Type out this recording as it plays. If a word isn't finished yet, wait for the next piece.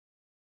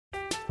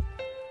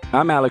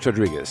I'm Alex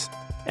Rodriguez.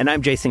 And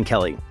I'm Jason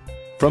Kelly.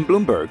 From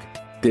Bloomberg,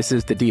 this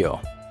is The Deal.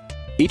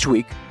 Each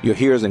week, you'll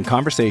hear us in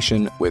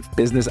conversation with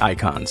business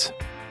icons.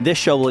 This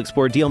show will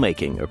explore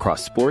deal-making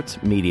across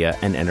sports, media,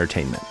 and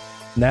entertainment.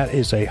 That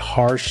is a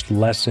harsh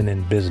lesson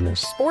in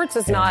business. Sports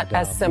is not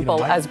as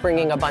simple as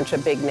bringing a bunch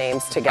of big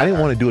names together. I didn't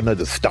want to do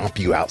another stomp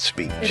you out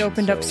speech. It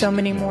opened up so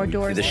many more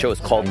doors. The show is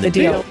called The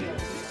Deal.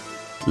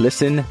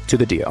 Listen to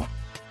The Deal.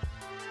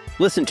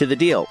 Listen to The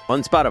Deal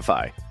on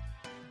Spotify.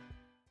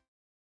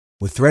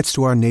 With threats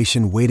to our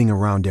nation waiting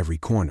around every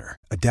corner,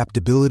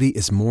 adaptability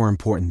is more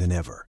important than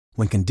ever.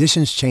 When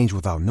conditions change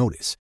without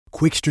notice,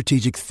 quick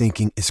strategic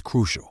thinking is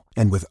crucial.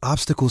 And with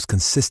obstacles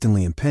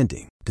consistently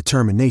impending,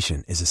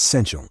 determination is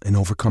essential in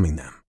overcoming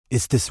them.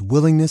 It's this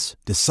willingness,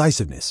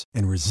 decisiveness,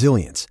 and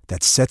resilience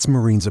that sets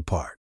Marines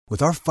apart.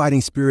 With our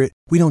fighting spirit,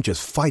 we don't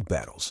just fight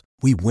battles,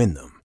 we win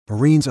them.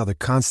 Marines are the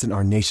constant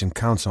our nation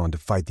counts on to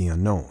fight the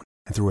unknown.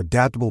 And through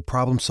adaptable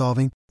problem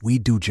solving, we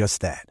do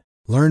just that.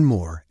 Learn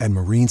more at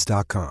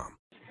marines.com.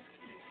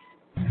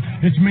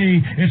 It's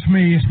me, it's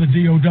the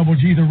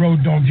D-O-double-G, the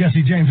road dog,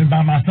 Jesse James, and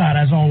by my side,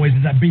 as always,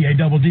 is that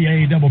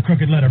B-A-double-D-A, double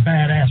crooked letter,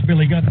 badass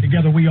Billy Gunn.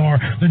 Together we are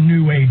the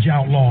New Age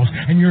Outlaws,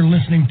 and you're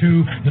listening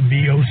to the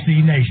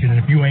VOC Nation,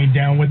 and if you ain't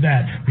down with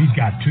that, he's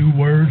got 2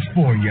 words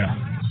for you.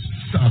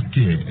 Suck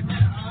it.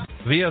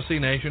 VOC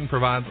Nation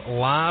provides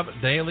live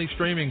daily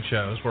streaming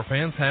shows where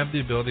fans have the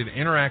ability to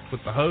interact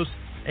with the hosts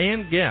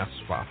and guests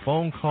by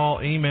phone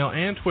call, email,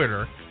 and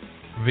Twitter.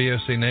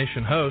 VOC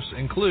Nation hosts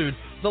include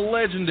the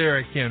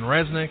legendary Ken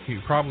Resnick, who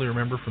you probably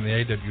remember from the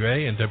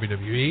AWA and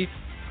WWE,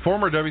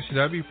 former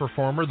WCW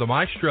performer The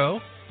Maestro,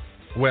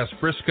 Wes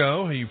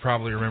Briscoe, who you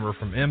probably remember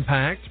from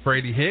Impact,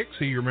 Brady Hicks,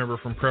 who you remember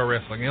from Pro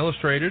Wrestling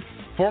Illustrated,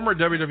 former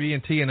WWE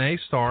and TNA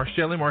star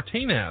Shelly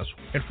Martinez,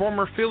 and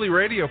former Philly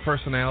radio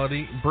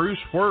personality Bruce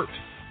Wirt.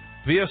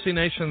 VOC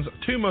Nation's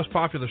 2 most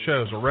popular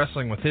shows are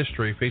Wrestling with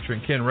History,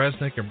 featuring Ken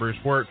Resnick and Bruce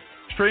Wirt,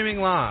 streaming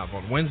live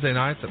on Wednesday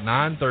nights at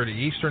 9:30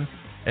 Eastern,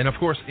 and, of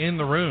course, In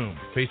the Room,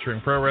 featuring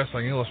Pro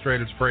Wrestling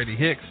Illustrated's Brady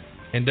Hicks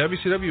and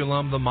WCW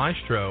alum The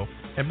Maestro.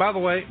 And, by the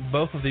way,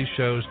 both of these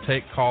shows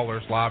take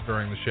callers live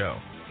during the show.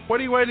 What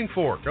are you waiting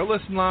for? Go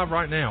listen live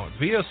right now at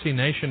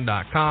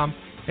VOCNation.com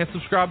and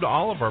subscribe to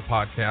all of our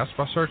podcasts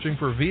by searching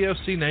for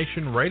VOC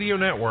Nation Radio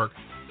Network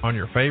on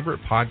your favorite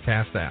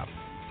podcast app.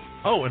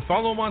 Oh, and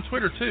follow them on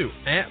Twitter, too,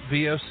 at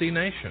VOC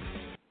Nation.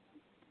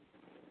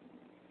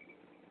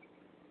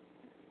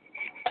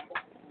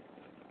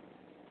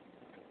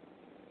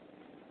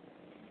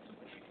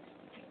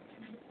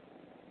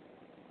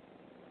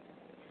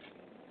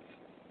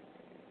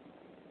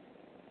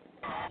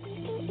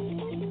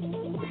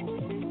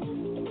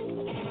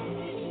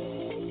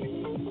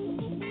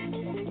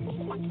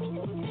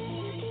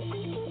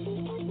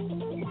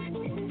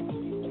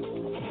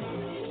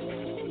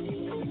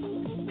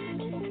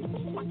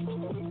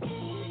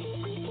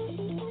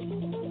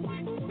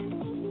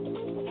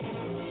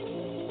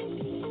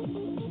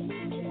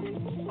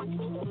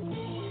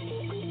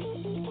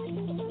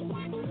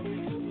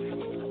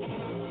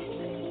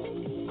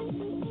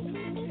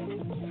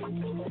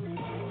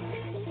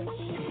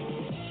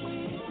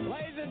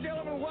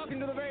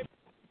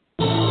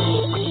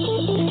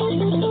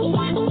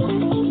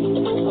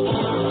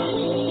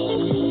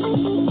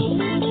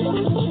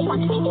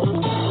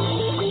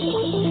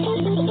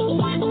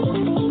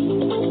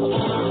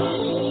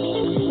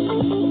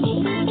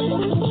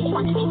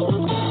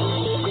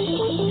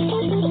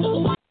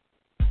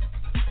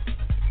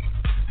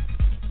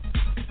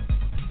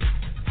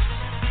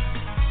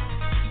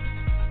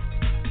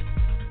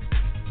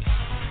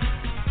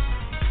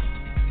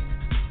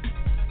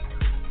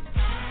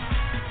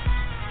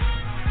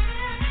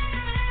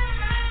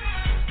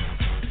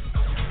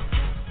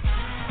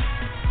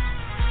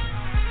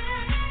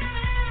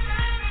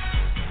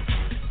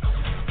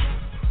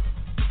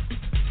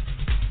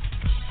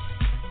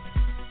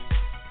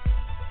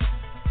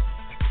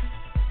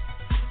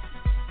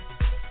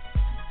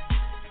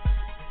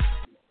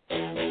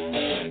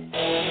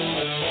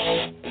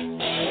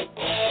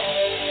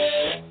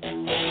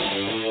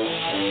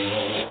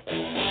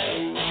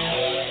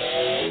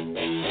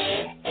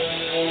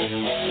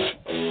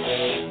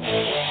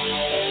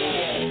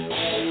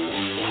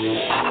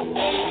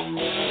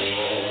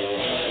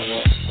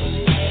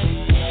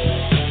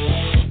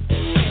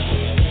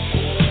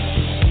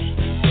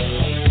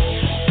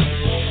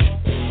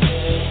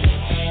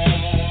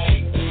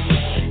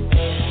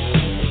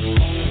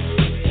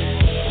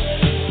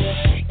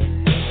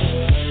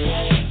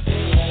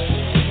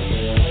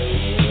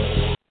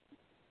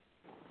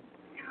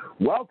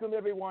 Welcome,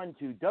 everyone,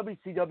 to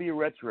WCW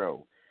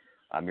Retro.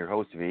 I'm your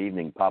host for the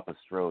evening, Papa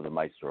Stro, the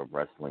Maestro of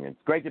Wrestling. It's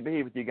great to be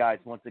here with you guys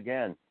once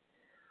again.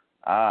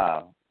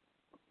 And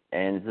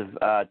it's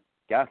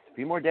got a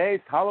few more days,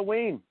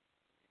 Halloween.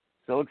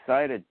 So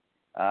excited.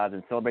 I've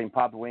been celebrating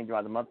Papa Wayne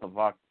throughout the month of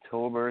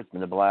October. It's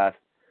been a blast.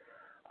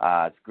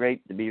 It's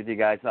great to be with you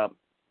guys.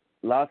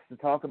 Lots to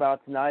talk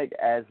about tonight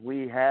as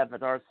we have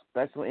at our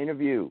special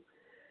interview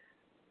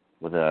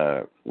with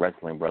a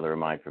wrestling brother of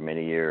mine for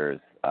many years,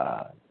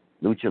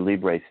 Lucha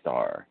Libre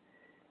star,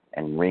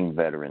 and ring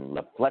veteran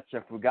La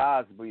Flecha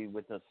Fugaz will be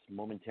with us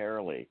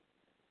momentarily.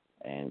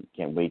 And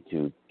can't wait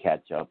to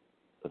catch up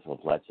with La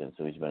Flecha and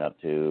see what he's been up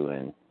to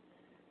and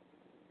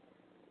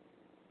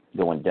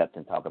go in depth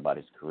and talk about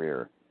his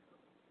career.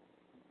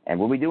 And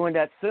we'll be doing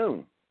that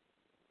soon.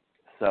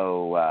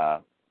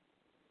 So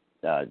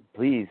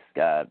please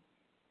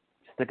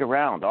stick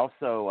around.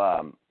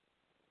 Also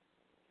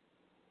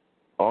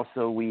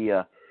we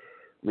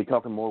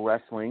talking more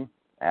wrestling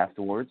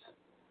afterwards.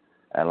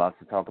 Lots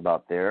to talk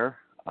about there.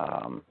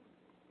 A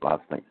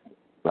lot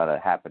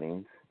of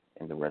happenings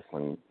in the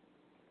wrestling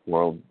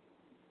world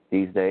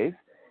these days,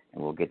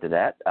 and we'll get to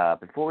that.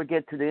 Before we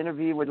get to the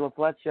interview with La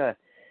Flecha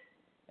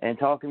and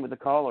talking with the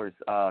callers,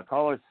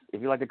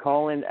 if you'd like to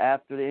call in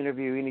after the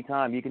interview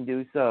anytime, you can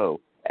do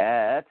so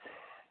at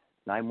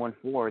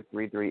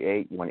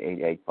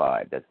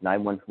 914-338-1885. That's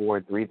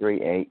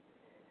 914-338-1885.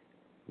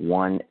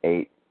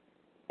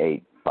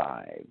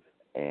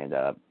 And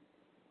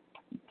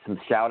some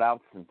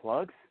shout-outs and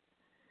plugs.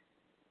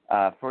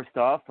 First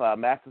off,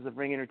 Masters of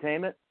Ring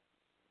Entertainment,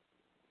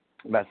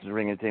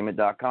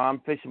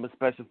 mastersofringentertainment.com, Fishing with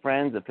Special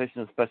Friends at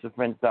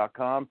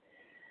fishingwithspecialfriends.com.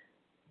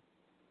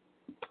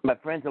 My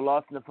friends are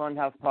Lost in the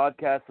Funhouse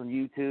podcast on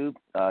YouTube.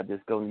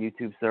 Just go to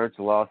YouTube search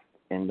Lost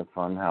in the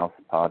Funhouse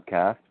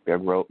podcast.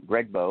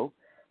 Greg Bowe,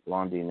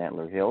 Blondie and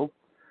Antler Hill.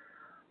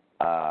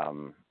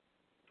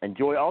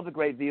 Enjoy all the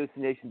great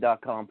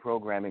VOCNation.com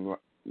programming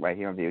right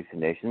here on VOC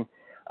Nation.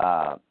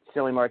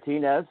 Shelly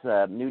Martinez,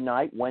 new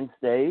night,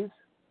 Wednesdays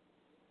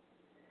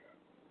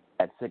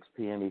at 6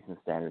 p.m. Eastern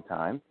Standard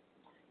Time.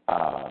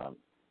 Of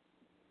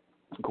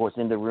course,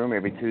 In the Room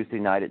every Tuesday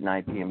night at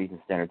 9 p.m. Eastern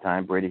Standard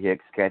Time. Brady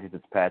Hicks, Kathy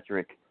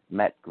Fitzpatrick,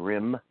 Matt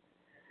Grimm,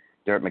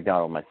 Derek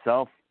McDonald,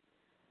 myself.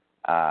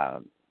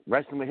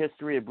 Wrestling with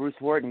History of Bruce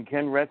Ward and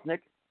Ken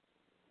Resnick.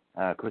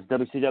 Of course,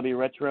 WCW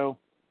Retro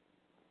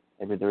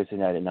every Thursday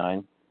night at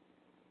 9.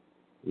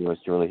 Yours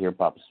truly here,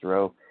 Papa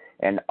Stro.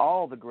 And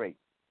all the great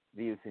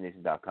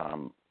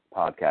VOCNation.com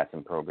podcasts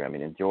and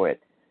programming. Enjoy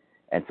it.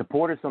 And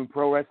support us on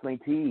Pro Wrestling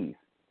Tees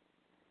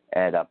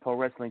at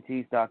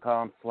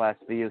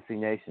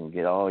ProWrestlingTees.com/VOCNation.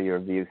 Get all your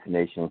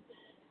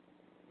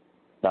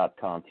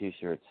VOCNation.com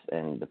T-shirts,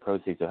 and the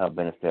proceeds will help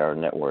benefit our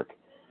network.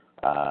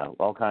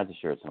 All kinds of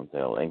shirts on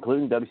sale,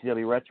 including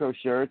WCW Retro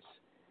shirts.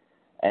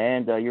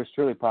 And yours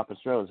truly, Papa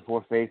Stro. The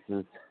Four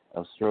Faces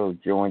of Stro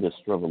joined the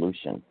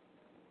Strovolution.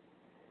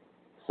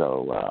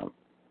 So,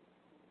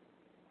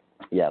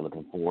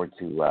 looking forward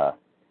to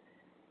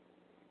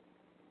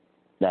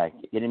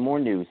getting more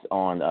news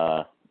on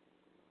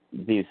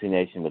VOC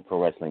Nation with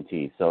Pro Wrestling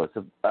Tees. So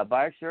buy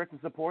our shirts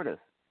and support us,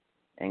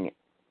 and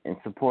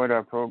support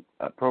our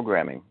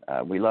programming.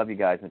 We love you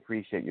guys and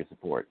appreciate your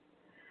support.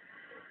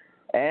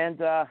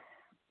 And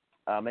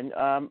I'm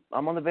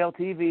on the Veil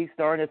TV,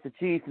 starring as the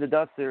Chief in the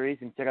Dust series.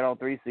 You can check out all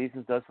 3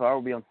 seasons thus far.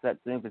 We'll be on set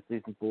soon for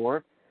season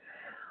 4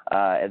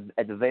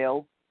 at the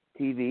Veil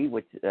TV,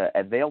 which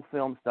at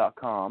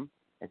VailFilms.com.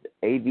 It's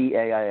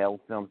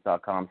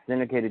AVAILFilms.com.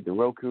 Syndicated to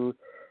Roku,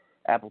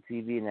 Apple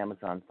TV, and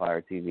Amazon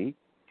Fire TV.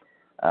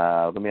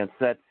 We're going to be on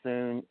set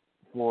soon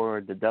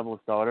for The Devil's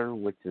Daughter,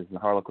 which is the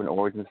Harlequin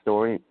origin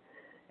story,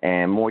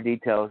 and more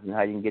details on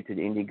how you can get to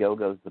the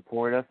Indiegogo to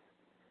support us.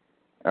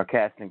 Our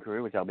cast and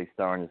crew, which I'll be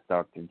starring as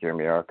Dr.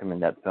 Jeremy Arkham in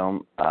that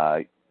film.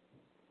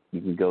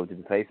 You can go to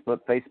the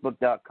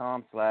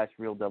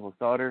Facebook.com/Real Devil's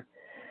Daughter.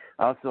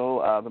 Also,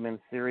 I'm in a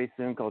series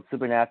soon called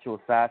Supernatural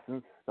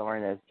Assassins,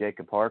 starring as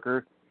Jacob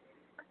Parker.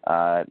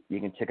 You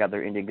can check out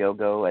their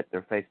Indiegogo at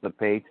their Facebook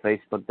page,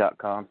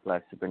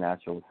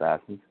 Facebook.com/Supernatural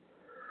Assassins.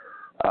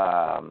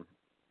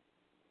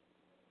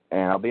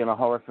 And I'll be on a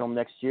horror film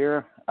next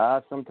year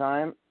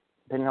sometime,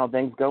 depending on how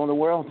things go in the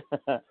world,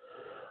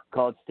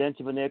 called Stench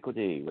of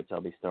Iniquity, which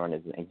I'll be starring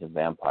as an ancient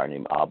vampire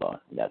named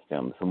Abba in that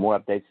film. For more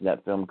updates to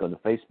that film, go to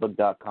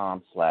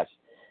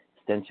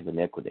Facebook.com/Stench of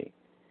Iniquity.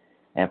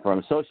 And from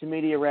a social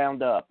media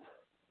roundup,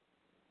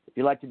 if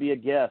you'd like to be a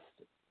guest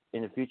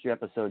in a future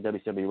episode of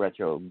WCW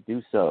Retro,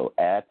 do so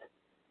at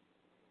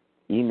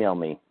email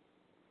me,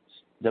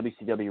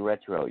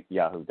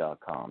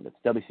 WCWRetro@yahoo.com. That's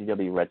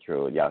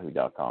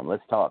WCWRetro@yahoo.com.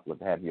 Let's talk.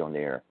 Let's have you on the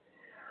air.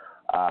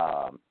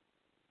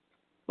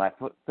 My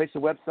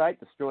official website,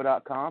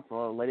 thestro.com, for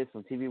all the latest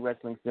on TV,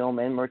 wrestling, film,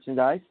 and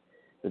merchandise.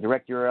 The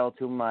direct URL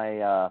to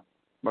my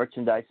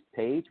merchandise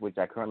page, which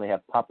I currently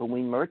have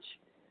Papa-Ween merch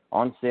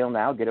on sale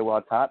now. Get it while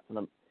it's hot for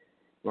the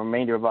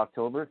remainder of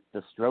October.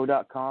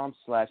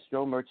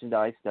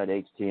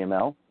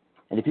 thestro.com/stromerchandise.html.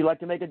 And if you'd like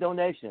to make a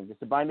donation,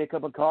 just to buy me a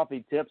cup of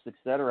coffee, tips,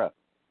 etc.,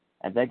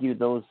 and thank you to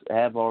those who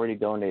have already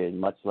donated.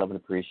 Much love and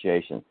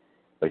appreciation.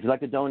 But if you'd like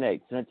to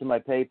donate, send it to my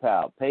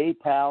PayPal,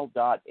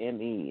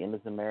 paypal.me, M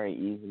as in Mary,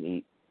 E as in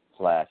Eat,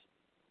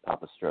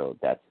 /Papa Stro.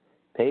 That's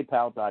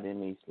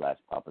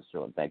paypal.me/Papa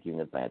Stro. And thank you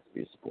in advance for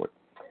your support.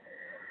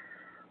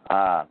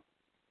 I'm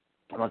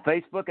on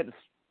Facebook at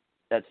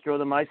Stro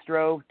the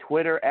Maestro,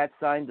 Twitter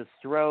 @the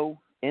Stro,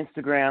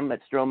 Instagram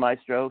 @Stro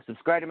Maestro.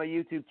 Subscribe to my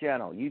YouTube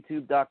channel,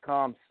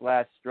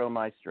 youtube.com/Stro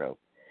Maestro.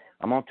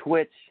 I'm on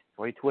Twitch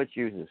for you Twitch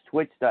users,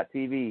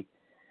 twitch.tv/the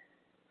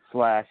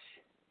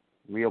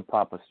Real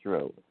Papa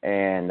Stro.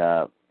 And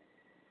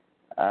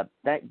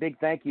big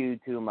thank you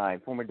to my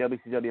former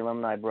WCW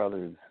alumni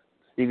brothers,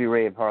 Stevie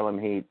Ray of Harlem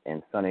Heat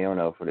and Sonny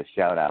Ono, for the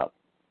shout-out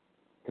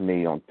to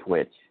me on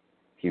Twitch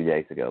a few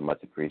days ago.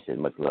 Much appreciated.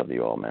 Much love to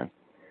you all, man.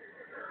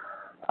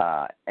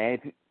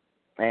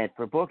 And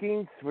for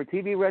bookings for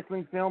TV,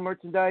 wrestling, film,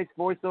 merchandise,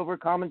 voiceover,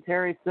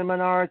 commentary,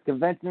 seminars,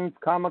 conventions,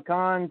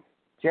 Comic-Cons,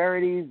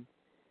 charities,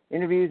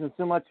 interviews, and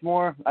so much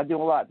more. I do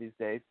a lot these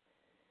days.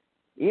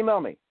 Email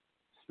me,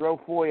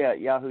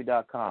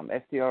 strofoya@yahoo.com,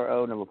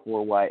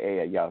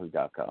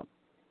 STRO4YA@yahoo.com.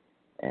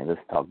 And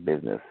let's talk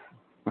business.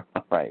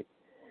 All right.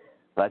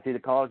 So I see the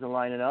callers are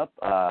lining up.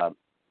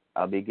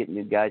 I'll be getting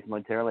you guys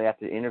momentarily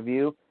after the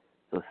interview.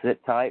 So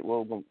sit tight.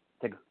 We'll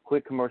take a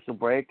quick commercial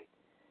break.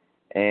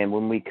 And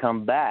when we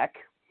come back,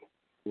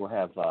 we'll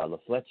have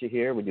LaFlecha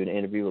here. We're doing an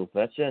interview with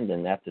LaFlecha. And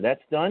then after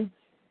that's done,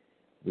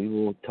 we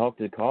will talk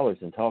to the callers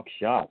and talk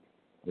shop.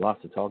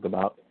 Lots to talk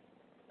about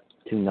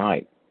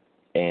tonight.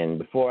 And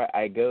before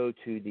I go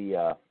to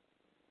the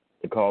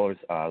callers,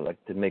 I'd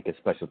like to make a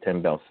special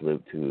 10-bell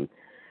salute to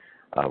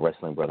a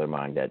wrestling brother of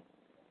mine that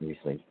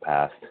recently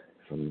passed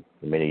from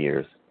many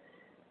years.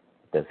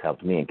 That's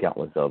helped me and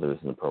countless others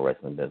in the pro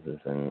wrestling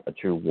business, and a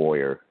true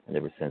warrior in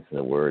every sense of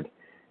the word.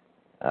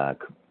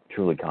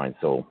 Truly kind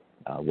soul.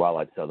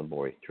 Wild-eyed Southern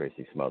boy,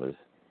 Tracy Smothers,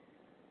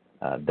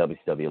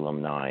 WCW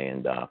alumni,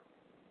 and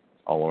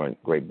all-around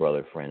great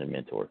brother, friend, and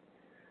mentor.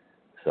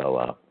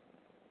 So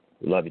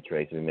we love you,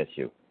 Tracy. We miss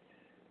you.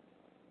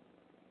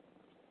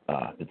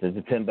 This is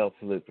a 10-bell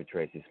salute for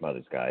Tracy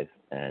Smothers, guys.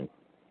 And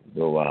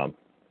we'll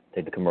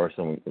take the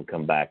commercial and we'll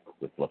come back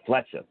with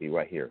LaFlecha. Be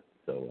right here.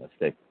 So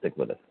stick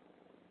with us.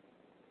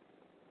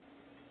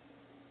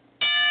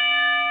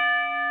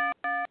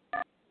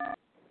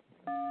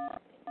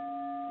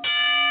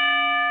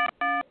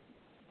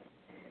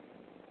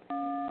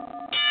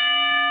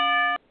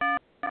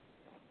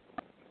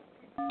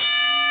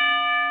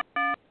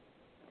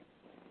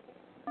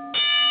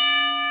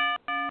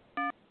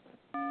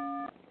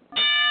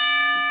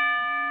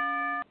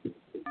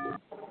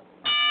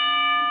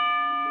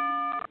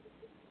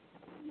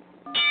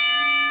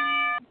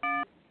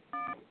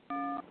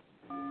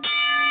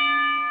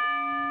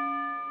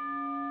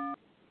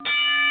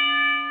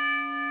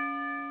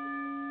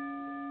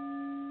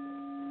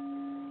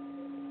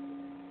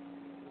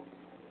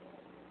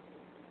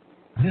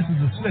 This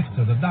is the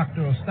Slickster, the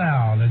Doctor of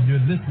Style, and you're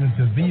listening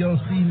to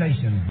VOC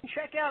Nation.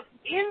 Check out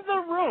In the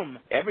Room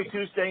every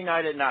Tuesday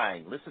night at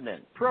 9. Listen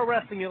in. Pro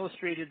Wrestling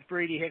Illustrated's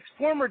Brady Hicks,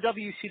 former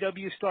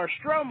WCW star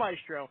Stro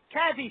Maestro,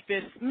 Kathy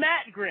Fitz,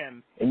 Matt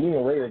Grimm. And you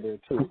and Ray are there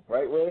too,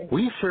 right, Ray?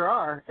 We sure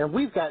are, and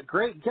we've got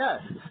great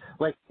guests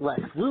like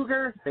Lex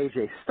Luger,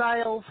 AJ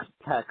Styles,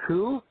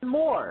 Taku, and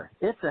more.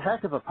 It's a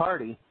heck of a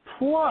party.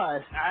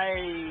 Plus,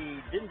 I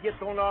didn't get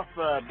thrown off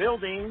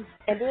buildings.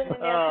 And didn't get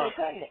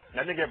pregnant. I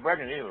didn't get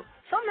pregnant either.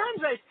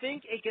 Sometimes I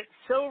think it gets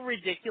so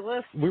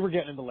ridiculous. We were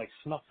getting into like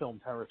snuff film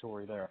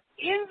territory there.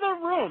 In the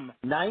Room.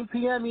 9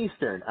 p.m.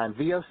 Eastern on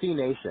VOC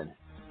Nation.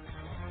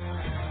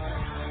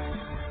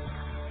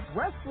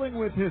 Wrestling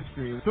with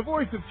History, the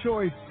voice of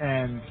choice,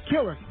 and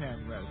Killer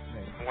Ken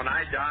Resnick. When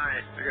I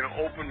die, they're going to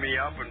open me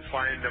up and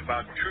find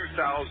about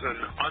 2,000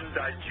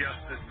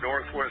 undigested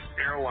Northwest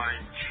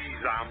Airlines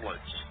cheese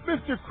omelets.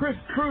 Mr. Chris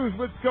Cruz,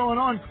 what's going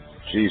on?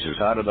 Jesus,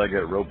 how did I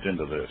get roped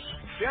into this?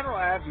 General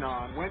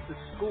Adnan went to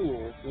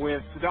school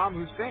with Saddam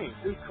Hussein.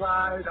 He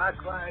cried, I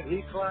cried,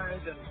 he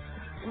cried, and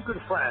we're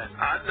good friends.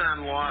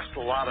 Adnan lost a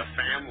lot of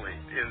family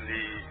in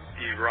the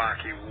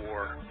Iraqi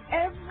war.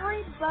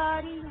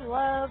 Everybody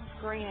loves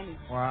Granny.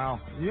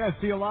 Wow. Yeah,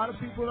 see, a lot of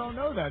people don't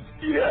know that.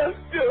 Yes,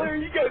 Diller,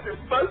 you guys are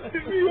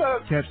busting me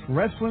up. Catch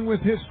Wrestling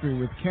with History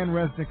with Ken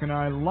Resnick and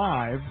I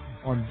live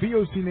on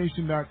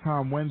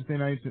VOCNation.com Wednesday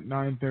nights at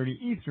 9:30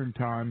 Eastern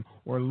Time,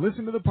 or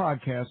listen to the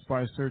podcast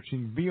by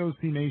searching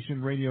VOC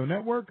Nation Radio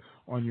Network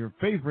on your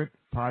favorite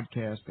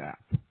podcast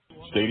app.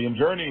 Stadium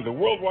Journey, the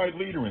worldwide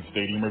leader in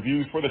stadium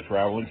reviews for the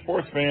traveling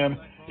sports fan,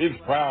 is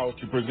proud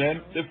to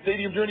present the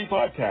Stadium Journey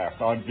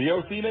podcast on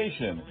VOC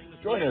Nation.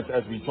 Join us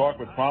as we talk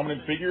with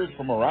prominent figures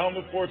from around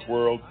the sports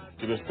world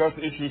to discuss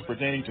issues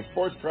pertaining to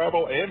sports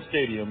travel and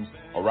stadiums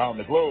around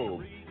the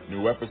globe.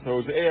 New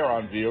episodes air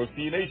on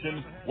VOC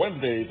Nation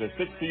Wednesdays at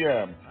 6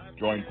 p.m.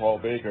 Join Paul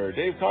Baker,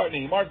 Dave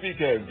Cotney, Mark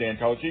Viquez, Dan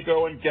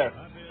Calachico, and guests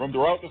from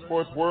throughout the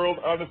sports world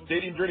on the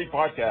Stadium Journey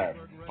podcast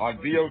on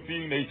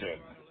VOC Nation.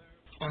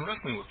 On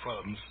Wrestling with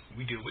Problems,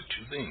 we deal with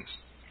two things,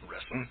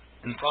 wrestling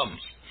and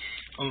problems.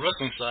 On the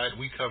wrestling side,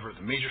 we cover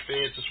the major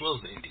feds as well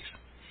as the indies.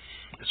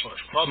 As far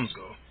as problems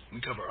go, we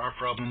cover our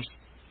problems,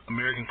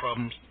 American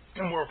problems,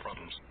 and world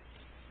problems.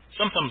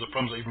 Sometimes the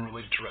problems are even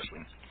related to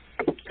wrestling.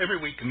 Every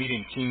week,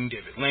 comedian King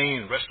David Lane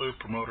and wrestler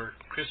promoter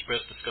Chris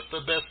Best discuss the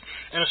best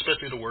and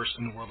especially the worst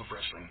in the world of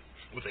wrestling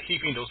with a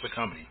heaping dose of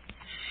comedy.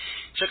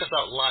 Check us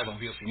out live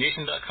on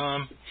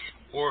VOCNation.com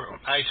or on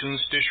iTunes,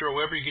 Stitcher, or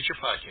wherever you get your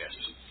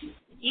podcasts.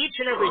 Each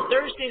and every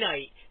Thursday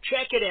night,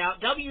 check it out.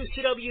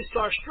 WCW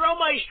star Stro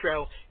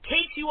Maestro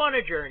takes you on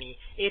a journey.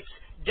 It's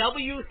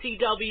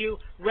WCW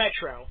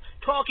Retro.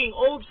 talking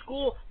old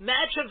school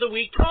match of the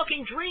week,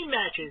 talking dream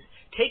matches,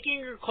 taking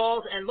your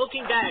calls and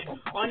looking back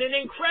on an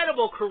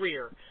incredible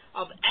career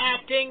of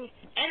acting,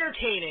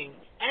 entertaining,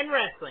 and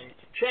wrestling.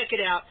 Check it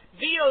out,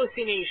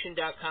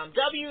 VOCNation.com,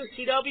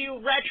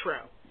 WCW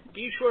Retro.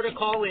 Be sure to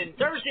call in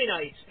Thursday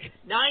nights,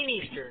 9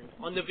 Eastern,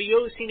 on the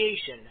VOC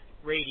Nation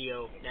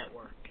Radio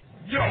Network.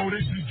 Yo,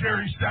 this is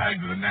Jerry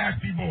Stein of the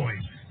Nasty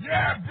Boys.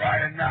 Yeah,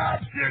 Brian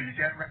Knobs here. You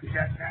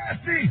get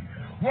nasty?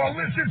 Well,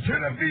 listen to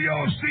the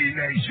VOC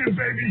Nation,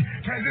 baby,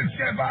 because it's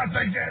about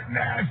to get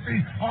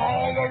nasty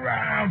all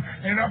around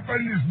and up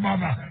in this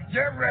mother.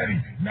 Get ready.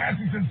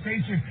 Nasty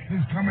Sensation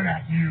is coming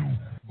at you.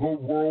 The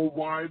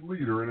worldwide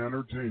leader in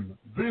entertainment.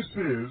 This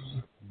is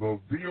the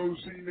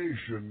VOC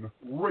Nation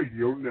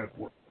Radio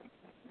Network.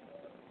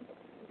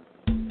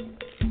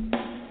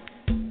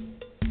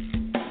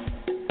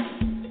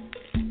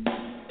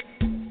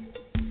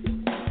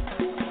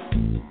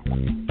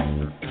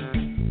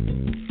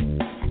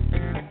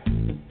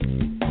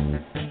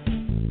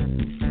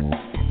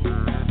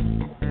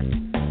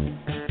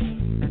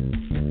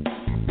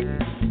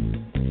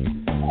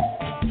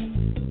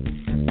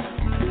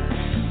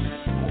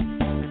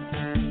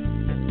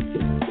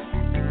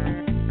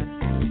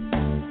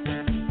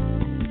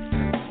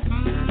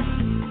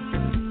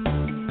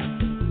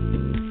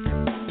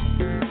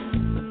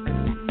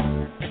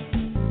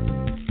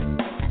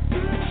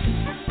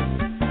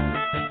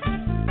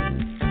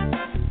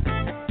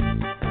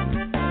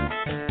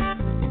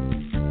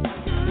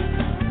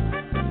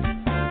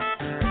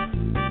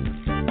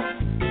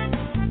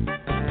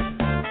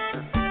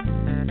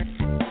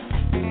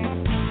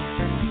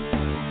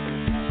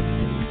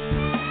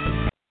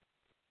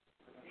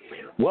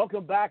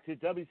 Welcome back to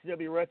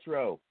WCW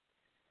Retro.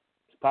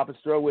 It's Papa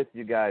Stro with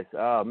you guys.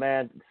 Oh,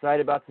 man,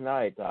 excited about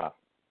tonight.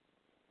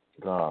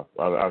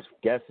 Our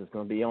guest is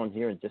going to be on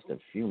here in just a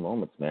few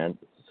moments, man.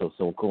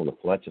 So cool. La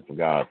Flecha, for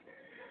God.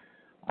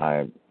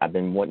 I've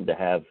been wanting to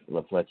have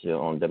La Flecha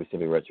on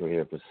WCW Retro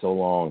here for so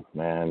long,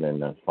 man,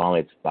 and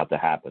finally it's about to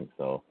happen.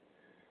 So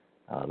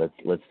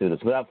let's do this.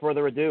 Without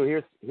further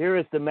ado, here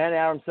is the man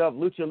out himself,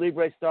 Lucha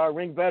Libre star,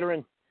 ring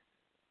veteran,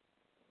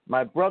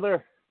 my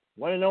brother,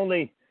 one and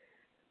only,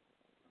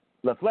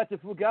 La Flecha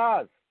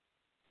Fugaz.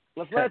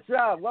 La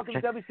Flecha, welcome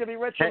to WCW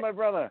Retro, my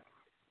brother.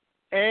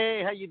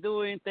 Hey, how you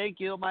doing? Thank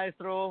you,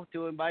 Maestro,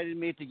 to inviting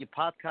me to your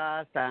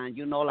podcast. And,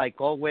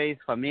 like always,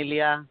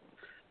 familia,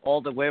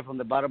 all the way from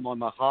the bottom of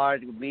my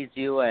heart, to meet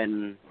you.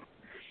 And,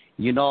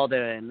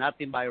 there's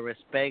nothing but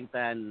respect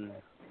and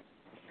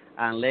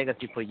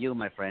legacy for you,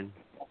 my friend.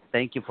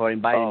 Thank you for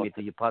inviting me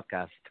to your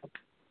podcast.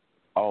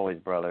 Always,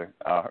 brother.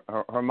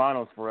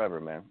 Hermanos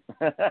forever, man.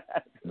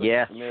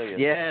 Yes,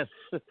 yes.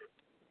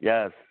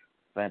 Yes.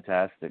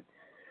 Fantastic,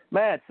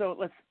 man. So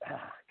let's,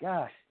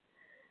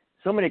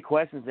 so many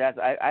questions asked.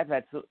 I've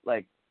had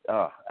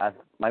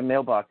my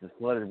mailbox is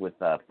flooded with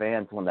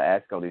fans wanting to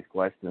ask all these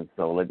questions.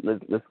 So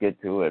let's get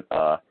to it.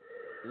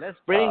 Let's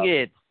bring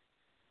it.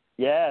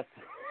 Yes.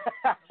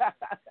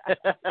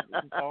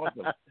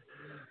 Awesome.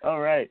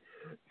 All right.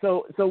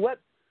 So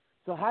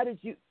how did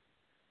you?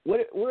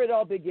 Where it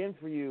all begin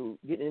for you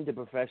getting into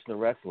professional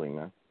wrestling,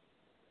 man?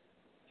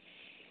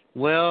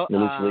 Well,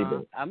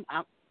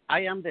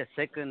 I am the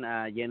second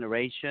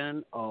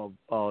generation of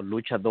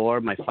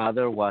luchador. My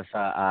father was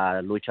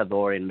a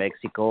luchador in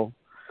Mexico.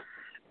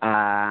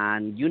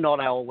 And,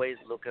 I always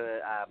look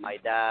at my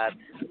dad,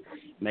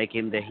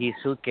 making his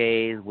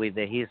suitcase with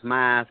his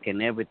mask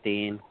and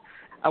everything.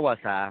 I was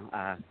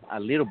a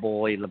little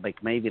boy,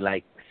 maybe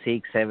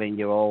 6, 7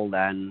 year old.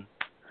 And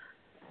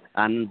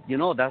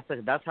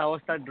that's how I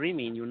started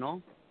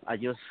dreaming, I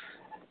just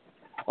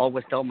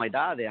always tell my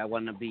dad that I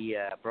want to be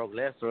a pro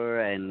wrestler,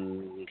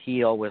 and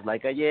he always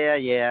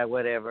yeah,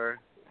 whatever.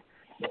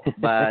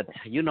 But,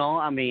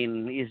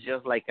 it's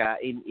just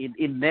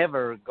it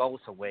never goes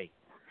away.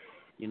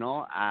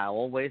 I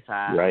always,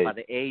 right. At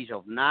the age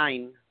of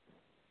 9,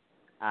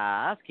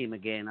 I asked him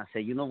again. I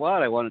said, you know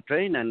what, I want to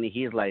train. And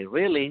he's like,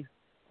 really?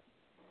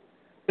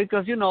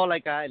 Because, a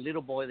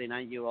little boy, the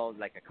 9-year-old,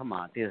 come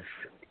on,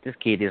 this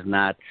kid is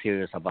not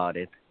serious about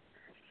it.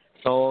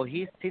 So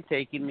he's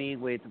taking me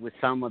with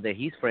some of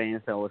his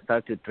friends that will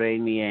start to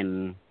train me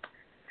in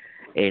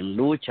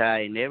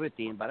lucha and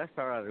everything. But I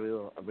started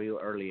at a real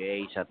early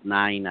age at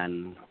 9.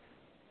 And,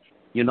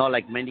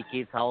 many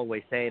kids, I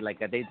always say,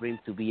 they dream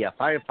to be a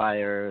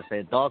firefighter,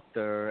 a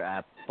doctor,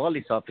 a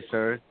police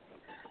officer.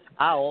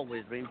 I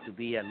always dreamed to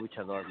be a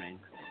luchador, man.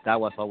 That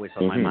was always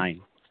on my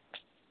mind.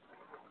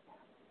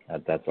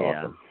 That's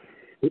awesome.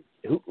 Yeah.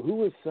 Who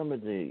were some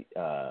of the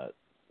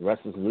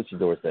wrestlers and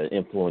luchadors that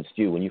influenced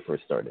you when you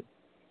first started?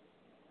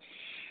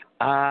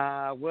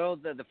 Well,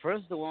 the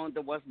first one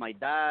that was my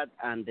dad,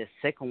 and the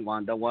second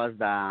one that was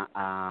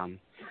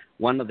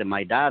one of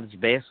my dad's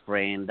best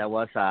friend. That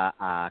was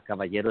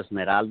Caballero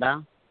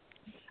Esmeralda,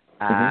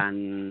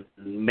 and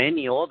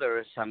many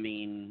others. I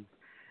mean,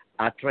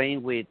 I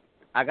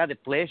got the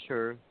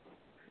pleasure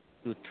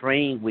to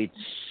train with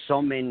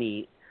so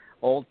many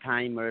old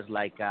timers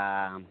like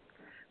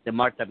the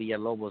Marta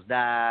Villalobos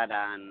dad,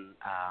 and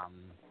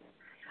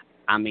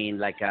I mean,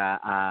 like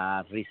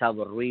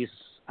Rizado Ruiz.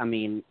 I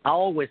mean, I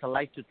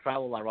like to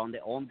travel around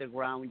the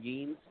underground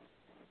gyms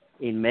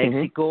in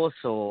Mexico.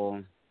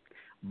 So,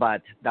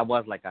 but that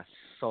was like a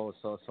so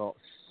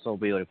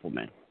beautiful,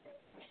 man.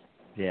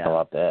 Yeah. I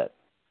love that.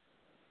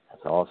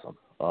 That's awesome.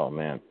 Oh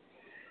man.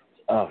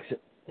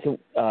 So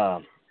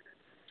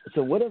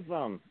what if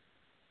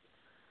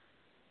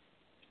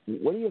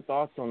what are your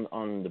thoughts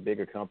on the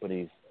bigger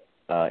companies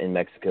in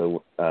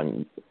Mexico,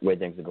 where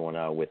things are going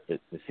on with the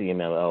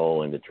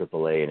CMLL and the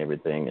AAA and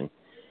everything?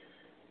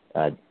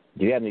 And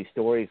do you have any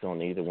stories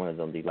on either one of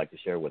them that you'd like to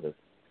share with us?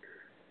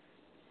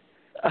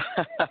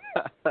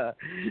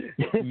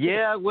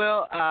 Yeah,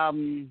 well, I'll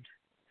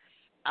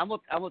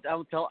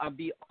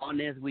be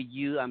honest with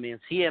you. I mean,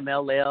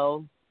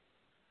 CMLL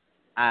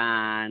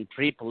and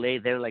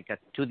AAA, they're like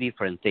two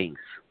different things.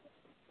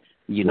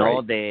 You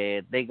know,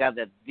 they got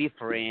a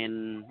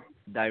different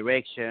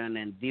direction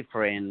and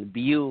different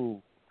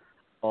view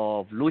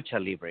of lucha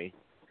libre.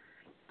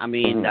 I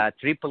mean,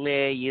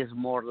 AAA is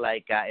more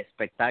like a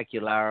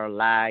spectacular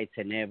lights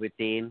and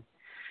everything,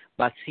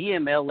 but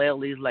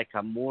CMLL is like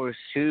a more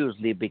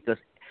seriously, because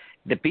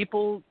the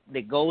people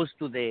that goes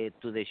to the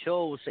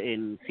shows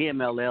in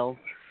CMLL,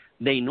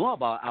 they know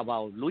about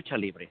lucha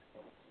libre.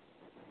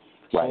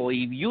 Right. So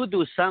if you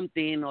do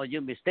something or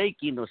you're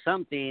mistaken or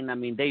something, I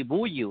mean, they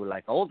boo you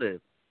like all the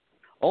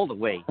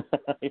way.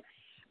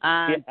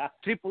 And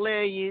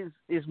AAA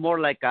is more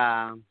like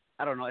a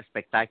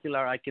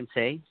spectacular, I can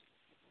say.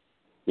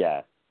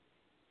 Yeah.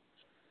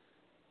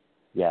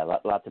 Yeah,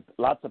 lots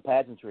of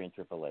pageantry in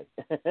AAA.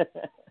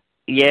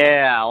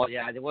 Yeah,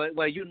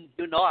 Well, you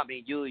know, I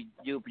mean,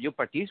 you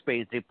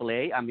participate in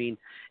AAA. I mean,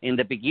 in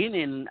the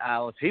beginning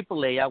of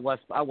AAA, I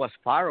was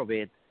part of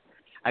it.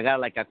 I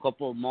got like a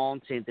couple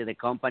months into the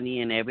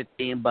company and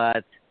everything,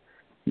 but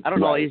I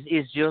don't know.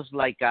 It's just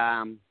like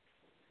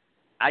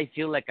I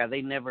feel like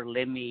they never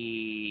let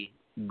me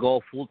go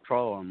full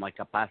throttle on my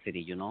capacity,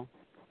 you know.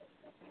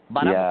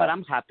 But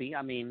I'm happy.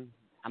 I mean,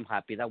 I'm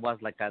happy. That was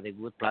like a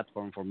good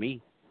platform for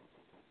me.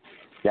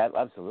 Yeah,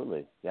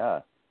 absolutely. Yeah.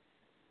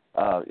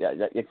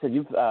 Like I said,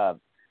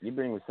 you've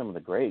been with some of the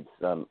greats,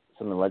 some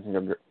of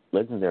the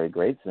legendary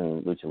greats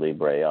in lucha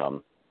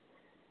libre.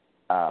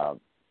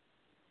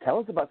 Tell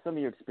us about some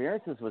of your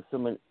experiences with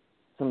some of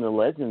the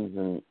legends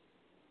and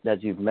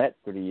that you've met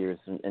through the years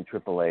in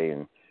AAA,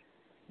 and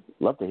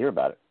love to hear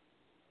about it.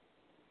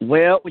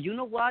 Well, you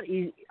know what?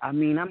 I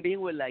mean, I'm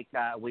being with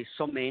with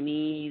so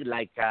many.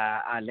 Let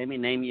me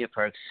name you,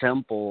 for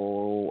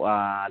example,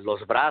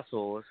 Los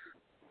Brazos.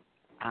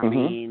 I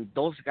mean,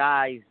 those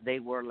guys, they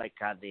were like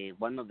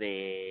one of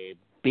the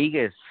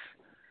biggest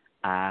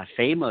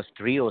famous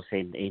trios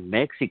in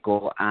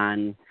Mexico,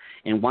 and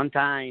one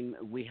time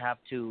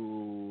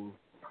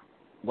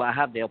I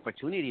have the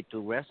opportunity to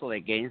wrestle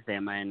against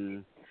them,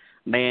 and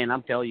man,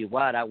 I'm telling you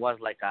what, I was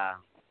like a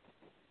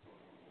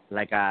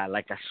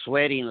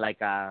sweating,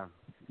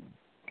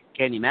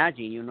 can't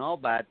imagine, you know.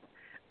 But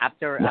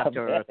after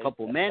a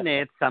couple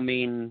minutes, I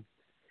mean,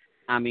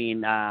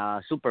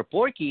 Super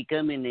Porky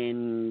coming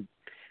in,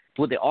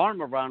 put the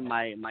arm around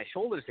my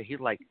shoulders, and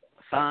he's like,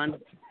 "Son,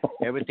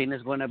 everything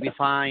is gonna be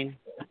fine.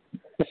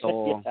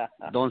 So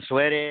don't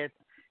sweat it.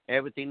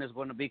 Everything is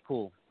gonna be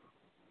cool."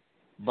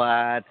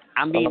 But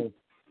I mean,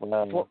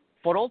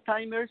 for old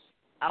timers,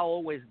 I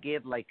always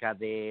give like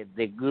the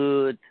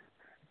good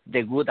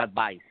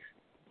advice,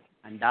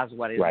 and that's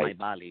what is my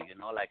value, you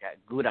know, like a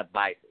good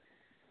advice.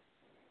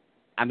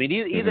 I mean,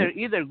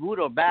 either good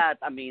or bad.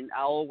 I mean,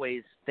 I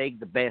always take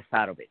the best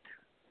out of it.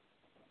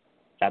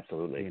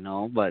 Absolutely. You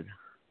know, but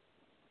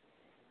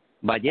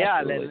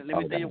yeah, let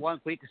me tell you one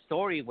quick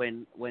story.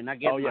 When I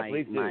get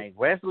my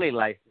wrestling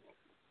license.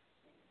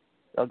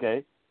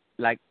 Okay.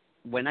 Like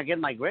when I get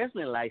my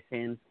wrestling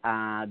license,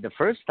 the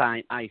first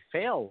time I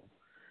fell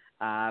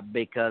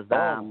because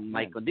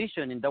my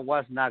conditioning that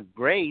was not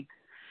great,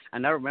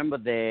 and I remember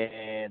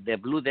the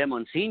Blue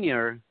Demon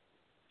Senior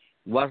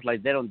was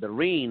like there on the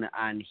ring,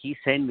 and he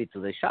sent me to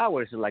the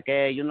shower. So like,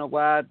 hey, you know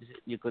what?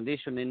 Your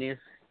conditioning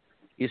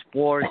is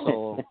poor,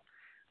 so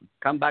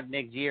come back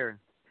next year.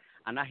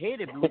 And I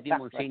hated Blue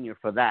Demon Senior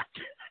for that.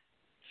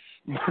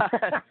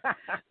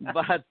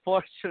 but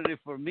fortunately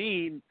for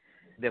me,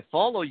 the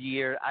following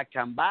year I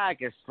come back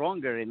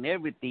stronger and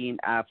everything.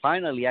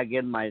 Finally, I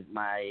get my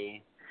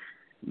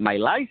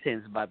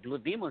license, but Blue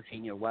Demon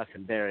Senior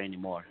wasn't there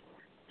anymore.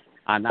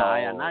 And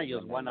I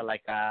just wanna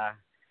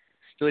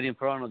stood in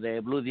front of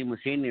the Blue Demon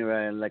Senior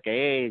and like,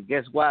 hey,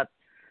 guess what,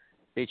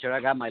 teacher,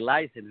 I got my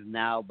license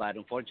now, but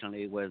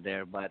unfortunately it was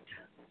there. But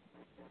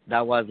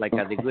that was like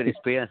the good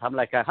experience. I'm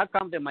like, how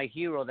come that my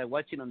hero that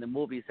watching on the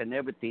movies and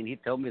everything, he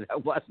told me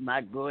that was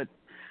not good,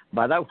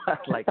 but that was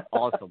like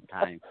awesome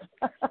time.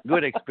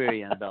 Good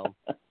experience though.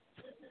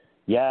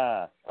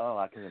 Yeah. Oh,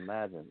 I can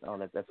imagine. Oh,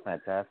 that's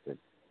fantastic.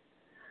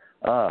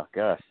 Oh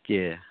gosh.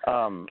 Yeah.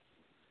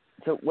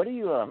 So what do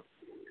you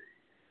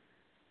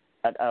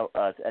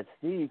at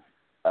Steve?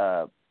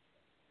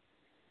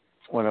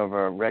 One of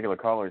our regular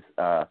callers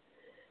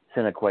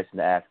sent a question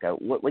to ask.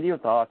 What are your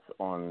thoughts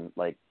on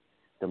like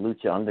the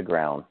Lucha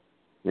Underground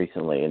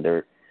recently,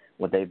 and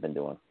what they've been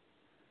doing.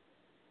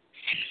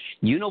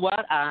 You know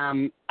what?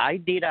 I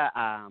did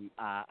a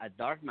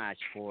dark match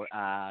for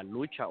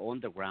Lucha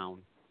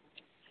Underground,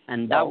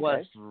 and that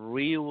was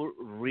real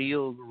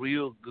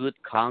good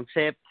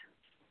concept.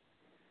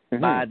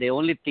 Mm-hmm. But the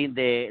only thing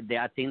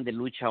I think the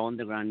Lucha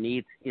Underground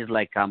needs is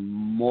like a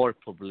more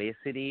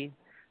publicity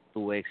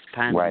to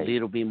expand a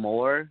little bit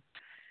more.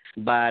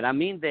 But I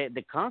mean,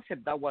 the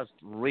concept, that was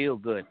real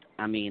good.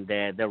 I mean,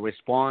 the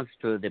response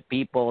to the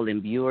people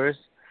and viewers,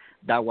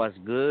 that was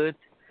good.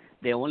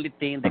 The only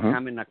thing that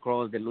coming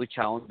across the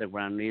Lucha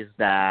Underground is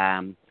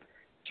the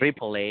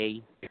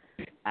AAA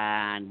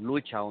and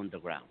Lucha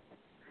Underground.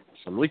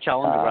 So Lucha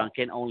Underground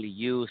can only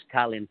use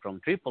talent from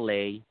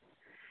AAA,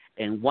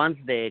 and once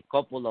the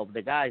couple of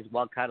the guys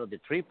walk out of the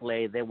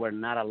AAA, they were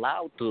not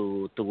allowed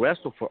to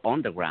wrestle for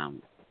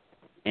Underground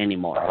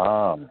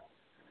anymore.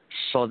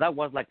 So that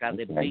was like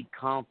the big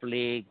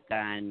conflict,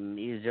 and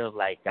it's just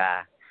like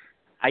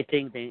I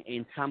think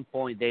in some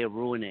point they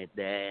ruined it,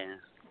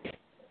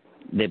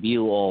 the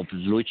view of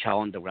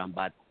Lucha Underground.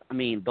 But I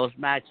mean, those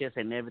matches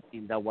and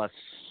everything, that was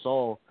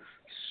so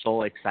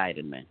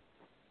exciting, man.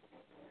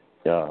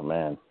 Oh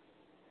man,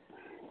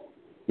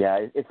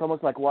 yeah, it's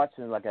almost like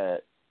watching like a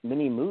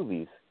mini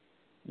movies,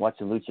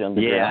 watching Lucha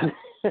Underground.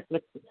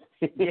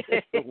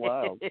 Yeah.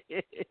 Wow.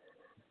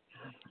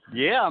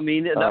 Yeah, I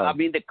mean,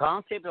 the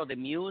concept of the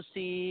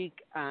music,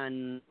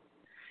 and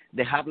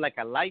they have like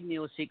a live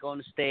music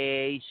on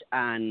stage,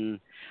 and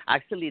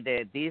actually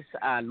this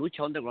Lucha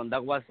Underground,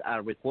 that was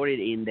recorded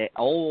in the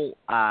old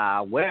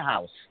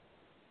warehouse,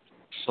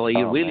 so it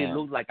really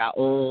looked like an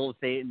old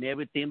thing and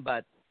everything.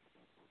 But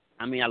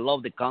I mean, I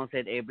love the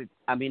concept.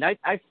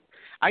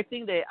 I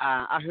think that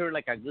I heard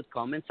like a good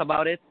comments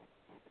about it,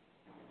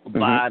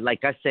 but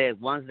like I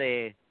said, once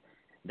the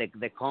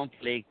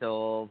conflict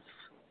of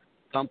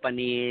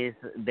companies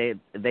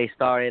they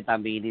started, I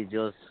mean, it's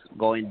just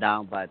going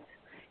down. But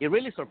it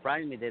really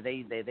surprised me that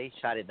they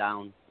shut it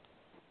down,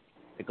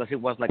 because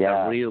it was like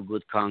a real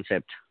good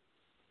concept.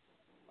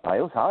 It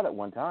was hot at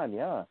one time,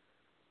 yeah.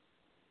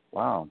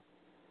 Wow.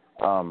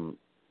 So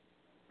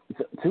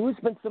who's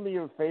been some of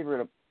your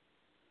favorite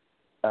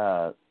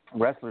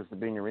wrestlers to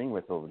be in the ring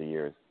with over the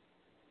years?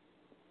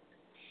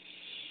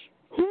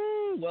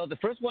 Well, the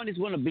first one is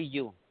going to be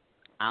you.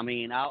 I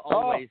mean, I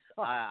always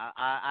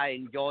I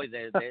enjoy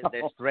the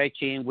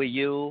stretching with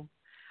you.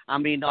 I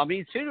mean,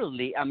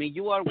 seriously. I mean,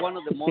 you are one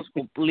of the most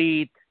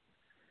complete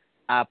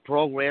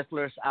pro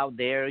wrestlers out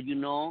there. You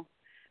know,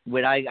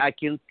 where I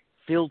can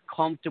feel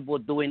comfortable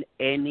doing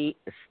any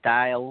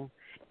style,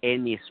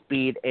 any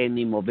speed,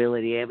 any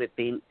mobility,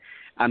 everything.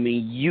 I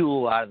mean,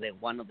 you are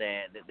one of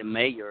the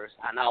mayors,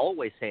 and I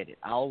always said it.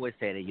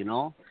 You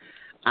know,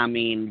 I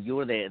mean,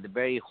 you're the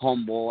very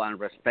humble and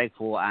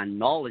respectful and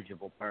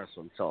knowledgeable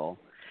person. So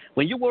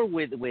when you work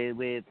with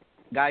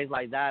guys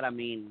like that, I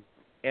mean,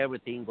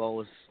 everything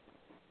goes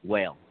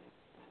well.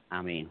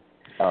 I mean,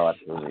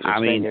 absolutely.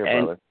 Here,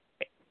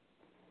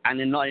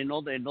 and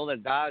another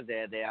guys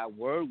that I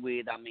work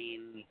with, I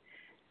mean,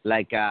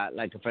 like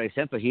for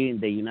example, here in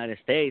the United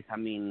States, I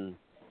mean,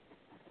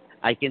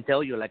 I can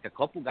tell you like a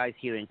couple guys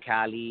here in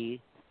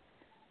Cali,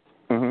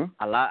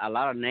 a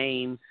lot of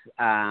names,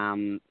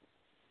 and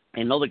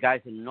other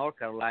guys in North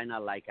Carolina,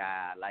 like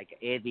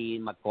Eddie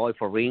McCoy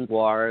for Ring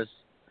Wars.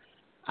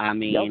 I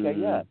mean,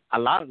 a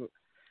lot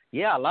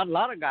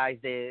of guys.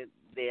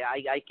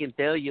 I can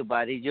tell you,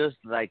 but it's just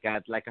like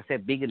I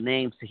said, bigger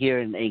names here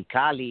in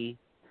Cali.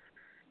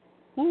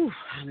 Whew,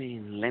 I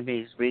mean, let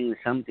me just bring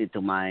something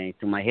to my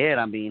head.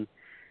 I mean,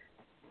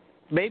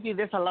 maybe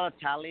there's a lot of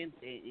talent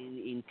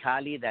in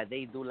Cali that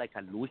they do like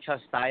a lucha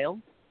style,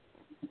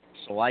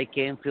 so I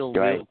can feel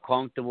real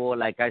comfortable.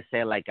 Like I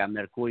said, like a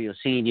Mercurio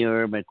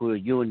Senior,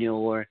 Mercurio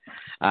Junior,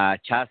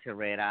 Chas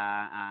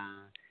Herrera,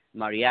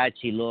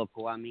 Mariachi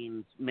Loco. I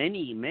mean,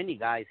 many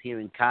guys here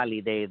in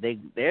Cali.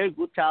 They're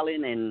good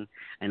talent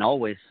and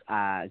always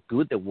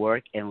good to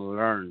work and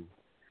learn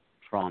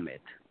from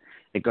it.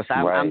 Because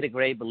I'm the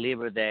great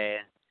believer that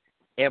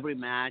every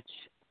match,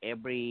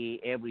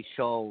 every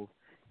show,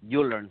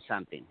 you learn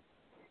something.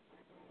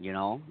 You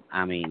know,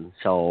 I mean,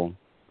 so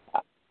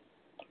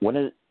one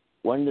of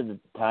the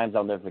times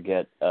I'll never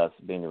forget us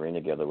being in the ring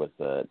together was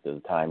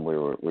the time we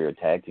were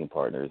tag team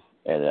partners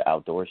at an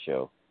outdoor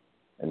show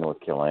in North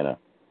Carolina,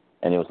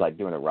 and it was like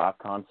doing a rock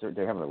concert.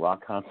 They're having a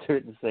rock concert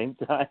at the same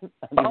time.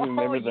 I don't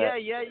remember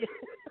that. Yeah.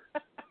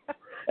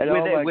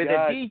 And with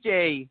the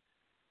DJ.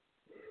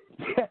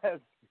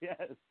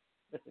 Yes.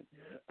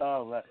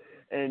 Oh man.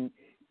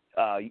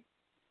 And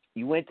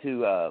you went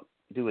to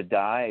do a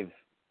dive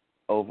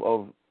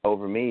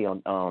over me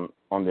on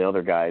the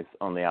other guys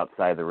on the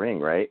outside of the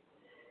ring, right?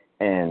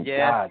 And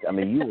God, I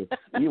mean,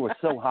 you were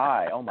so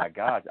high. Oh my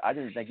God, I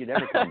didn't think you'd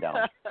ever come down.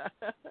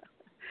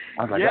 I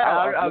was like,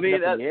 I mean,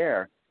 up in the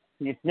air.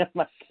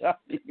 My God,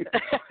 it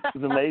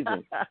was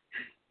amazing.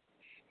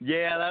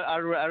 Yeah, I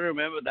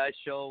remember that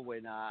show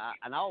when,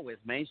 and I always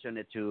mention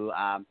it to,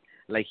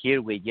 like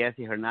here with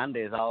Jesse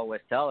Hernandez. I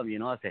always tell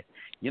him, I say,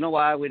 you know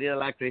what, we did a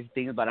lot of crazy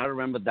things, but I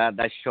remember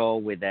that show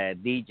with the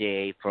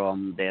DJ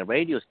from the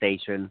radio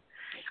station.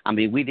 I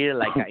mean, we did it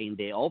like in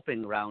the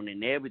open ground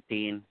and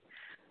everything,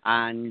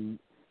 and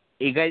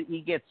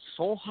it gets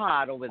so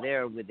hot over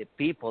there with the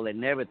people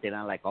and everything.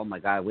 I'm like, oh my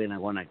God, we're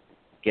not gonna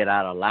get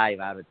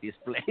alive out of this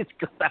place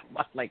because that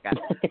was like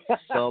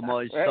so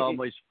much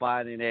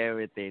fun and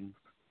everything.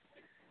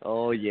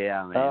 Oh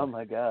yeah, man. Oh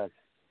my gosh,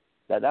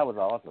 that was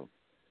awesome.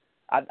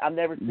 I've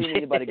never seen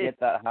anybody get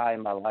that high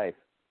in my life,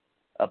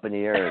 up in the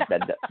air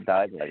that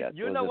died like that.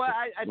 You know what?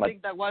 I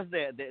think that was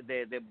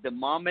the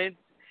moment.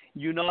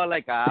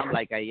 Like I'm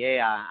like,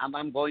 yeah,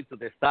 I'm going to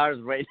the stars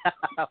right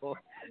now.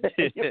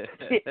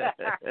 That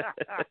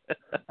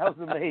was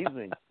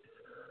amazing.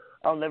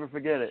 I'll never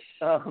forget it.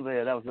 Oh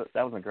man, that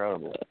was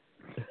incredible.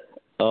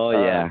 Oh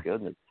yeah, my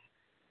goodness.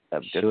 That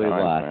was good sure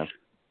times,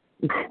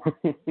 man.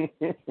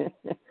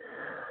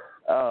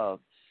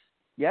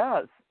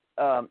 Yeah.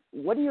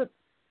 What do you?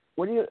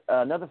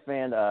 Another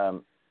fan. I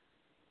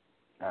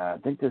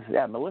think this is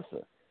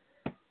Melissa.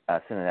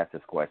 Sending us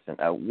this question.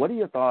 What are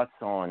your thoughts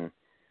on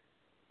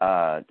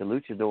the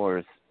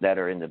luchadors that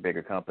are in the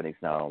bigger companies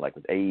now, like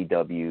with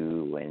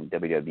AEW and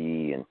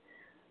WWE, and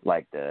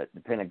like the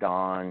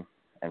Pentagon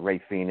and Ray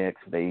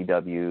Phoenix with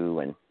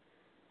AEW and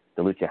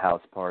the Lucha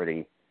House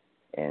Party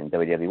and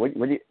WWE? What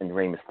do you, and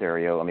Rey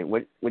Mysterio? I mean,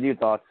 what are your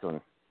thoughts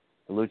on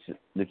the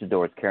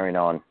luchadors carrying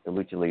on the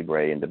Lucha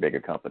Libre and the bigger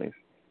companies?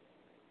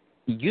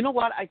 You know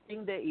what? I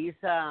think there is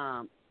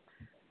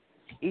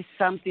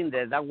something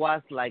that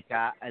was like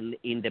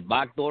in the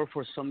back door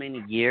for so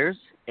many years,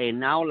 and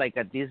now like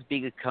at these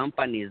bigger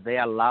companies, they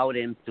allow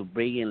them to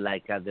bring in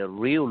like the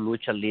real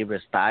Lucha Libre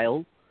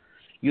style,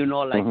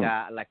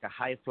 like a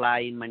high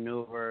flying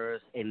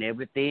maneuvers and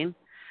everything.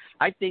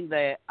 I think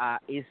that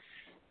is,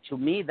 to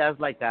me, that's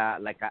like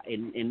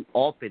an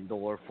open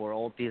door for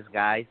all these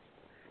guys.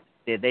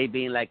 That they've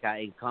been like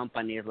in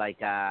companies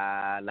like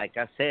I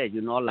said,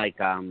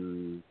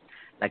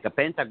 like a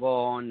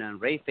Pentagon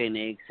and Ray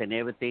Phoenix and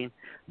everything.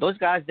 Those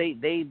guys, they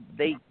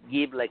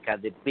give like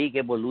the big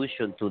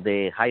evolution to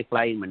the high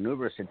flying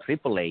maneuvers in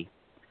AAA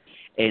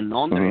and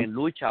in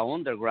Lucha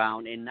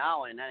Underground, and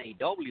now in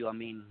AEW. I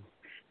mean,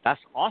 that's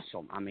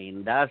awesome. I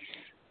mean, that's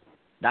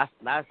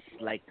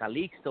like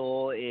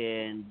Calixto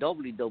in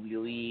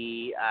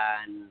WWE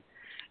and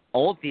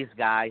all these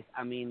guys.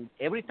 I mean,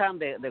 every time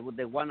they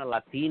want a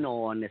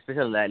Latino and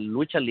especially a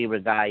Lucha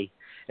Libre guy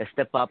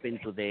step up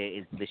into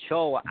the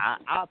show,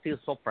 I feel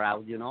so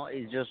proud.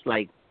 It's just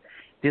like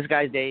these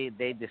guys, they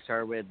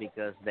deserve it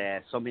because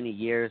they're so many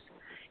years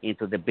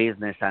into the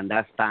business, and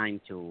that's time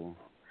for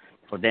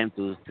them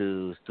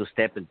to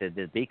step into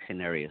the big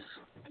scenarios.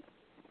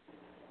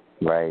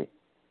 Right.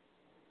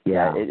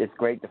 Yeah, it's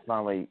great to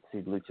finally see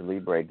Lucha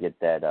Libre get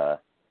that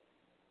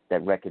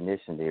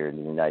recognition here in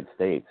the United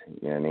States.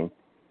 You know what I mean?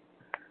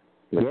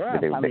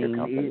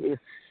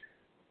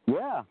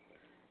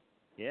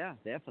 Yeah,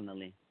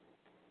 definitely.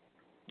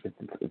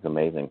 It's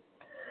amazing.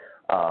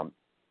 So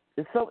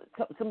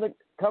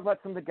talk about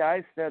some of the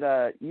guys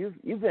that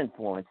you've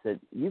influenced, that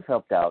you've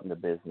helped out in the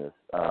business.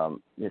 Tell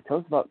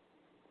us about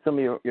some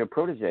of your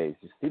proteges,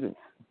 your students.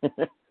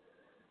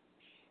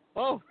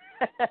 Oh,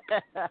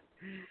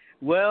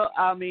 well,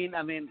 I mean,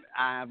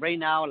 right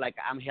now, like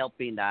I'm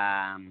helping.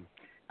 I'm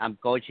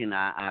coaching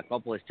a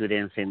couple of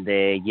students in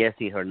the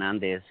Jesse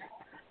Hernandez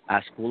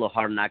School of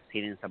Hard Knocks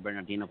here in San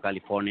Bernardino,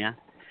 California.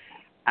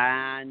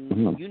 And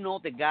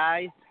the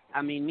guys.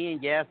 I mean, me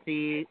and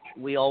Jesse,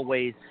 we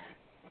always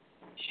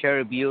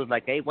share views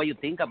like, hey, what do you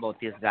think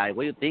about this guy?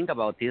 What do you think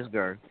about this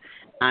girl?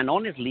 And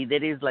honestly,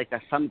 there is like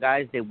some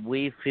guys that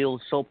we feel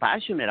so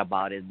passionate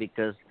about it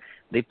because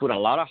they put a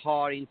lot of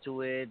heart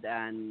into it.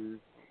 And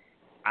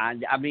I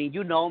mean,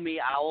 me,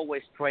 I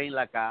always train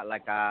like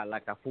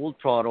a full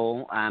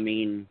throttle. I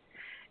mean,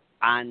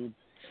 and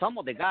some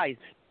of the guys,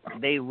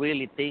 they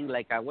really think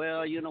like,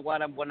 well, you know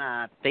what, I'm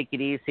gonna take it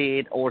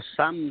easy. Or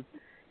some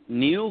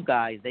new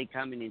guys, they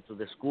coming into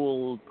the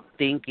school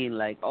thinking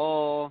like,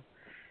 oh,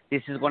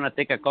 this is going to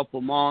take a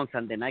couple months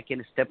and then I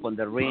can step on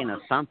the ring or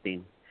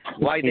something.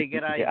 Why they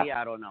get an idea,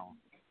 I don't know.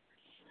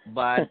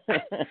 But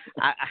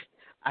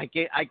I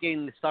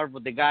can start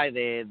with the guy,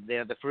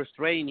 the first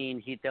training,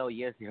 he tell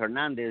Jesse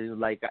Hernandez,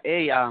 like,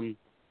 hey,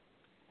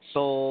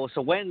 so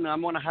when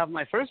I'm going to have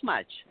my first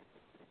match?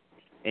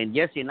 And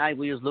Jesse and I,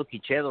 we just look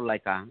each other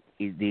like,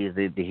 is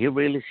he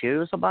really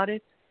serious about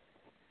it?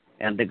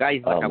 And the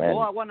guy's like, oh,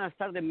 I want to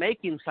start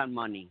making some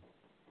money.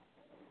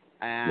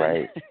 And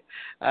right.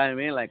 I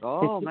mean, like,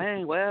 oh,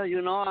 man, well,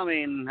 I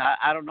mean,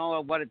 I don't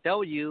know what to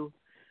tell you.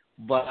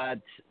 But,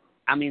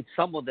 I mean,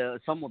 some of the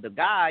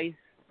guys,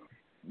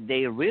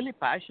 they're really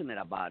passionate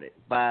about it.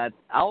 But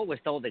I always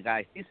tell the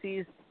guys, if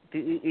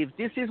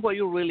this is what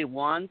you really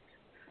want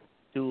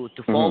to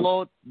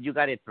follow, you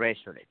got to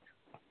treasure it,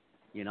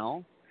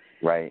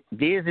 Right.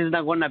 This is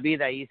not going to be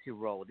the easy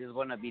road. This is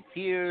going to be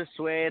tears,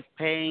 sweat,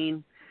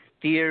 pain,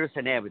 tears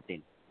and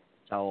everything.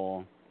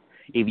 So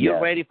If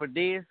you're ready for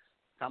this,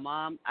 come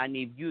on. And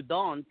if you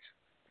don't,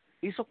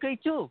 it's okay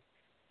too.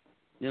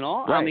 You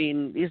know, Right. I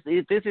mean, this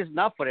is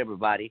not for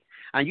everybody.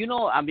 And you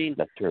know, I mean,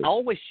 I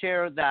always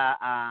share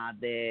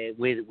the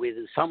with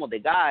some of the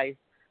guys,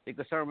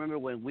 because I remember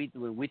when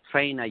we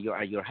train at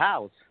your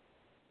house,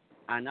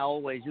 and I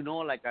always, you know,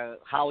 like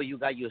how you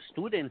got your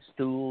students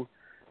to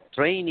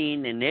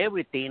training and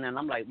everything, and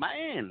I'm like,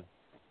 man,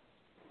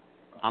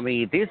 I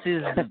mean, this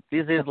is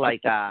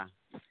like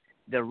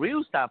the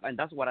real stuff, and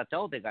that's what I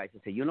tell the guys. I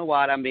say, you know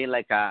what, I mean,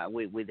 like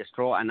with the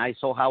straw, and I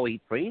saw how he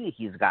trained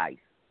his guys,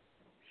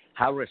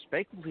 how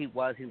respectful he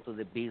was into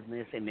the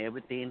business and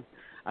everything.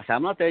 I said,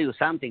 I'm gonna tell you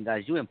something,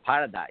 guys, you're in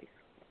paradise,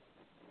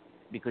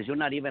 because you're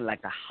not even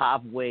like a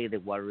halfway to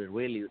what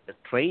really the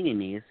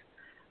training is.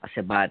 I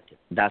said, but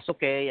that's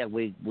okay.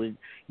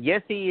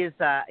 Yes, he is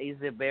a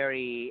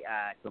very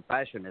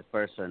compassionate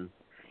person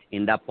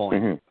in that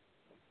point.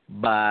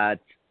 Mm-hmm. But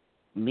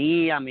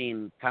me, I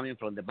mean, coming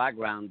from the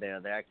background there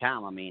I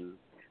come. I mean,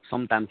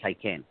 sometimes I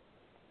can.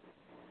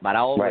 But I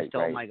always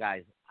tell my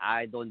guys,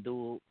 I don't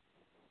do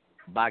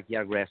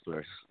backyard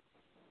wrestlers.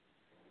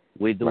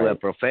 We do a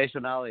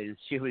professional and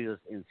serious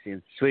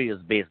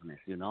business,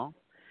 you know.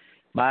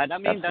 But I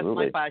mean, that's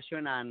my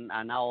passion, and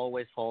I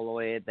always follow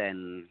it.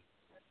 And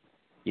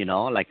you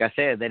know, like I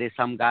said, there is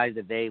some guys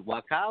that they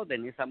walk out,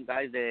 and there's some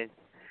guys that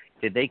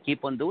they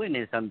keep on doing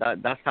it, and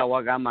that's how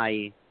I got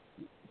my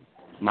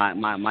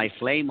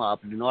flame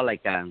up. You know,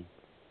 like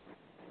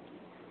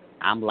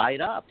I'm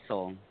light up.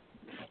 So,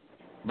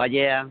 but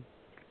yeah,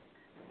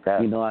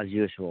 you know, as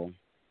usual.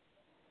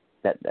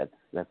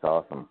 That's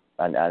awesome.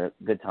 And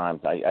good times.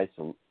 I used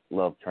to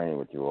love training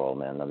with you all,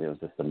 man. I mean, it was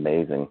just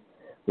amazing.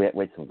 We had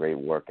some great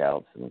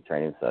workouts and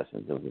training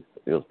sessions.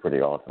 It was pretty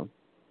awesome.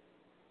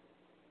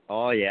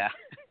 Oh yeah,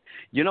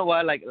 you know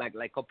what? Like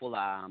couple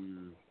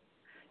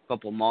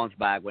months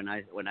back when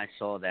I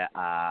saw the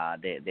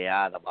ad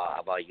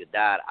about your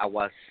dad, I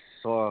was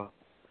so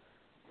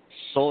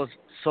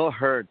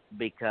hurt,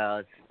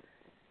 because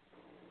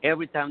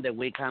every time that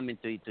we come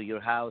into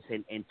your house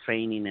and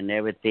training and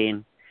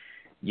everything,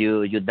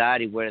 your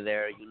daddy were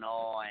there, you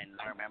know, and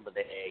I remember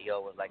you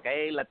was like,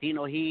 hey,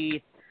 Latino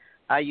Heat,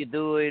 how you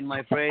doing,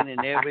 my friend,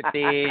 and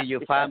everything, your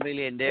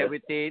family and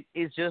everything.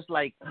 It's just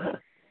like,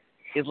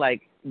 it's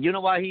like, you know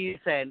what, he's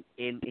in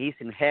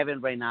heaven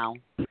right now.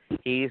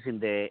 He is in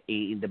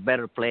the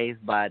better place,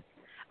 but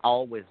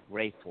always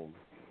grateful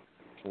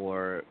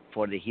for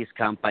his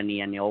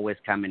company, and he always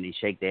come in and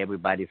shake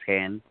everybody's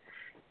hand.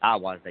 I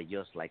was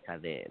just like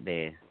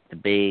the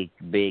big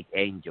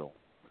angel,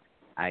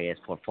 I guess,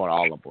 for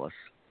all of us.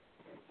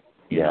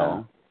 You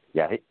know?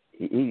 Yeah.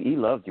 He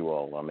loved you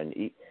all. I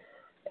mean,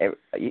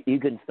 you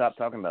couldn't stop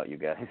talking about you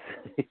guys.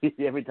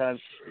 Every time,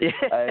 you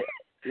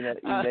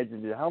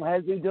mentioned, how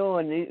has he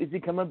doing? Is he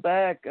coming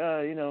back?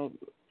 You know,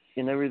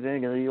 and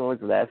everything. And he always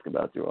would ask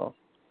about you all.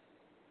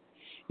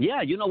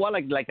 Yeah, you know what?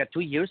 Like 2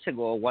 years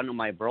ago, one of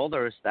my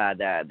brothers,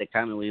 the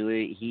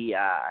family, he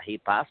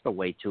passed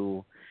away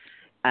too,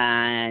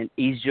 and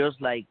it's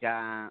just like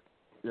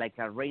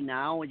right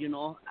now, you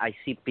know, I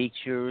see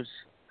pictures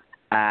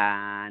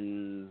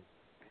and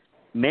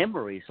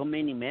memories, so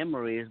many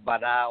memories.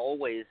 But I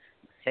always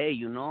say,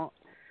 you know,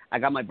 I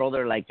got my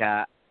brother, like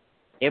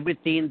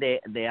everything that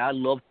I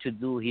love to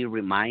do, he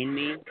remind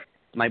me,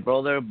 my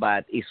brother,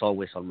 but it's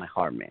always on my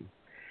heart, man.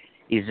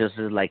 It's just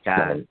like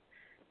a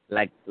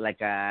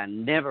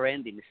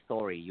never-ending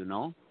story, you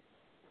know.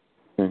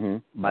 Mm-hmm.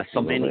 But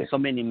so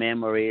many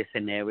memories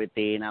and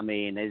everything. I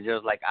mean, it's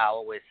just like I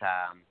always.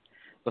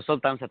 But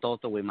sometimes I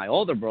talk with my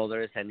older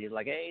brothers, and he's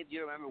like, "Hey, do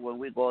you remember when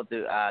we go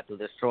to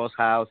the Strauss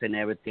house and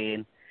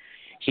everything?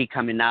 He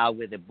coming out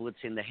with the boots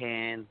in the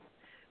hand,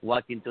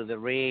 walking to the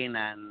ring,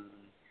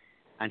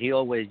 and he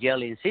always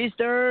yelling,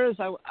 'Sisters,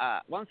 I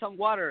want some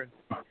water.'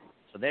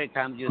 So there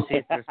comes your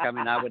sisters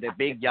coming out with a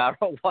big jar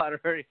of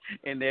water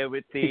and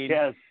everything.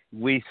 Yes.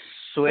 We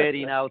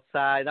sweating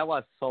outside. That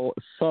was so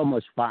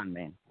much fun,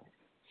 man.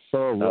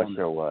 So wonderful.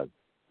 Sure was.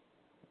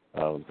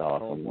 Oh, it was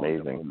awesome,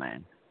 amazing,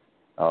 man.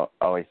 I'll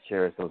always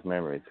cherish those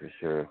memories for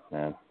sure,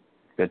 man.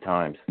 Good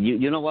times.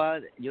 You know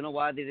what?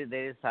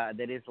 There is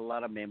a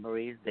lot of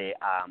memories. They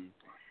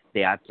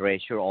are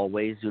treasure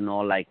always. You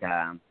know, like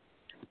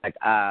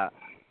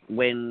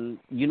when,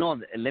 you know,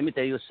 let me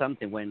tell you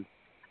something. When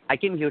I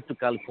came here to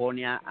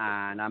California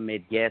and I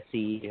met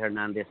Jesse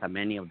Hernandez and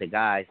many of the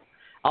guys,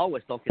 I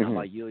always talking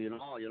about you. You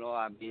know,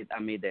 I meet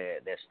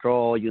the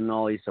Straw. You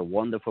know, he's a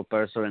wonderful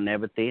person and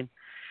everything.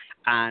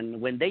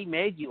 And when they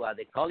met you at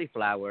the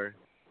Cauliflower,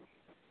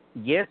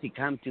 Jesse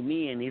came to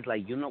me and he's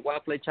like, you know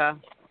what, Flecha?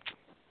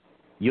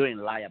 You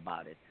didn't lie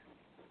about it.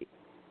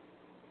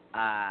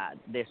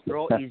 The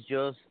Straw is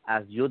just,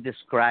 as you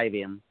describe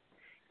him,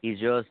 he's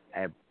just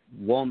a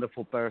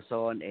wonderful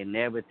person and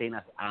everything.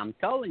 I'm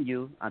telling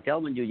you,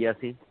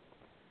 Jesse.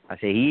 I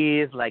say he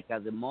is like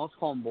the most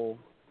humble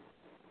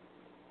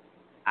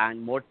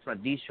and more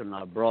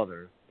traditional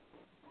brother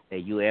that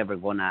you ever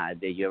gonna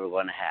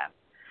have.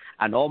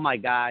 And all my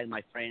guys,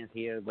 my friends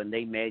here, when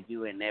they met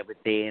you and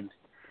everything,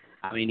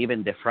 I mean,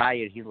 even the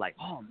Friar, he's like,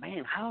 oh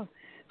man, how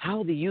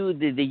how did you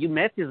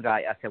met this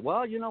guy? I said,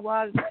 well, you know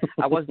what?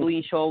 I was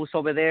doing shows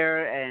over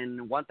there,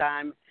 and one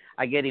time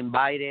I get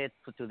invited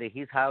to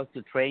his house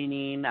to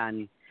training,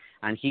 and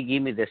he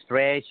gave me the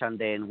stretch, and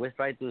then we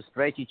try to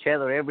stretch each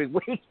other every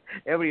week,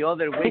 every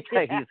other week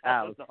at his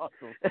house. That's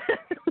awesome.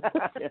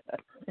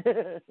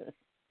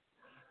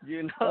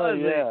 You know, oh,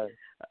 yeah.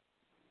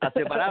 I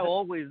said, but I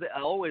always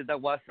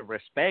that was the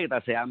respect.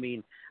 I said, I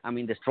mean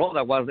the struggle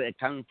that was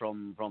coming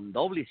from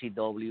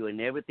WCW and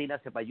everything. I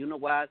said, but you know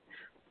what?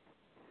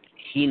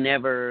 He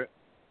never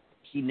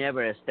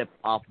stepped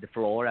off the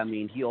floor. I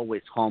mean, he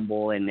always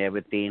humble and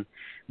everything,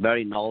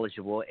 very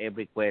knowledgeable.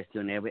 Every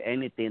question,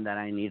 anything that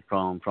I need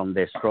from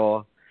the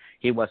straw,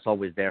 he was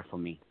always there for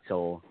me.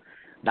 So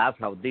that's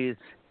how this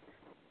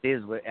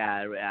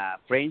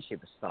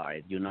friendship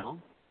started. You know.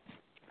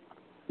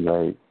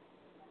 Right.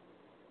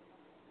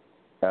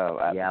 Oh,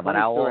 yeah, but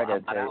I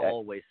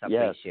always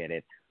appreciate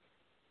it.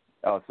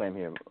 Oh, same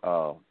here.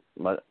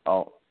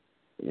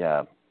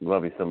 Yeah,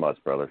 love you so much,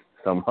 brother.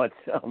 So much.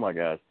 Oh my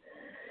gosh,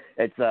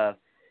 it's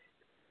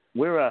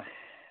we're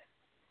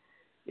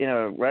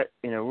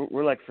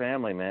we're like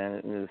family,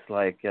 man. And it's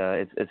like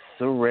it's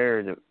so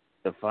rare to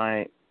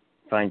find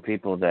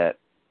people that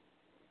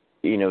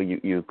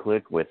you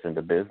click with in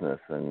the business,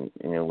 and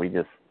we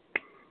just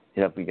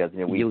because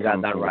we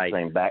come from the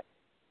same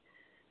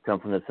come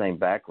from the same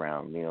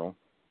background,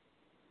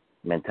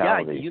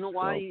 mentality. Yeah, you know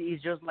why? So.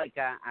 It's just like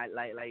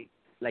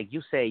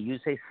you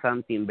say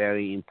something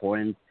very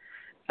important,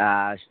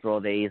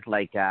 Strode. It's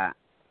like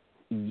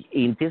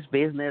in this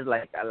business,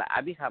 like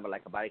I have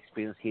like a bad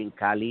experience here in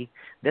Cali.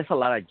 There's a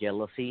lot of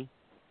jealousy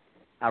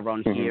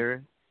around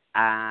here,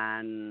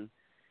 and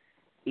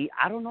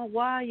I don't know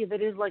why.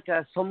 There is like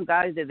some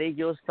guys that they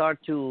just start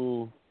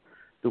to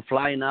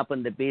flying up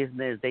in the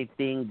business. They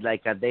think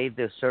like they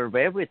deserve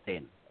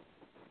everything,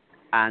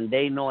 and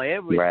they know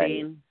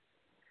everything. Right.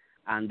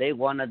 And they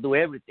want to do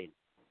everything.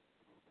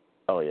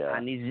 Oh yeah.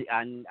 And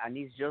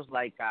it's just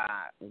like,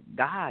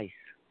 guys,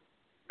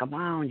 come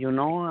on,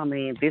 I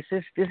mean, this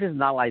is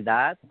not like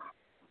that.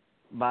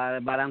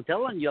 But I'm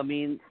telling you, I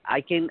mean, I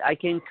can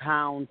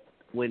count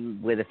with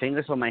the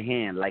fingers on my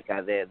hand, like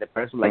the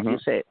person, like you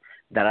said,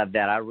 that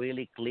I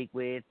really click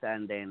with,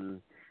 and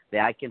then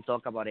that I can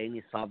talk about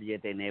any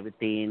subject and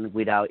everything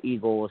without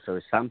egos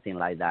or something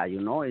like that.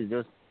 It's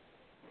just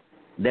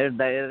there's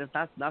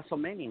not so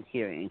many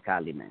here in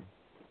Cali, man.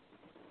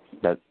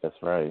 That's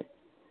right.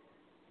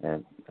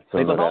 And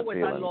because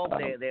always I love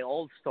the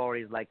old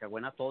stories, like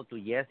when I told to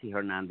Jesse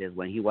Hernandez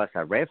when he was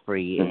a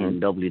referee in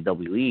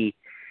WWE.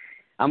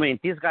 I mean,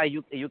 this guy,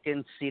 you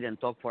can sit and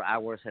talk for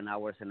hours and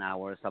hours and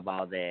hours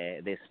about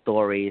the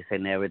stories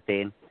and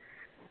everything.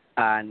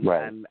 And,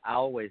 and I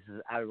always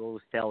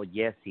tell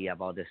Jesse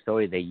about the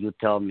story that you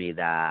tell me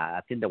that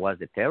I think there was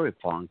the Terry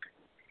Funk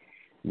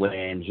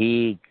when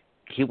he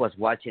was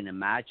watching a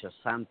match or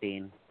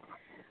something.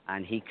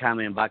 And he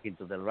coming back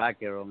into the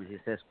locker room and he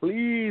says,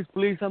 please,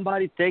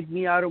 somebody take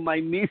me out of my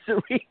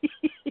misery. He's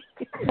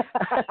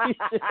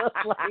just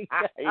like,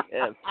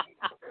 yes.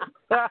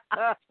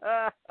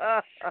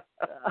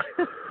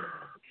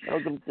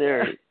 Welcome,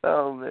 Terry.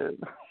 Oh, man.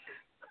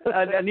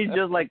 and he's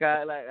just like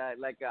I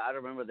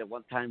remember the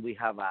one time we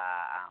have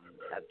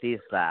at this,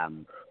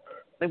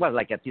 it was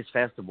like at this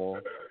festival,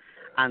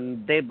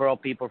 and they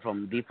brought people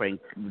from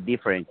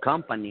different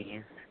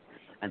companies.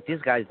 And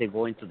these guys, they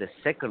go into the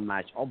second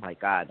match. Oh, my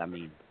God. I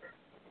mean,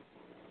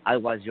 I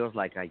was just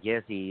like,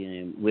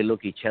 Jesse, we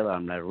look at each other.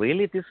 I'm like,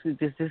 really? This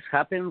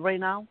happening right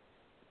now?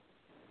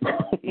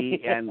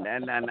 and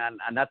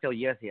I tell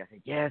Jesse, I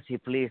said, Jesse,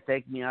 please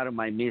take me out of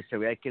my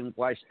misery. I can't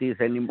watch this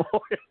anymore.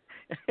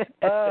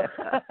 Right?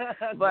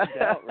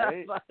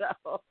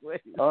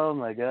 Oh,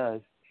 my gosh.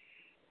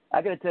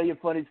 I got to tell you a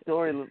funny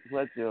story,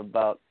 Fletcher,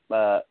 about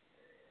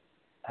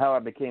how I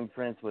became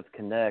friends with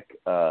Connect,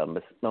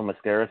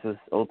 Mascaras'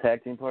 old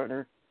tag team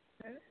partner.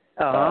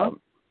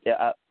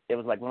 It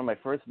was like one of my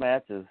first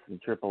matches in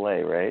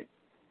AAA, right?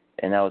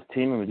 And I was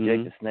teaming with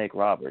Jake the Snake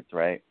Roberts,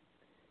 right?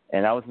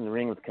 And I was in the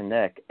ring with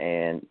Connect,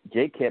 and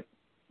Jake kept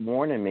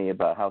warning me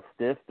about how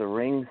stiff the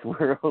rings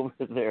were over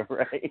there,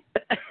 right?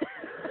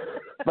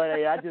 But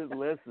I just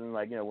listened,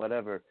 like,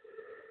 whatever.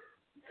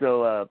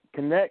 So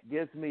Connect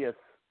gives me a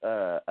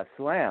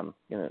slam,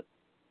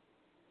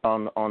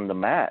 on the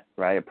mat,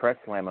 right? A press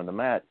slam on the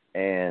mat.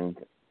 And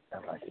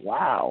I'm like,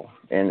 wow.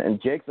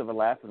 And Jake's over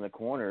laughing in the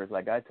corner. It's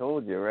like, I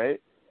told you, right?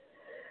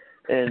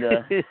 And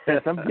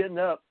as I'm getting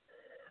up,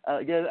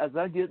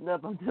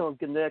 I'm telling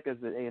Connect, I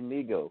said, hey,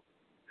 amigo,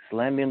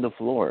 slam me on the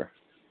floor.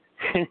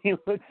 And he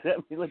looks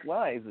at me like,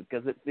 why? Is it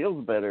because it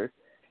feels better?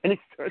 And he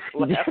starts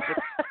laughing.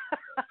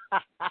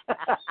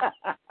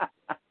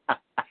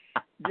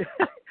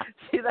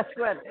 See, that's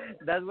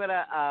what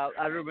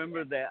I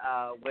remember that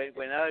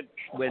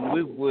when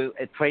we were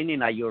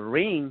training at your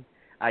ring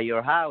at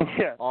your house.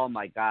 Yeah. Oh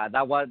my God,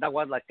 that was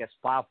like a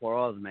spa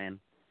for us, man.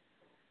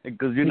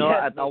 Because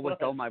I always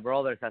tell my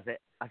brothers, I said,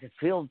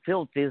 feel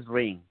this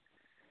ring.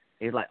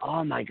 He's like,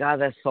 oh my God,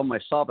 that's so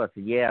much soft. I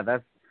said, yeah,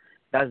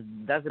 That's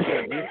a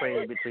big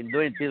difference between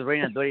doing this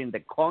ring and doing the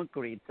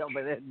concrete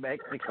over there in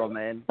Mexico,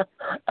 man.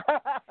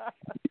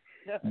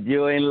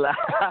 Doing live,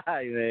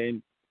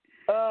 man.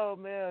 Oh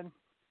man.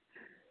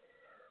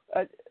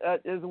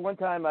 There's one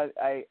time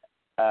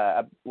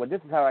well,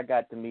 this is how I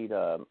got to meet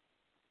Perro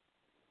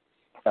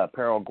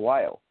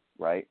Aguayo,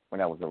 right? When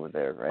I was over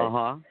there,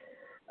 right?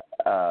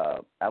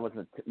 I was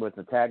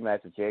a tag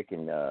match with Jake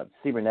and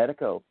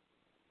Cibernetico,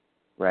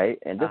 right?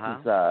 And this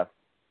is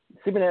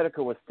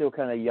Cibernetico was still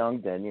kind of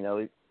young then, you know.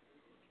 He's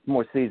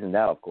more seasoned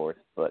now, of course,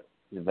 but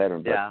he's a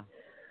veteran. Yeah.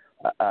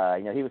 But,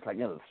 you know, he was like,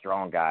 you know, the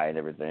strong guy and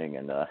everything.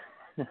 And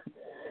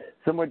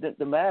somewhere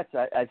the match,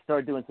 I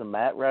started doing some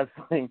mat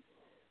wrestling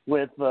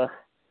with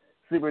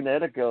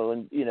Cibernetico,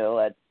 and you know,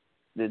 I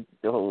did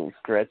the whole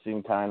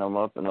stretching, tying him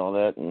up, and all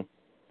that, and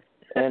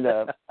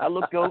I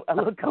look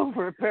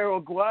over at Perro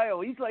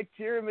Aguayo. He's like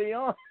cheering me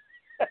on.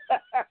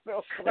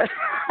 Like,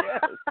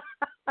 yes.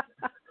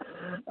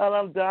 And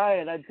I'm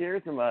dying. I had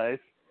tears in my eyes.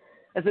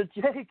 I said,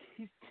 Jake,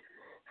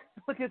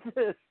 look at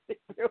this.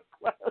 Perro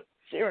Aguayo's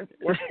cheering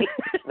for me.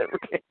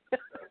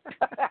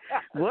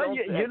 Well,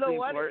 you know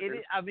what?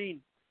 I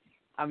mean,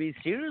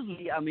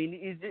 seriously. I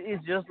mean,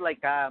 it's just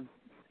like I've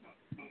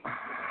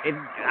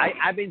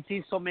been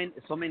seeing so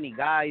many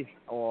guys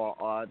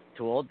or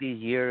throughout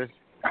these years,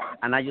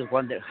 and I just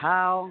wonder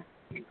how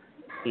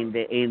in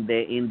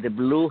the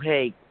blue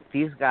haze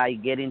this guy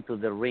get into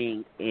the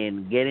ring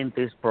and get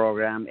into this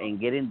program and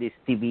get in this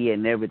TV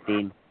and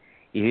everything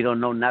if you don't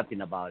know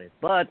nothing about it.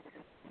 But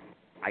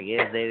I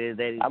guess there is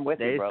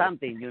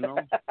something, you know.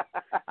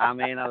 I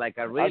mean, like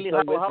I really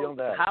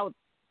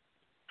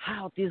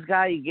how this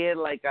guy get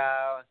like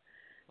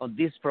on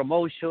this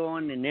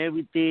promotion and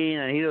everything,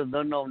 and he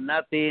don't know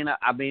nothing.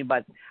 I mean,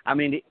 like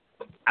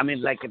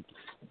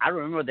I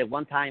remember that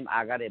one time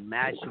I got a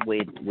match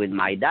with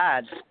my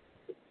dad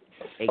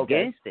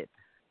against it.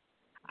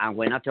 And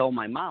when I told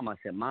my mom, I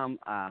said, Mom,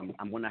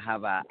 I'm going to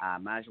have a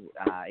match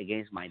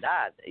against my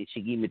dad. And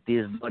she gave me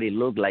this body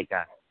look like,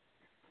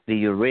 do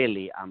you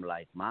really? I'm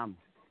like, Mom,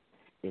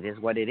 it is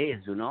what it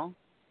is, you know?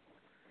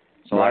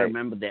 So I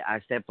remember that I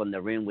stepped on the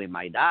ring with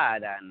my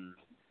dad,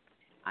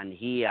 and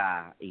he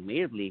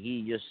immediately,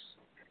 he just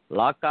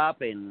locked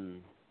up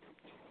and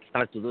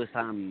started to do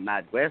some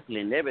mat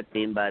wrestling and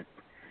everything. But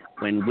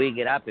when we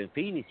get up and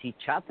finish, he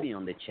chopped me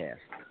on the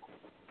chest.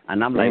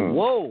 And I'm like,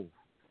 whoa.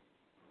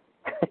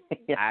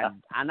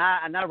 and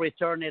I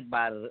returned it,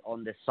 but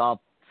on the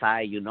soft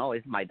side, you know,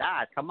 it's my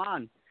dad. Come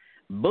on,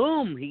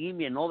 boom! He gave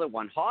me another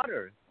one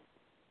harder,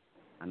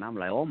 and I'm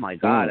like, oh my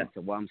God! I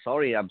said, well, I'm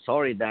sorry,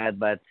 Dad,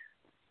 but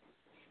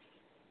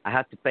I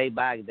have to pay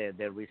back the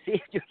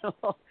receipt, you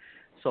know.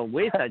 So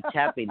we started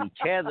chapping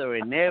each other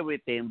and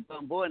everything,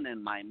 boom, boom.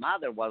 And my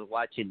mother was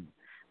watching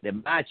the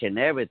match and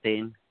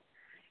everything.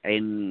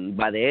 And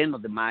by the end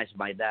of the match,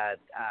 my dad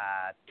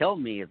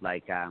told me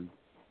like.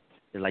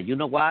 It's like, you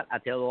know what? I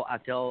tell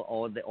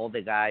all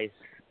the guys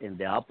in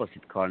the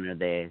opposite corner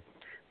they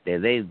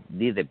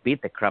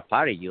beat the crap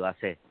out of you. I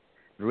said,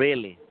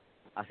 really?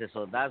 I said,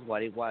 so that's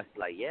what it was.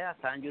 Like, yeah,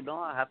 son, you know,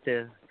 I have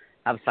to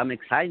have some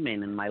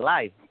excitement in my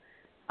life.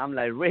 I'm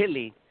like,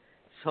 really?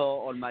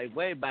 So on my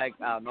way back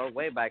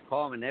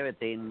home and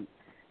everything,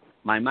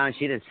 my mom,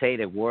 she didn't say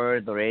the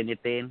word or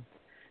anything.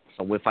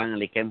 So we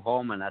finally came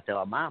home, and I tell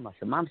her, Mom, I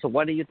said, Mom, so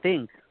what do you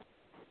think?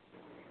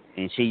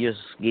 And she just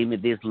gave me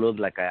this look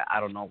like, I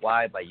don't know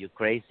why, but you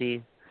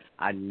crazy.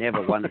 I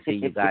never want to see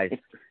you guys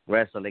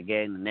wrestle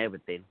again and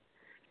everything.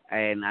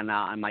 And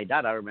my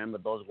dad, I remember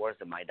those words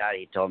that my dad,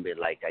 he told me,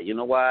 like, you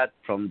know what,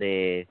 from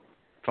the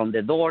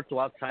door to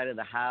outside of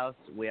the house,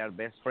 we are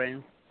best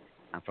friends.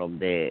 And from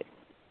the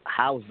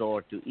house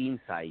door to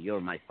inside,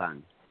 you're my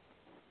son.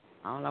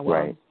 I'm like,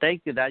 well,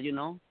 thank you, Dad, you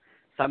know.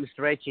 Some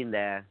stretching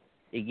there,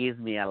 it gives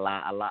me a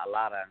lot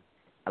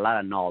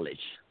of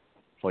knowledge,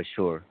 for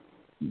sure.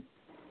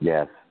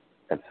 Yes,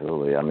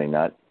 absolutely. I mean,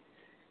 I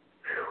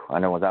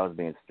know as I was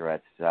being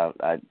stretched out,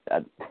 I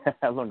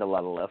learned a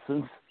lot of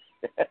lessons.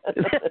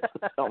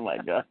 Oh my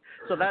God!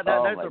 So that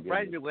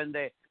surprised me when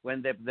the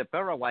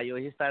Perro Aguayo,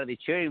 he started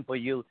cheering for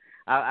you.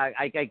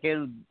 I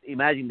can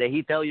imagine that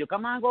he tell you,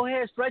 come on, go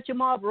ahead, stretch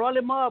him up, roll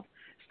him up,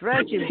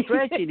 stretch him,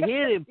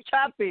 hit him,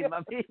 chop him.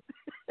 I mean,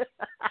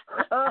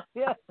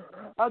 yeah,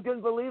 I couldn't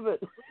believe it.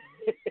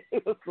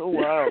 It was so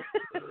wild.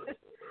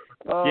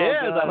 Oh,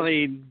 yes, God. I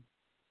mean.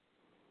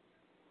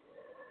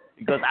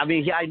 Because I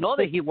know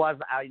that he was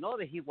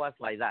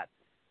like that.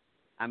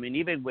 I mean,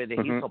 even with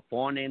his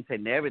opponents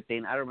and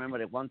everything. I remember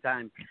that one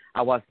time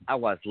I was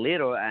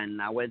little, and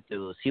I went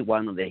to see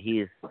one of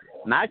his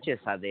matches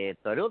at the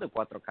Toreo de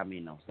Cuatro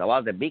Caminos. That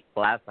was the big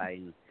plaza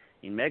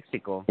in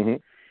Mexico,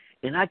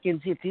 and I can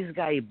see this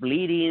guy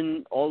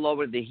bleeding all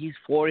over his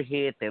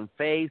forehead and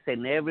face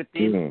and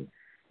everything.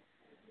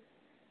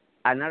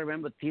 And I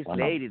remember this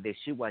lady that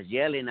she was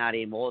yelling at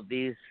him all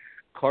these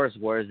curse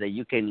words that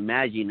you can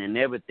imagine and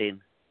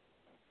everything.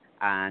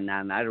 And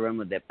I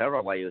remember the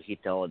Perro Aguayo, he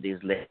told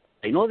this lady,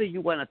 I know that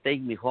you want to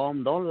take me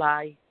home, don't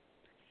lie.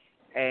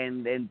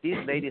 And this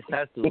lady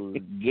started to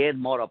get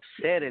more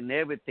upset and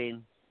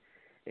everything.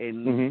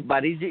 And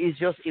but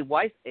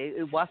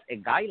it was a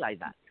guy like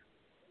that,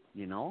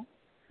 you know.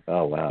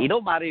 Oh wow! It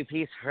don't matter if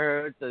he's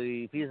hurt or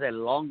if he's a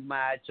long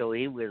match or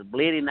he was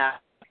bleeding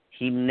out.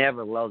 He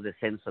never lost the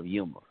sense of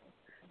humor.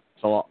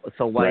 So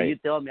when you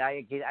tell me,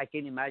 I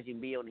can imagine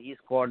being on his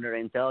corner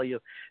and tell you,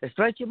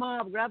 stretch him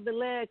up, grab the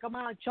leg, come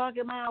on, choke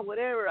him out,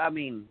 whatever. I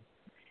mean,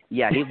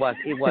 yeah, it was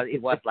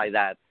like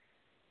that.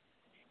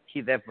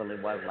 He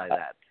definitely was like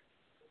that.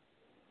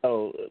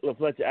 Oh, look,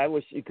 Fletcher, I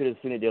wish you could have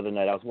seen it the other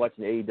night. I was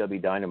watching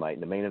AEW Dynamite,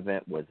 and the main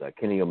event was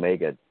Kenny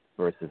Omega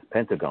versus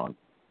Pentagon,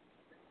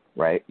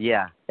 right?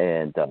 Yeah.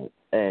 And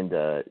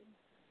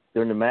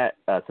during the match,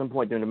 at some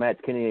point during the match,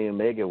 Kenny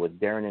Omega was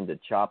daring him to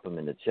chop him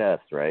in the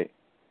chest, right?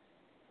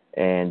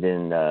 And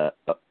then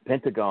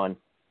Pentagon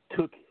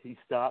took his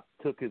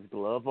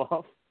glove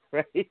off,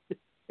 right?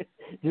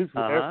 Just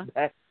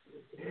back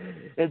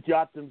and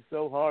dropped him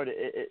so hard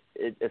it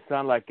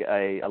sounded like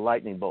a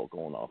lightning bolt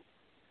going off.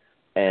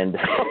 And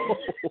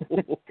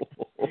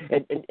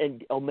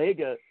and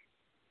Omega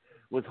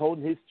was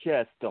holding his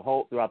chest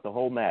throughout the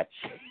whole match.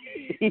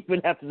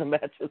 Even after the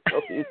match was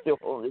over, he was still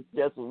holding his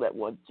chest with that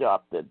one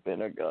chop that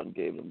Pentagon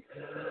gave him.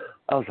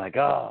 I was like,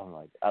 I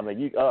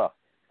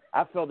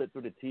felt it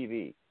through the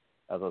TV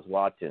as I was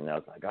watching. And I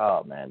was like,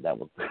 oh man, that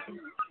was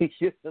he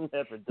should have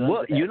never done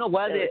that. You know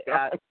what?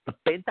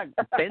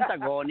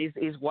 Pentagon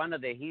is one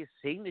of his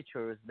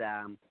signatures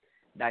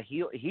that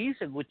he's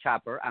a good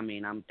chopper. I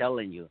mean, I'm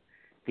telling you.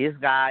 This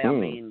guy, I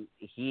mean,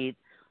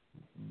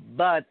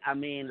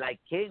 like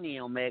Kenny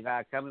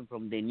Omega coming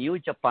from the New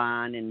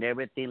Japan and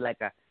everything,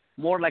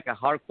 more like a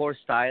hardcore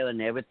style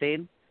and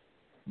everything.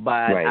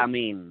 But I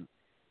mean,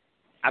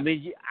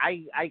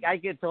 I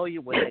can tell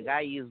you when the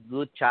guy is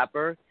good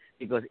chopper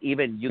because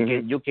even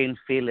you can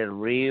feel it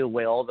real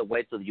way all the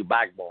way to your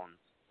backbone.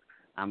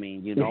 I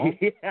mean, you know.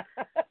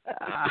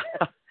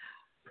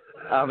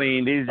 I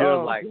mean, it's just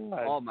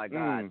oh my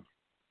God.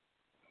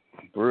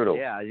 Brutal.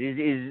 Yeah,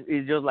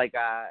 it's just like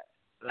I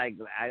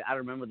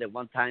remember the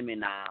one time in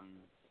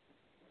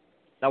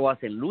that was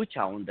in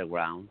Lucha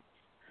Underground.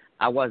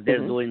 I was there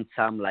doing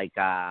some like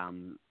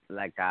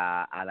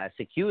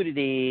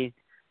security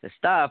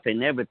stuff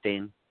and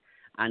everything,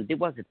 and there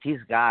was this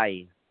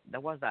guy.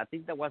 I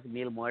think that was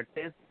Mil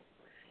Muertes.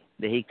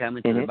 That he came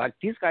into the back.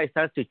 This guy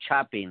started to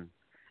chopping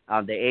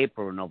on the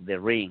apron of the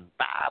ring,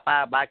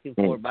 back and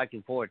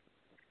forth.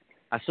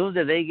 As soon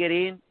as they get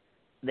in.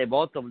 The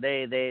bottom,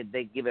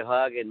 they give a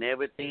hug and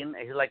everything.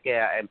 It's like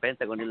a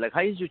Pentagon. He's like,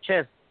 how is your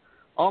chest?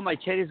 Oh, my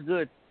chest is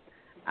good.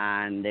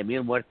 And the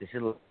Mil Muertes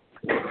is like,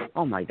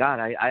 oh my God,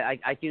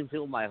 I can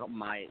feel my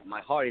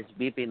heart is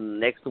beeping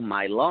next to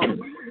my lungs.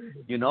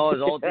 You know,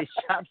 all these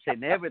chops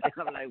and everything.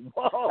 I'm like,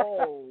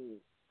 whoa.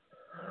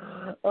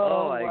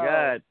 Oh my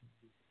God.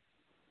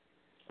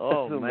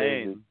 Oh that's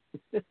man.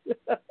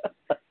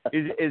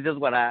 It's just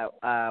what I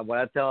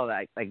tell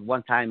like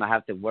one time I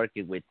have to work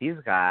it with this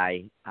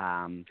guy.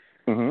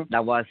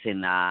 That was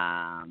in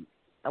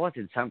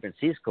San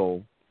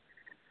Francisco,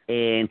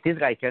 and this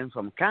guy came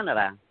from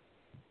Canada.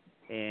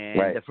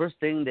 And the first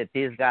thing that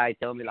this guy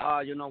told me,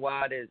 you know what?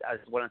 I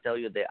just want to tell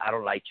you that I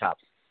don't like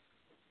chops.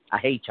 I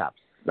hate chops.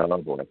 No,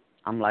 boy.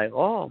 I'm like,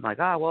 oh my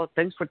God. Well,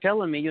 thanks for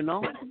telling me. You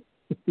know.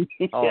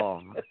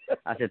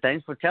 I said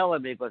thanks for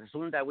telling me because as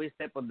soon as we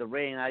step on the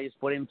ring, I just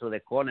put him to the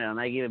corner and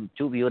I give him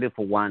two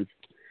beautiful ones.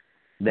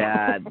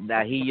 That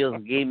he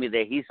just gave me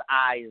his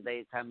eyes.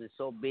 They come in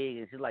so big,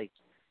 and he's like.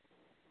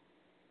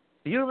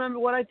 Do you remember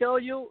what I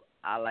told you?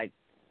 I'm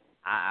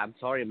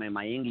sorry, man.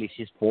 My English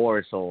is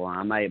poor, so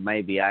I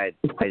maybe I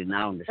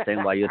now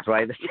understand what you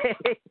try to say.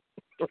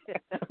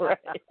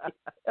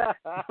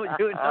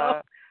 You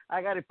know,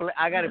 I gotta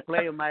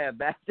play on my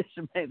advantage,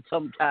 man.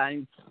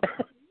 Sometimes.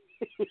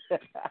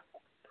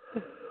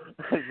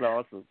 That's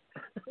awesome.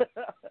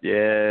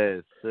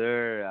 Yes,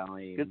 sir. I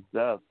mean, good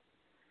stuff.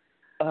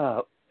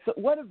 So,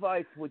 what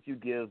advice would you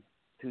give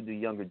to the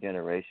younger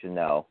generation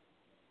now,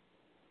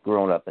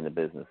 growing up in the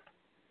business?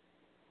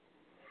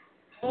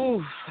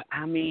 Oof,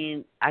 I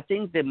mean, I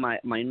think that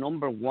my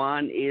number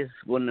one is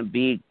going to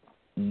be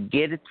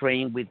get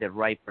trained with the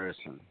right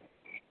person.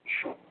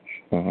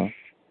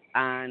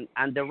 And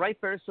the right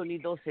person,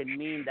 it doesn't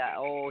mean that,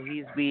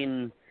 he's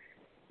been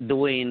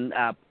doing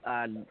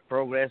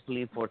pro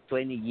wrestling for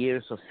 20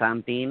 years or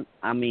something.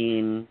 I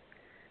mean,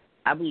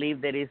 I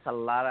believe there is a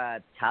lot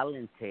of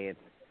talented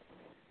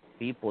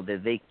people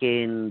that they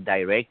can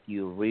direct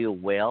you real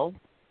well.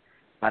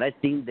 But I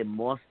think the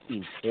most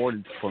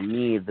important for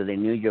me that the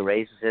new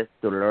generation is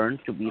to learn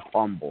to be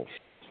humble.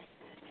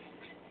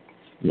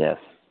 Yes.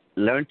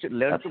 Learn to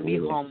be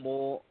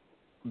humble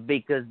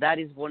because that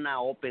is going to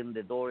open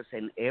the doors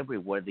and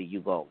everywhere that you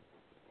go.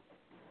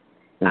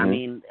 I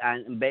mean,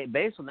 and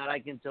based on that, I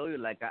can tell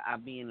you,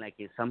 I've been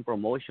in some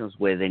promotions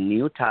where the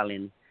new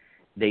talent,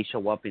 they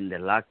show up in the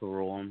locker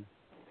room,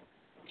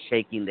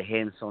 shaking the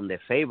hands on the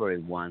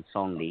favorite ones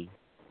only.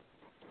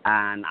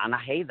 And I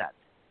hate that.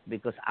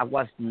 Because I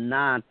was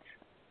not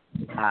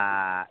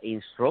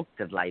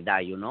instructed like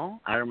that, you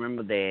know. I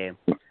remember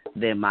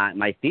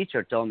my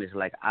teacher told me, it's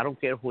like, I don't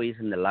care who is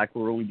in the locker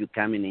room, you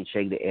come in and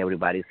shake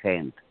everybody's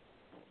hand.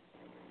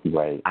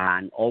 Right.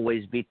 And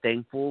always be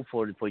thankful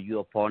for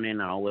your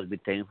opponent and always be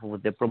thankful for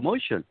the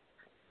promotion.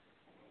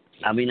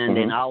 I mean, and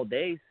then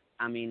nowadays,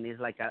 I mean, it's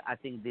like I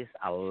think this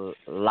a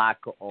lack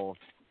of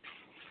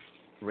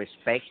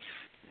respect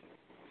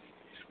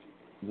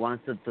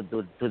wants to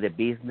do to the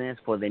business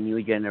for the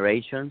new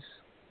generations.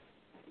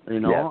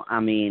 You know, Yeah. I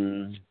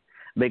mean,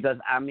 because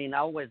I mean, I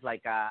always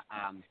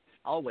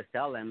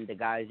tell them, the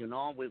guys, you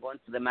know, we're going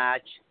to the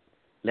match,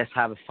 let's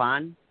have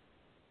fun,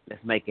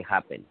 let's make it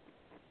happen.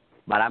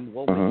 But I'm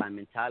going with my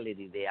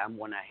mentality that I'm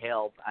going to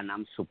help and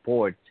I'm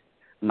support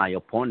my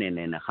opponent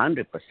in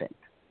 100%.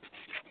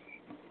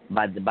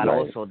 But right.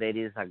 Also there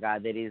is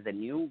the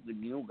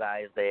new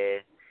guys,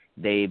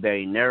 they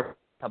very nervous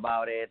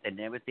about it and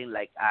everything.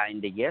 Like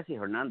in the Jesse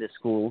Hernandez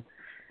school,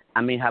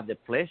 I mean, have the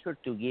pleasure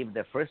to give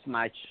the first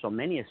match so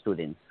many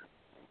students.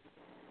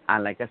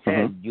 And like I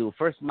said, your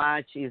first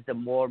match is the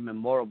more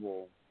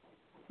memorable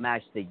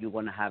match that you're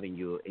going to have in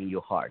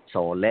your heart.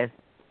 So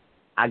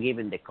I give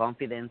him the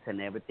confidence and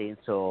everything,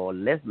 so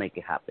let's make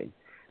it happen.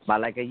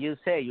 But like you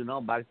say, you know,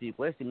 back to your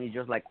question, it's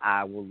just like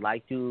I would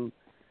like to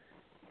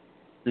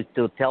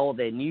tell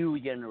the new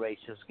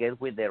generations, get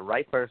with the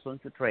right person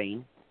to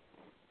train.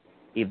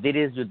 If it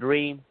is your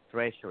dream,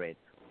 treasure it.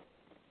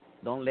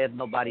 Don't let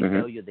nobody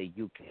tell you that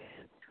you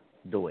can't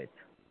do it,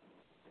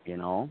 you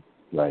know?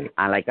 Right.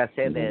 And like I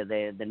said,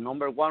 the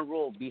number one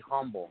rule, be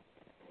humble,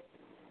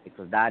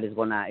 because that is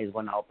gonna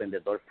open the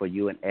door for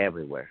you and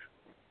everywhere.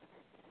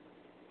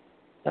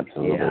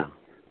 Absolutely. Yeah.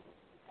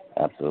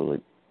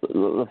 Absolutely.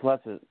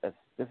 Listen, this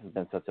has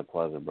been such a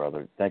pleasure,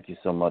 brother. Thank you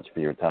so much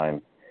for your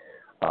time.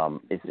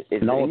 Is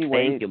there any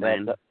way thank you,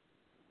 man.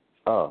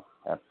 Oh,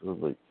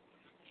 absolutely.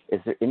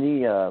 Is there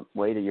any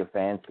way that your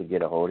fans could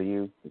get a hold of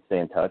you and stay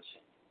in touch?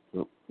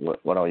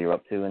 What all you're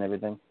up to and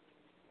everything?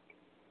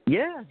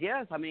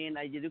 Yes. I mean,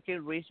 you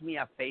can reach me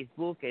at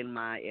Facebook in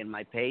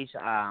my page,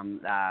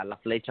 La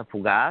Flecha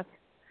Fugaz,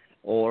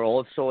 or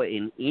also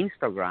in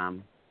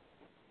Instagram.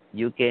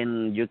 You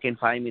can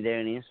find me there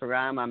on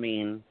Instagram. I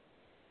mean,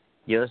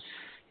 just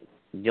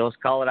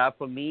call it out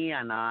for me,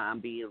 and I'll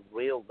be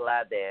real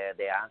glad they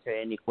answer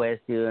any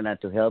question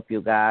and to help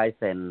you guys.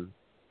 And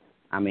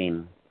I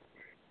mean,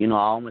 you know,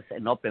 almost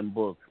an open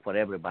book for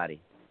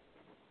everybody.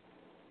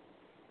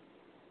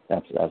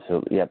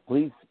 Absolutely, yeah.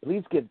 Please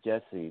give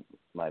Jesse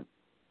my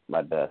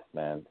best,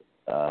 man.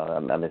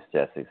 I miss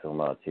Jesse so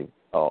much. He's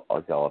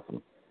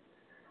awesome.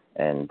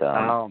 And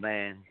oh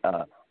man.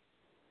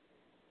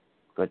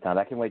 Good time.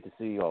 I can't wait to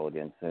see you all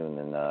again soon.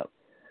 And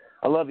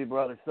I love you,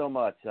 brother, so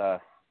much.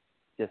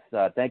 Just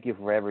thank you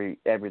for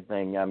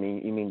everything. I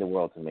mean, you mean the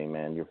world to me,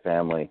 man. Your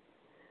family,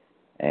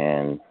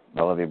 and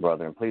I love you,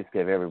 brother. And please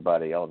give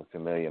everybody, all the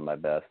familia, my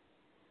best.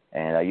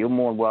 And you're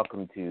more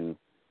welcome to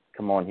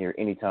come on here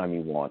anytime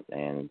you want.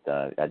 And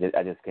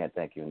I just can't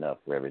thank you enough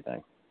for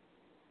everything.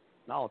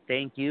 No,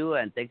 thank you,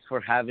 and thanks for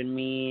having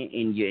me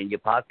in your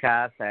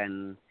podcast.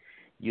 And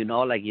you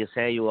know, like you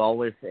say, you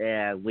always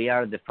we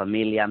are the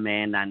familia,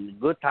 man, and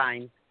good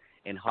times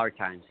and hard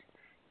times.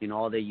 You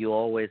know that you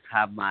always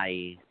have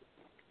my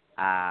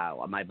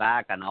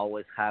back, and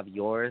always have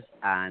yours.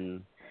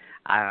 And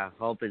I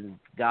hope in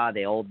God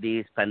that all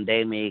this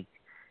pandemic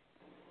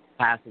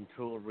passing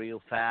through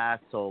real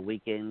fast, so we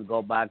can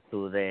go back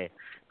to the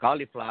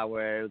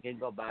cauliflower, we can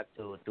go back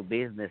to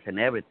business and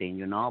everything,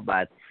 you know.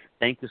 But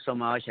thank you so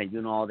much, and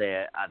you know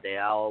that I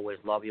always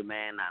love you,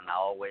 man, and I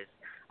always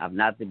have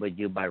nothing but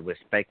you but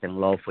respect and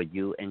love for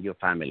you and your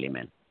family,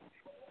 man.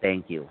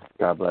 Thank you.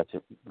 God bless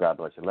you. God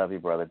bless you. Love you,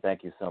 brother.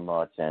 Thank you so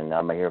much, and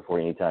I'm here for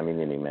you anytime you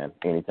need me, man.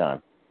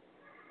 Anytime.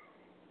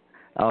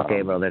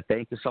 Okay, brother.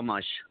 Thank you so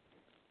much.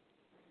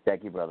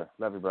 Thank you, brother.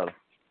 Love you, brother.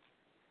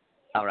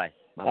 All right.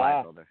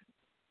 Bye-bye, brother.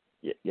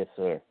 Yes,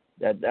 sir.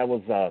 That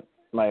was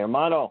my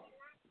hermano,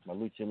 my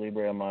Lucha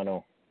Libre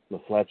hermano, La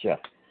Flecha.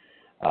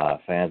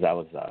 Fans, that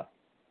was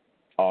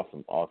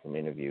awesome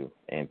interview.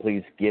 And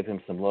please give him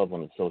some love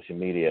on the social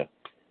media.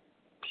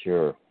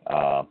 Sure.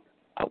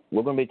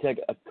 We're going to be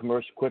taking a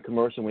quick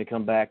commercial. When we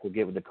come back, we'll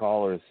get with the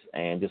callers.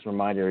 And just a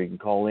reminder, you can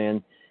call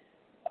in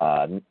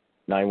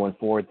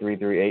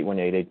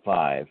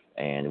 914-338-1885.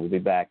 And we'll be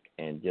back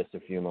in just a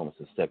few moments.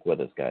 So stick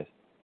with us, guys.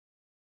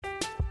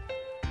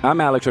 I'm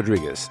Alex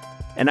Rodriguez.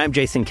 And I'm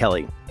Jason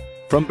Kelly.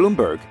 From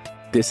Bloomberg,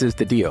 this is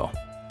The Deal.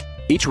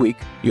 Each week,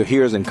 you'll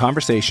hear us in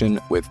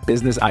conversation with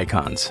business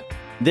icons.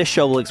 This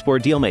show will explore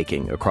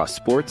deal-making across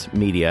sports,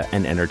 media,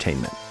 and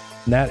entertainment.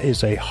 That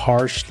is a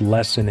harsh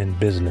lesson in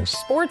business.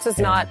 Sports is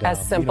not as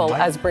simple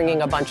as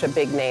bringing a bunch of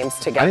big names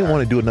together. I didn't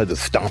want to do another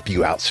stomp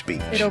you out speech.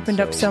 It opened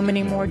up so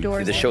many more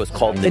doors. The show is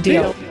called The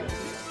Deal.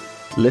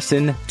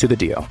 Listen to The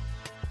Deal.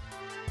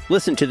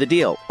 Listen to The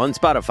Deal on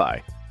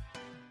Spotify.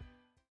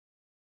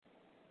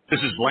 This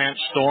is Lance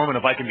Storm, and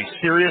if I can be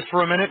serious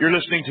for a minute, you're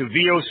listening to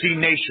VOC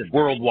Nation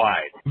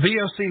Worldwide.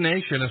 VOC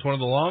Nation is one of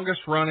the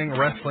longest-running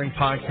wrestling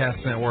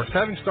podcast networks,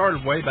 having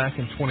started way back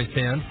in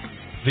 2010.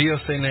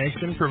 VOC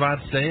Nation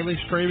provides daily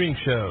streaming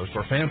shows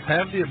where fans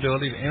have the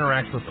ability to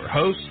interact with their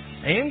hosts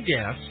and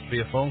guests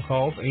via phone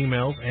calls,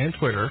 emails, and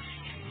Twitter.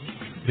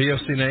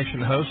 VOC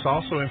Nation hosts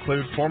also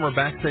include former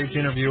backstage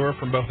interviewer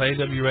from both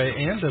AWA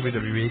and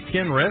WWE,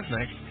 Ken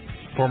Resnick,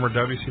 former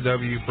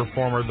WCW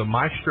performer The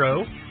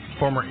Maestro,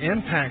 former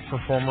Impact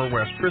performer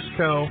Wes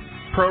Briscoe,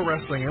 Pro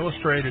Wrestling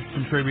Illustrated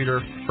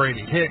contributor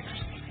Brady Hicks,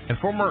 and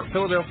former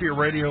Philadelphia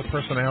radio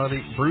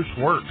personality Bruce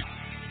Wirt.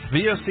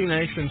 VOC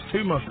Nation's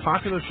two most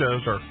popular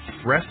shows are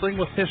Wrestling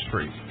with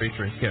History,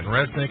 featuring Ken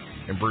Resnick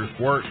and Bruce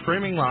Wirt,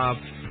 streaming live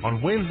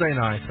on Wednesday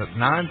nights at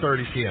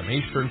 9:30 p.m.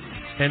 Eastern,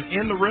 and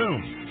In the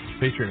Room,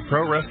 featuring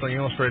Pro Wrestling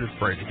Illustrated's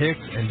Brady Hicks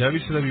and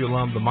WCW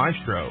alum The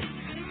Maestro.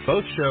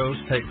 Both shows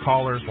take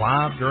callers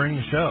live during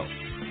the show,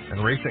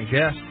 and recent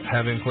guests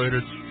have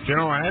included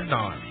General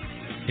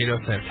Adnan, Tito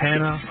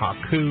Santana,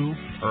 Haku,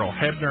 Earl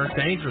Hebner,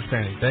 Dangerous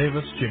Danny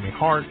Davis, Jimmy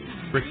Hart,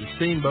 Ricky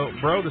Steamboat,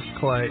 Brodus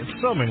Clay, and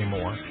so many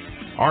more.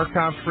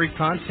 Archive-free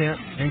content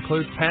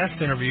includes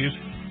past interviews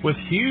with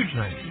huge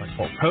names like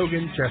Hulk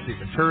Hogan, Jesse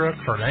Ventura,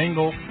 Kurt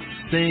Angle,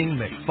 Sting,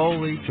 Mick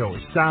Foley,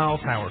 Joey Styles,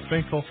 Howard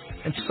Finkel,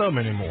 and so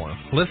many more.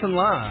 Listen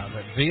live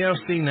at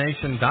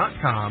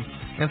VOCNation.com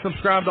and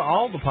subscribe to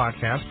all the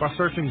podcasts by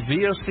searching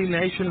VOC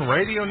Nation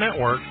Radio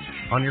Network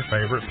on your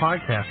favorite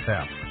podcast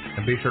app.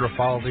 And be sure to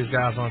follow these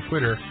guys on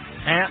Twitter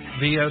at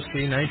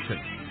VOC Nation.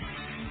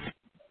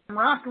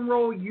 Rock and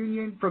Roll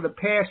Union for the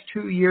past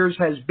 2 years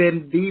has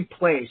been the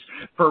place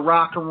for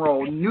rock and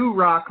roll, new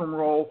rock and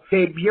roll,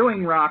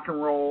 debuting rock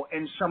and roll,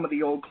 and some of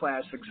the old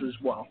classics as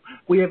well.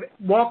 We have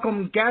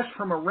welcomed guests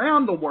from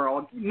around the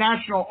world,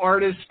 national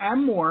artists,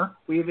 and more.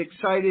 We have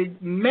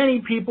excited many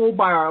people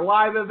by our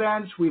live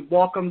events. We've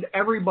welcomed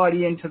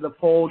everybody into the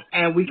fold,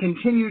 and we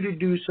continue to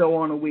do so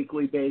on a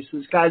weekly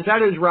basis. Guys,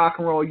 that is Rock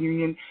and Roll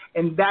Union,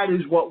 and that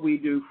is what we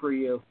do for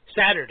you.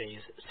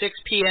 Saturdays, 6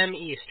 p.m.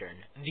 Eastern,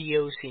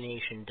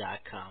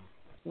 VOCNation.com.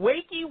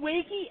 Wakey,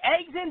 wakey,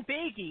 eggs and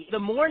bakey. The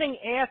morning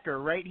after,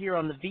 right here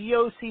on the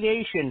VOC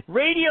Nation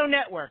Radio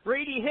Network.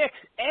 Brady Hicks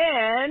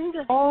and...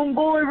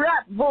 Homeboy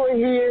Rap Boy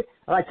here.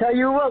 I tell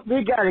you what,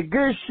 we got a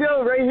good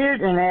show right here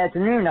in the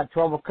afternoon at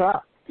 12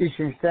 o'clock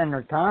Eastern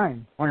Standard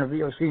Time on the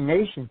VOC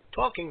Nation.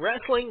 Talking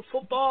wrestling,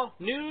 football,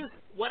 news,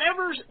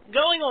 whatever's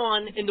going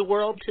on in the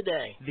world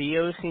today.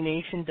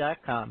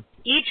 VOCNation.com.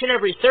 Each and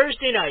every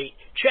Thursday night,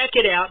 check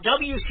it out.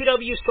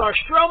 WCW star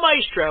Stro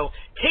Maestro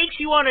takes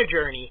you on a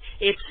journey.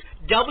 It's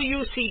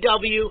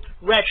WCW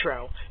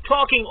Retro.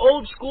 Talking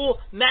old school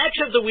match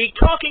of the week,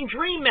 talking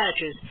dream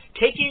matches,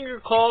 taking your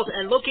calls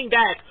and looking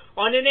back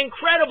on an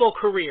incredible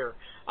career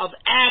of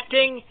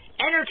acting,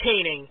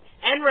 entertaining,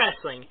 and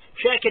wrestling.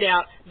 Check it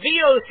out.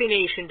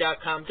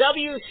 VOCNation.com.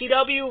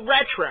 WCW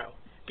Retro.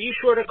 Be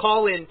sure to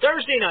call in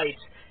Thursday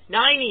nights,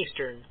 9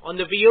 Eastern, on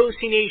the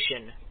VOC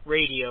Nation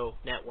Radio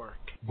Network.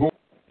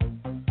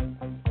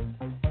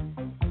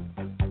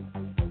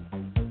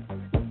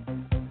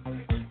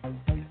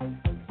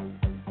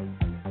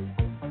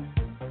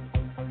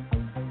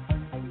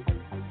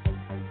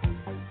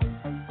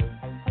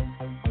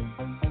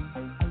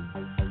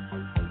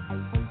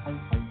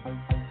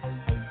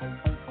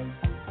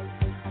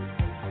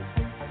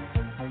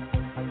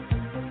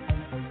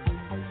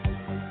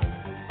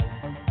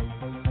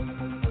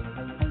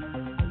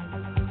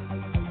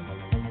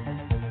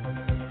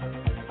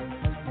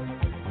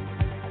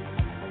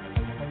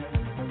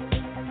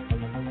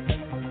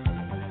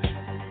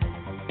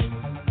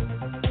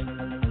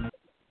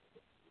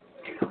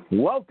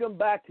 Welcome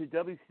back to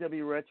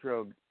WCW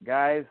Retro,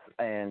 guys,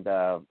 and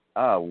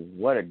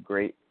what a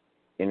great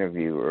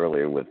interview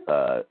earlier with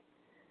the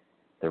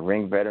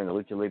ring veteran, the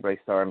Lucha Libre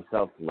star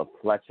himself, La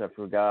Flecha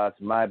Fugaz,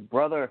 my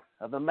brother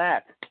of the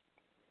mat.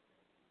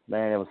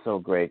 Man, it was so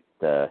great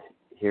to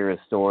hear his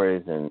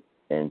stories and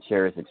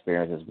share his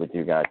experiences with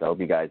you guys. I hope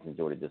you guys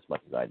enjoyed it just as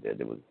much as I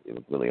did. It was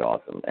really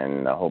awesome,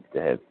 and I hope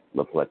to have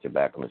La Flecha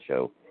back on the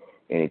show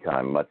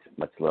anytime. Much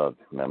love,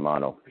 mi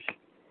hermano.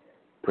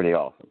 Pretty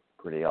awesome.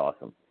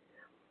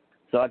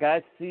 So,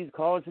 guys, see the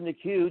callers in the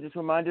queue. Just a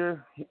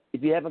reminder,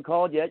 if you haven't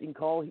called yet, you can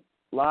call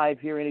live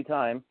here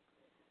anytime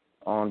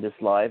on this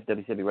live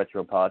WCW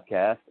Retro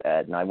podcast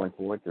at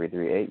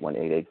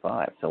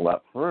 914-338-1885. So,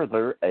 without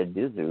further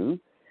ado,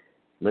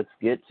 let's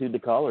get to the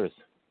callers.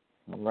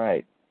 All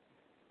right.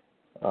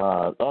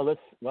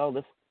 Let's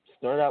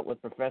start out with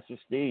Professor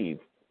Steve.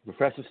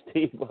 Professor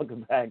Steve,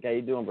 welcome back. How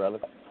you doing, brother?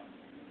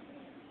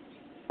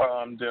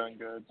 I'm doing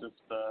good. Just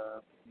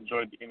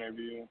enjoyed the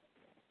interview.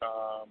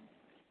 I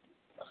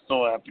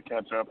still have to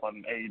catch up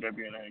on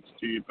AEW and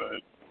NXT,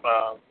 but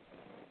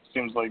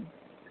seems like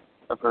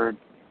I've heard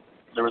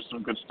there was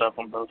some good stuff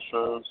on both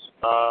shows.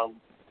 I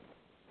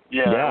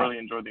really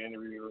enjoyed the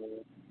interview.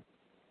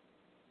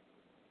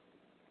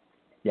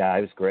 Yeah,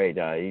 it was great.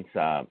 He's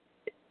La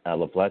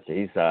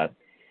Flecha.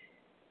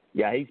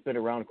 He's been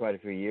around quite a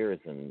few years,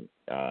 and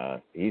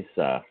he's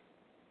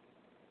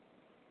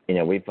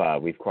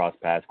we've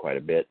crossed paths quite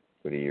a bit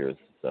through the years.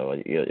 So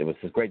it was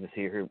just great to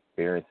see her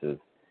experiences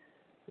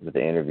with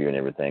the interview and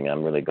everything.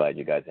 I'm really glad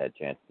you guys had a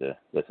chance to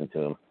listen to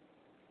him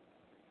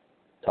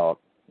talk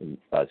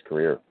about his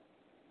career.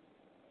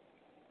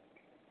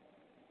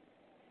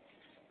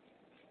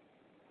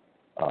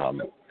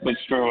 But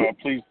Stro,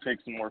 please take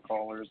some more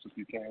callers if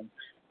you can.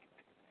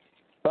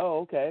 Oh,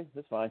 okay.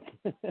 That's fine.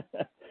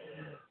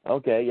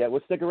 Okay, yeah,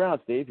 we'll stick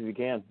around, Steve, if you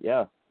can.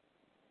 Yeah.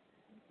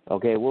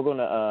 Okay, we're going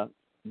to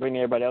bring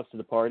everybody else to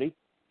the party.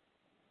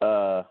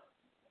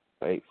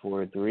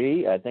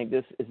 843. I think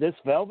is this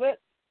Velvet?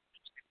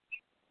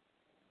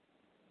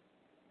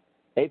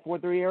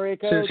 843 area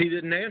code? Since he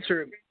didn't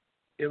answer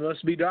it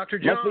must be Dr.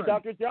 John. Must be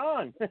Dr.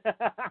 John.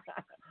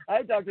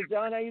 Hi, Dr.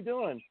 John. How you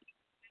doing?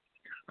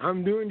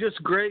 I'm doing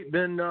just great.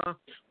 Been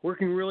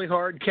working really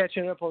hard,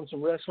 catching up on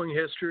some wrestling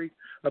history.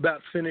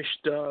 About finished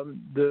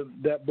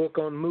that book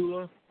on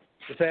Moolah,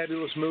 the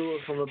Fabulous Moolah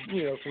from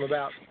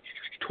about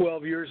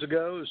 12 years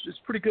ago. It's a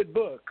pretty good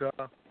book.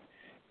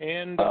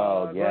 Going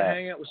to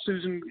hang out with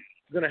Susan.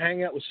 Going to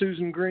hang out with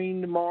Susan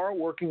Green tomorrow,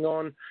 working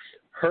on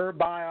her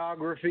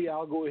biography.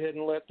 I'll go ahead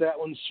and let that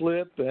one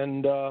slip.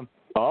 And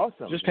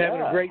awesome. Just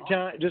having a great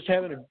time. Just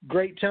having a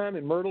great time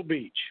in Myrtle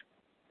Beach.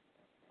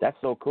 That's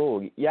so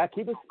cool. Yeah,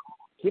 keep us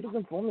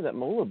informed of that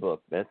Moolah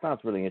book. That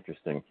sounds really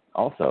interesting.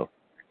 Also.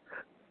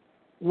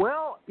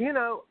 Well,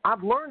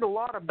 I've learned a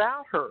lot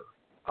about her,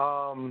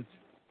 and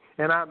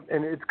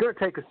it's going to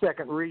take a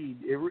second read.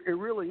 It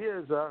really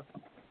is.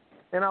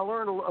 And I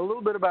learned a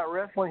little bit about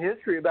wrestling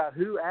history, about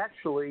who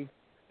actually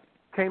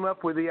came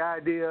up with the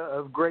idea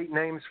of great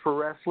names for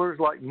wrestlers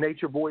like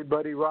Nature Boy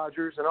Buddy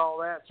Rogers and all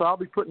that. So I'll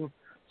be putting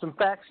some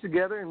facts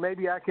together, and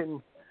maybe I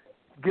can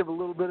give a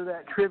little bit of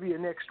that trivia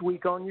next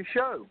week on your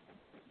show.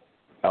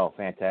 Oh,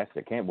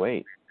 fantastic. Can't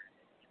wait.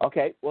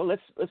 Okay, well,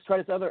 let's try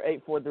this other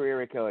 843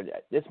 area code.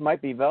 This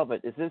might be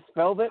Velvet. Is this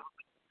Velvet?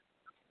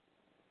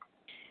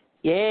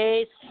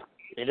 Yes,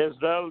 it is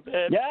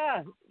Velvet.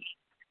 Yeah.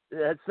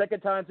 That's second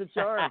time's a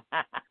charm.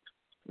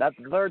 Not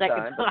the third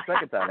time, but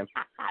second time.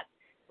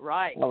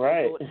 Right. All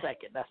right. Go with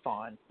second. That's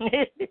fine.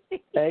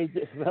 Hey,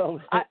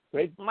 Velvet.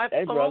 Hey,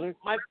 brother.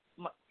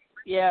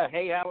 Yeah,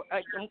 hey, I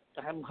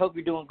hope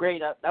you're doing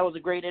great. That was a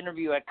great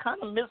interview. I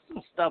kind of missed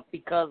some stuff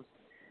because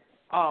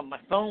my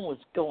phone was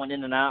going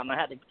in and out, and I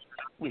had to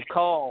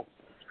call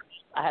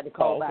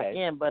back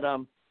in. But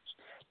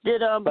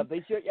but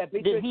be sure to check out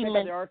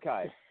the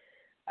archive.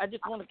 I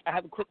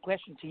have a quick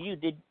question to you.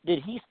 Did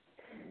he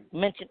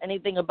mention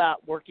anything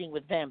about working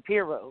with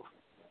Vampiro?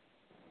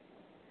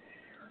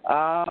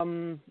 I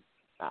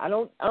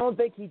don't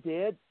think he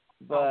did,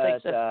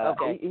 but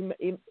okay.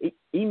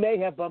 he may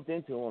have bumped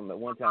into him at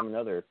one time or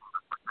another.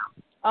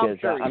 I'm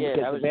sure he did.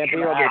 Because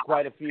Vampiro did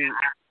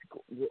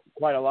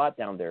quite a lot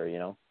down there,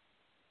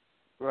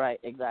 Right,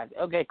 exactly.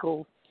 Okay,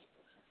 cool.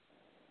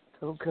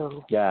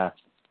 Cool. Yeah,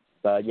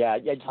 but yeah.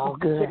 All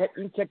good.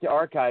 You can check the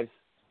archives,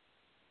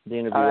 the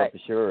interview up for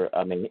sure.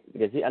 I mean,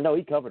 because I know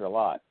he covered a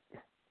lot.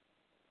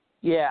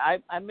 Yeah,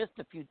 I missed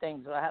a few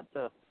things. So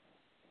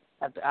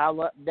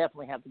I'll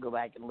definitely have to go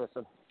back and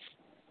listen.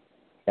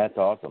 That's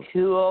awesome.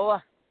 Cool.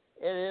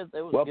 It is.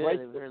 It was good.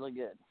 It was really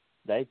good.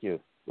 Thank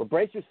you. Well,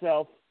 brace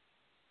yourself,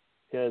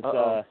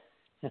 because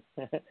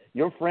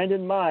your friend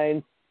and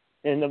mine,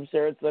 and I'm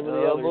sure some of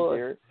the others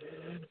here,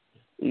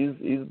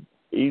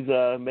 he's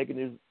making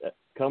his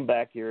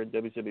comeback here at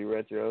WCW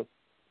Retro.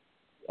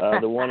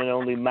 The one and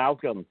only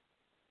Malcolm.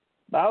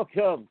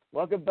 Malcolm,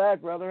 welcome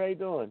back, brother. How you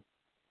doing?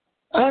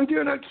 I'm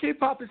doing okay,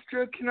 Papa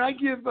Stroke. Can I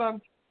give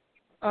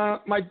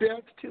my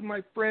best to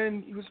my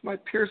friend? He was my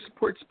peer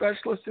support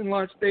specialist in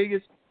Las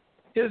Vegas.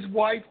 His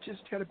wife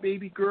just had a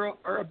baby girl,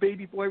 or a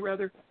baby boy,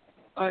 rather,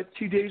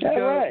 2 days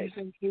ago. Right. He's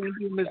in Canada,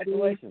 Missouri.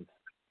 Congratulations.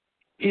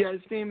 Yeah,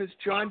 his name is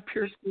John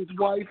Pearson. His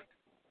wife,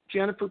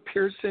 Jennifer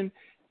Pearson,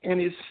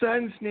 and his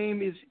son's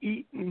name is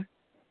Eaton.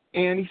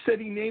 And he said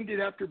he named it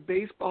after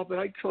baseball, but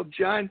I told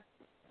John,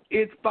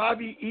 it's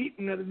Bobby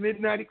Eaton of the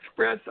Midnight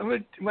Express.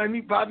 When I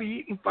meet Bobby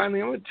Eaton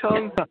finally, I'm going to tell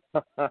him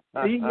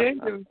he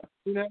named him.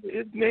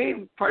 His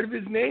name, part of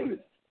his name is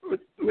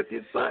with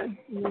his son.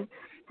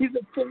 He's a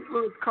St.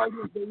 Louis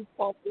Cardinals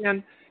baseball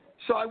fan.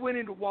 So I went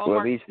into Walmart.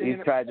 Well, he's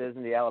tried this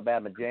in the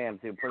Alabama Jam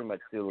to pretty much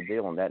seal the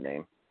deal on that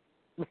name.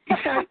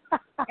 I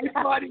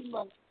bought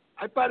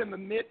him a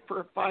mitt for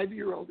a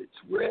 5-year-old. It's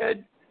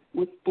red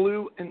with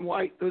blue and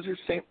white. Those are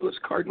St. Louis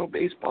Cardinal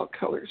baseball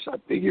colors. So I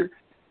figure,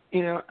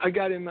 I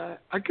got him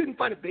I couldn't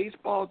find a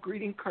baseball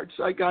greeting card,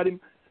 so I got him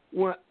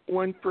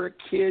one for a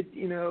kid,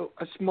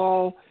 a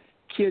small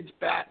kid's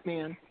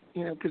Batman,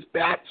 because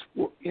bats,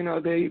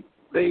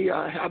 they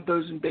have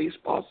those in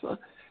baseball. So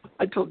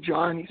I told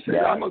John, he said,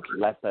 I'm okay.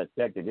 Last I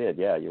checked, it did.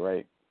 Yeah, you're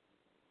right.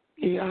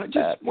 Yeah, I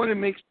just want to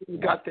make sure we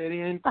got that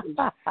in.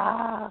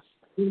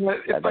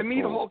 If I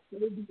meet Hulk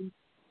Hogan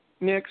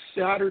next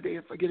Saturday,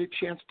 if I get a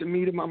chance to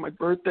meet him on my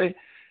birthday,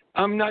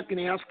 I'm not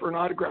going to ask for an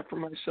autograph for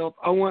myself.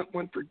 I want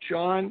one for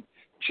John,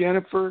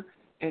 Jennifer,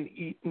 and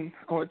Eaton.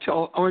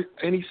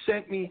 And he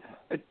sent me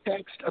a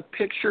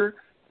picture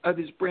of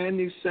his brand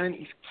new son.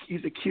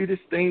 He's the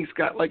cutest thing. He's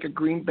got like a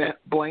green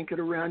blanket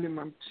around him.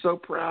 I'm so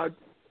proud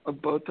of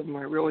both of them.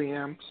 I really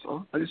am.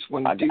 So I just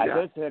wanted to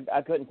do that.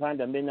 I couldn't find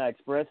the Midnight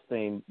Express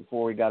theme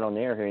before we got on the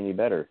air here any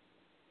better.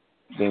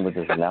 Being with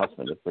this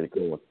announcement, it's pretty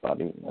cool with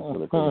Bobby. That's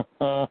really cool.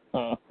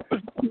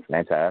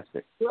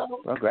 Fantastic.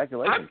 Well,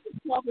 congratulations.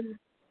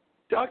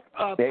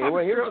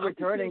 Here's a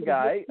returning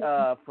guy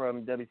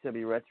from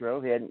WCW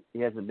Retro. He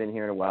hasn't been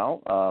here in a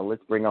while.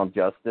 Let's bring on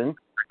Justin.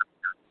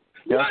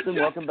 Justin,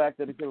 welcome back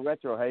to WCW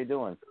Retro. How you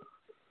doing?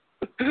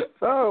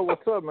 Oh,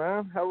 what's up,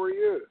 man? How are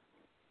you?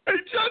 Hey,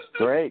 Justin.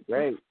 Great.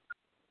 Hey.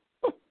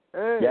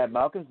 Yeah,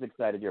 Malcolm's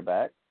excited you're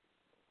back.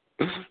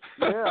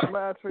 Yeah, I'm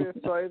actually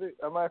excited.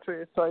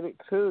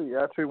 Too.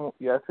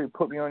 You actually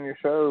put me on your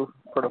show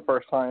for the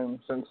first time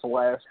since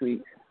last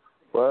week,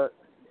 but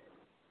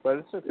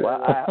it's okay.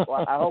 Well,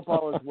 I hope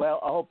all is well.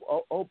 I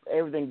hope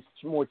everything's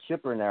more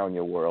chipper now in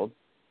your world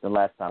than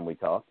last time we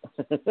talked.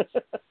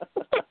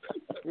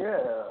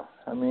 Yeah,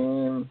 I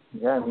mean,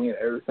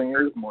 everything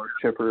is more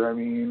chipper. I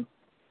mean,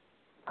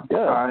 good.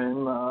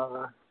 I'm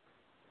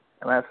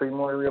actually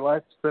more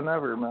relaxed than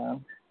ever,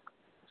 man.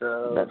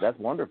 So that's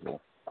wonderful.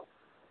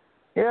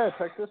 Yeah,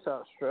 check this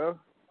out, Stro.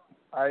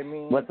 I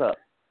mean, what's up?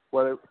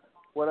 What I've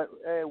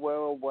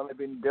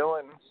been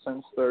doing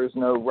since there's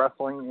no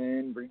wrestling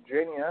in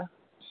Virginia,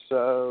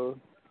 so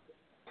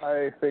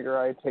I figure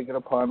I'd take it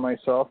upon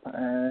myself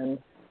and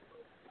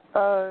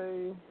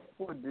I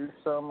would do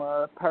some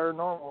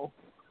paranormal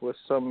with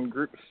some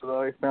groups that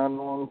I found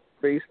on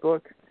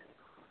Facebook,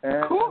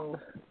 and cool.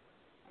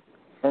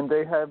 And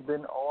they have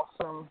been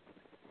awesome.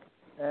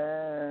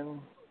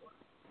 And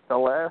the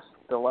last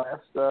Are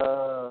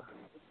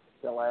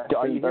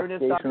you hearing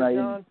this, Dr.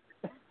 John?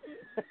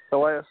 The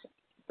last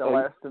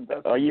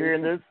investigation. Are you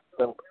hearing this?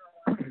 The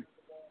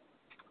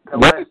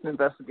last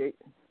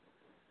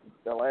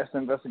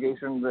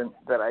investigation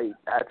that I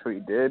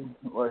actually did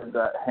was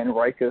at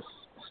Henricus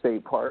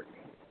State Park,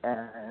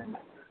 and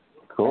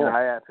cool. And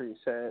I actually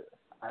said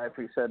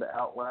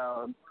out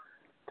loud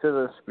to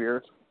the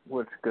spirits,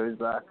 which goes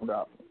back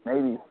about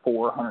maybe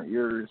 400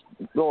 years,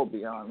 go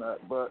beyond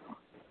that, but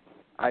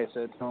I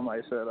said to them,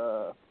 I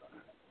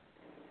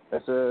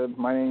said,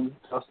 my name's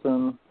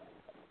Justin,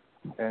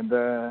 and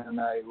then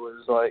I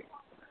was like,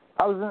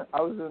 I was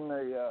in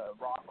the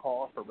rock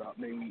hall for about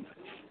maybe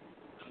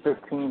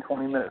 15,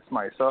 20 minutes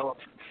myself,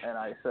 and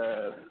I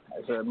said,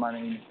 my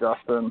name's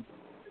Justin.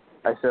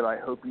 I said, I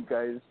hope you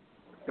guys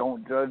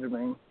don't judge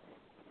me.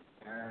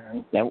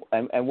 And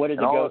what did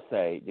the ghost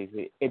say?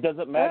 It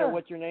doesn't matter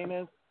what your name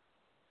is?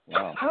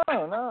 No.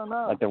 No.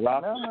 Like the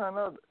rock?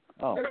 No.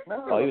 Oh,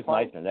 no, he was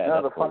nicer than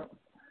that.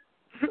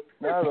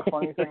 The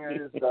funny thing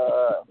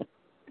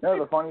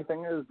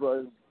is,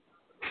 was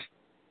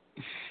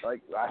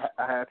like I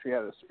actually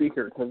had a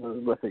speaker because it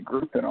was with a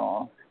group and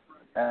all,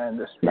 and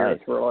the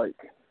spirits were like,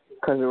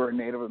 because they were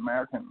Native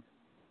American,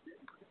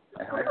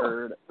 and I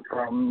heard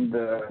from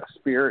the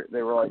spirit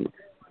they were like,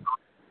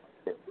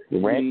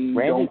 Randy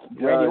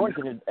Orton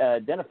can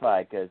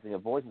identify because the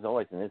voice is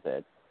always in his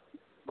head,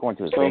 according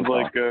to his sounds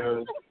like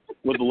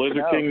was the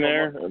Lizard King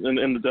there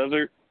in the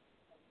desert?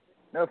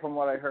 No, from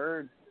what I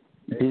heard.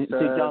 See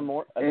John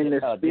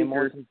Morrison? Jim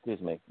Morrison?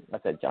 Excuse me. I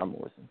said John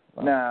Morrison.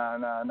 Wow.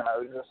 No.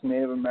 It was just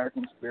Native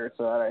American spirits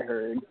that I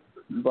heard.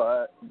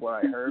 But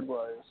what I heard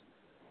was,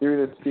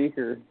 through the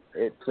speaker,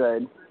 it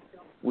said,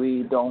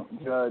 we don't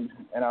judge.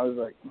 And I was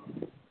like,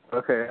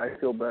 okay, I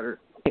feel better.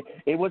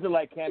 It wasn't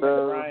like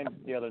Cameron Grimes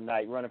the other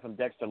night running from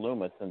Dexter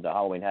Loomis in the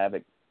Halloween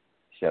Havoc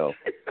show,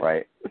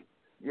 right?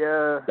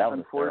 Yeah,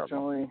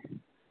 unfortunately.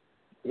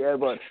 Yeah,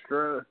 but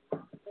still,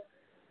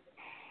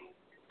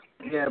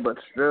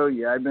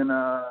 I've been,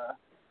 I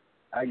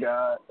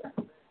got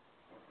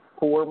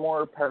 4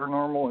 more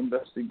paranormal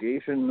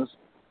investigations.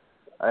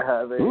 I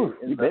have a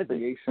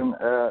investigation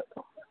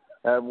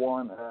at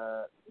one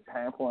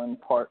Pamplin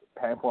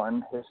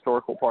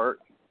Historical Park,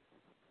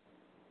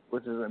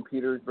 which is in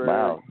Petersburg.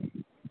 Wow.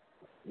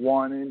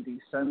 One in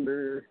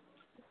December,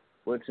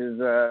 which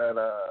is at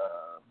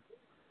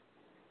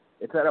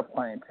it's at a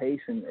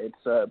plantation.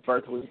 It's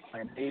Berkeley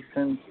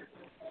Plantation.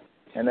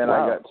 And then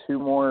I got 2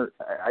 more.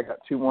 I got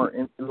 2 more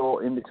in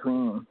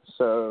between.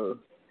 So,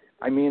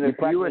 I mean, if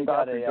you and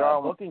got Dr. a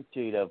John booking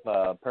sheet of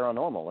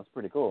paranormal, that's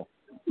pretty cool.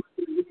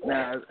 Isn't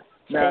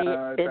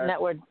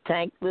that where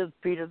Tank lives,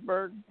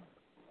 Petersburg?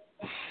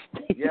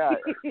 Yeah.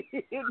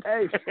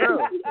 Hey, Stu.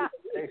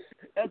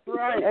 That's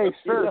right. Hey,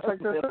 Stu, check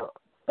this out.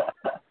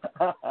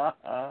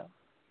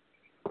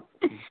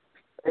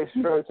 Hey,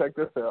 Stu, check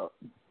this out.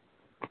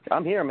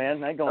 I'm here,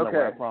 man. I ain't going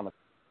nowhere, I promise.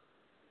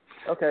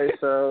 Okay,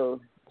 so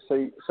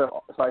I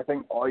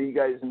think all you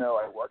guys know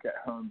I work at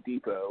Home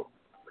Depot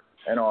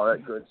and all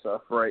that good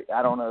stuff, right?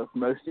 I don't know if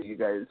most of you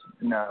guys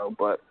know,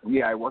 but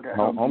yeah, I work at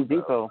Home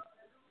Depot.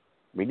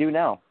 We do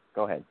now.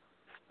 Go ahead.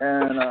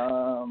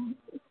 And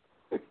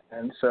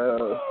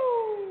so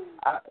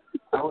I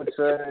would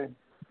say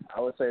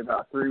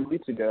about 3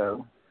 weeks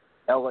ago,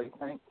 LA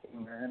Tank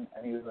came in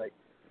and he was like,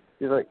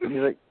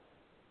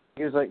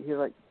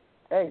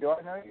 hey, do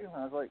I know you? And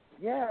I was like,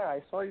 yeah,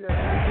 I saw you at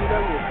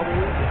CW a couple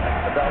weeks ago,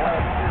 about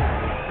last year.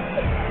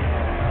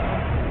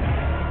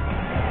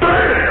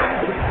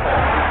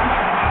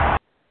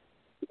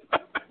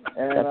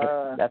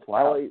 And that's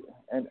wild.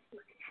 And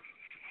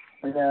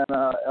then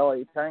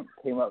LA Tank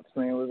came up to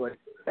me and was like,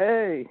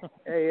 hey,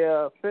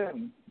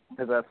 Finn,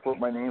 because that's what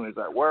my name is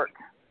at work.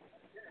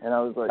 And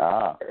I was like,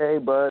 hey,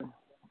 bud.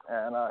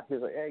 and he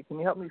was like, "Hey, can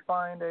you help me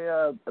find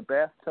a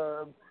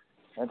bathtub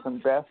and some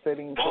bath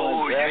fittings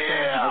for my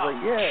bathroom?" I was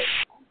like,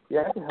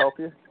 "Yeah, I can help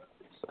you."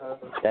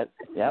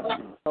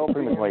 So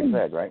pretty much what he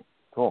said, right?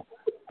 Cool.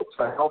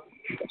 So I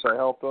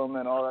helped him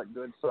and all that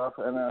good stuff,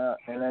 and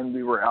then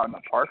we were out in the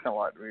parking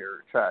lot. We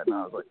were chatting.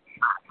 I was like,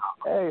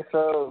 "Hey,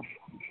 so,"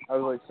 I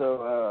was like,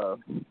 "So,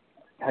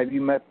 have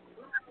you met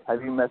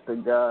the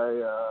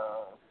guy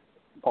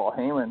Paul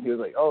Heyman?" He was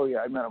like, "Oh yeah,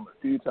 I met him a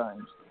few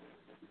times."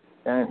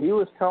 And he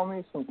was telling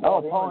me some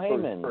Paul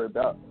Heyman.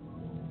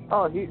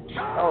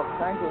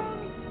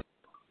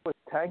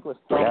 Tank was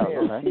telling me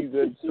a few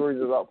good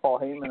stories about Paul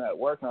Heyman at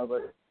work, and I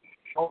was like,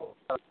 "Oh."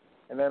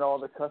 And then all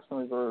the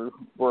customers were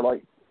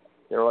like,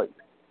 "Oh,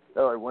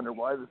 I wonder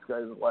why this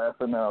guy's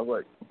laughing." And I was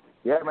like,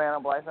 "Yeah, man,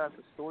 I'm laughing at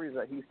the stories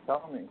that he's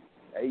telling me.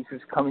 Hey, you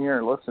just come here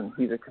and listen.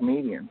 He's a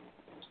comedian."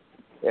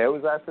 Yeah, it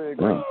was actually a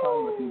great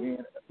time with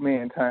me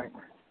and Tank.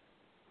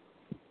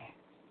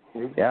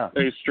 Yeah.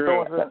 Hey,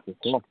 Stu.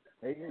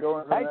 Hey,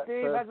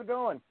 Steve, how's it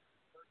going?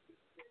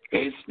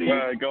 Hey,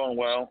 Steve. Going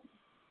well.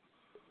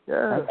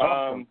 Yeah.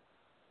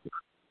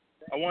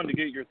 I wanted to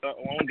get your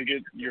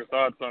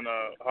thoughts on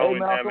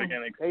Halloween Havoc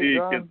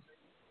NXT.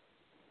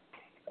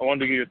 I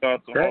wanted to get your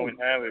thoughts on Halloween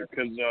Havoc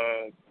because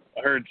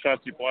I heard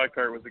Shotzi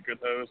Blackheart was a good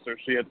host, or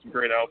she had some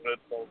great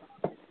outfits.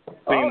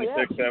 Seeing the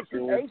pics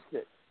afterwards.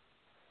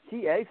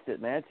 She aced it,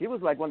 man. She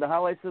was like one of the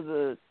highlights of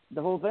the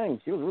whole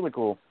thing. She was really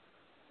cool.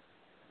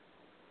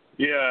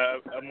 Yeah,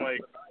 I'm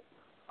like,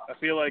 I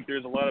feel like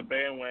there's a lot of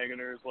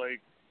bandwagoners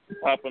like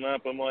popping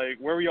up. I'm like,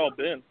 where have y'all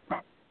been?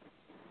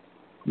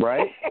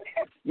 Right?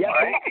 Yeah,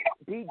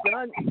 Pete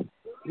Dunne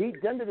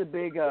did a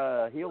big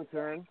heel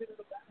turn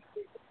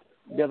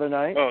the other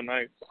night. Oh,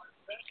 nice.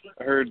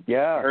 I heard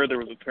there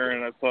was a turn,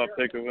 and I saw a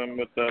pic of him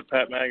with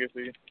Pat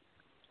McAfee.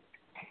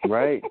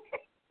 Right.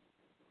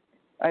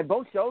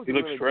 Both shows he were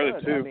looks really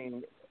shredded, good. too. I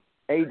mean,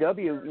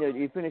 AEW,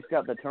 you finished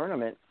up the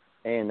tournament,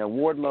 and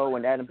Wardlow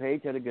and Adam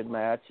Page had a good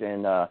match,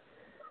 and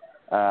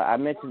I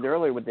mentioned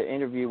earlier with the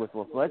interview with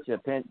La Flecha,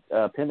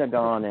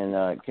 Pentagon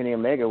and Kenny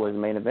Omega was the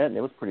main event, and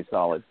it was pretty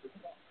solid.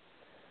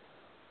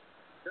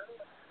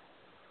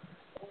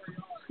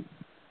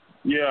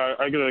 Yeah,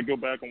 I gotta go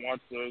back and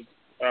watch those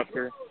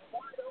after.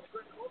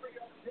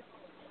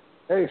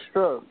 Hey,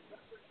 Stro.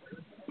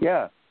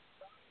 Yeah.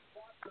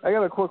 I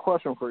got a quick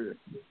question for you.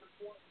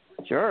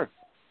 Sure.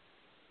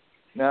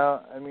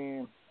 Now, I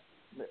mean,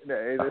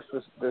 I was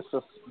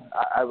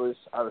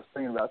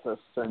thinking about this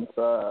since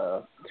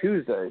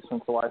Tuesday,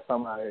 since the last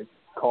time I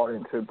called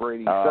into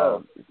Brady's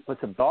show. Put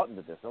some thought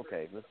into this.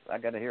 Okay, I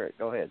got to hear it.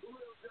 Go ahead.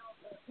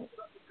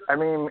 I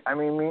mean,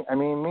 me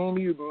and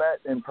you met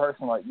in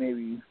person like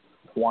maybe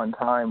one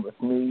time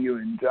with me, you,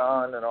 and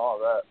John, and all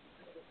that.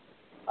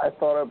 I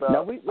thought about.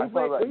 No, we've met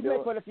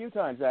quite a few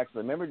times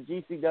actually. Remember the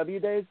GCW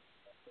days?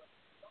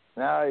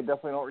 No, I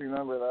definitely don't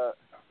remember that.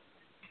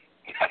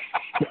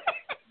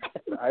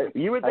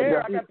 You were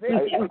there. I got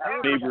pictures.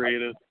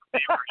 Inebriated.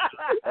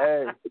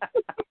 Hey,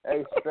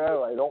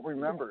 Stro, I don't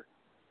remember.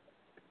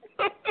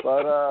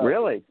 But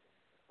really?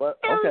 But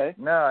okay.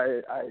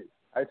 No,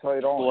 I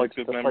totally don't.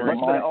 Selective memory.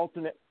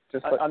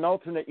 An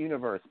alternate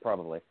universe,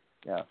 probably.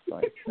 Yeah.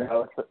 Fine.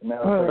 No, it's like a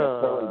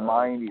totally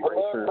mind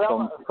eraser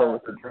from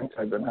the drinks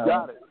I've been having.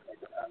 Got it.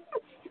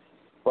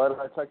 But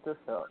check this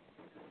out.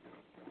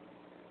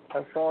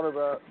 I thought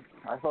about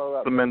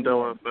the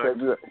Mandela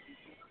effect.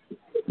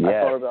 I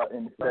thought about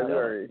in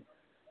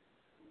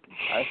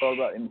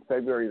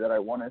February that I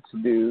wanted to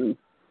do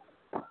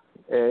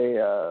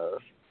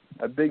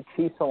a big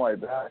piece on my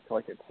back,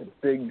 like it's a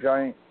big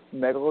giant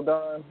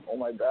megalodon on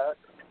my back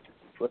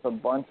with a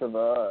bunch of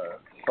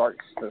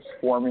sharks just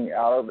swarming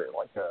out of it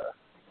like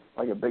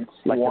a big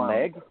swarm.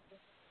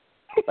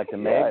 Like the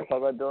Meg? Yeah, I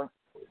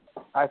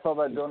thought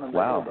about doing a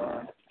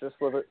megalodon just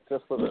with its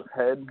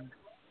head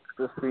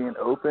just being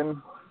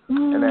open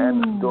and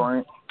then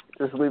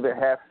just leave it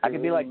half. I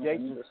could be like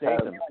Jason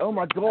Statham. Oh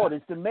my God,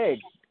 it's the Meg.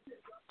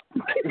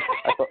 The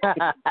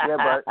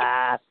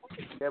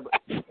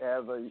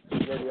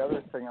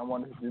other thing I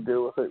wanted to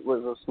do with it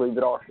was just leave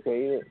it all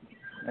shaded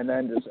and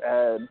then just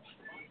add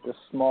just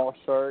small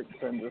sharks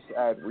and just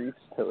add reefs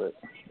to it.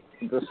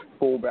 Just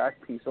full back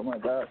piece on my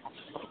back.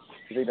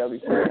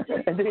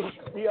 And then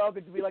you all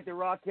could be like the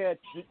Rockettes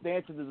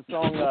dancing to the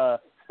song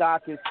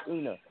Stock is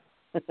Tuna.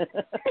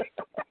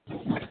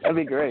 That'd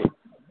be great.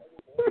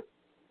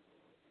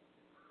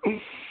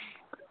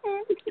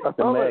 That's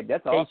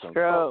awesome.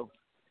 Stro.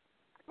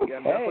 Yeah,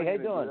 hey, how you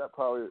doing? That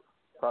probably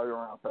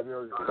around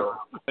February or so.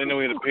 I know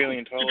we had a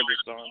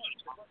paleontologist on.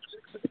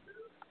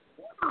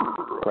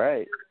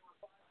 Right.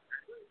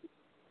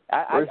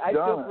 I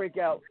still freak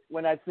out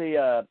when I see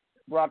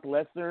Brock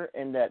Lesnar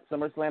in that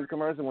SummerSlam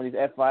commercial when he's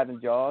F5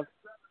 in Jaws.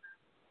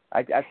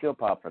 I still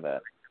pop for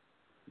that.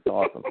 It's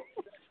awesome.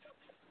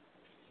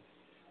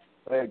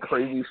 I had a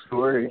crazy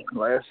story.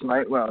 Last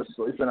night when I was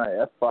sleeping,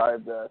 I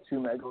F5'd 2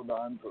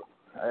 megalodons.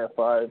 I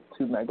F5'd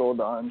 2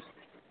 megalodons.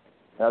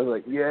 I was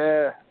like,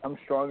 yeah, I'm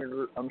stronger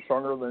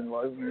than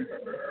Lesnar.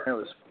 It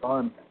was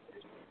fun.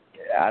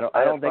 I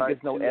don't think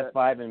there's no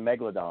F5 in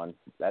Megalodon.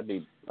 That'd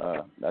be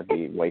That'd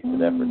be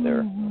wasted effort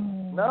there.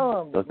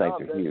 No, those things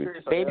are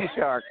huge. Baby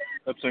shark.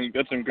 That's some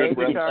good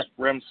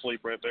REM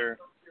sleep right there.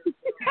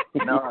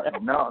 No,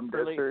 I'm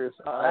dead serious.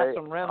 That's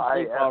some REM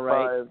sleep, all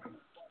right.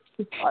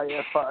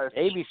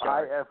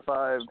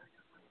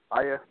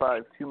 I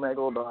F5 2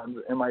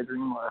 megalodons in my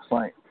dream last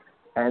night,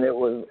 and it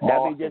was That'd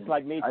awesome. be just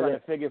like me trying to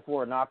figure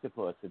for an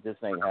octopus. It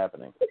just ain't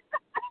happening.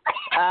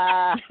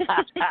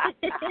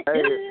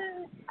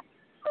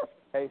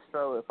 Hey,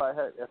 Stro, if I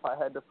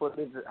had the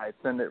footage, I'd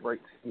send it right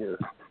to you.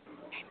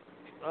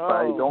 Oh, but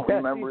I don't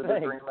remember the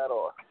dream at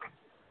all.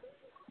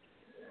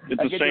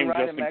 It's a shame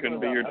Justin couldn't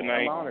be here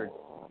tonight. I'm honored.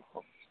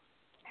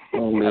 I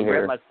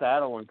grab my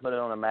saddle and put it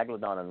on a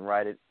megalodon and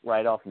ride it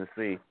right off in the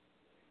sea.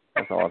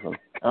 That's awesome.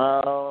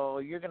 Oh,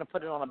 you're going to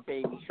put it on a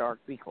baby shark.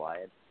 Be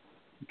quiet.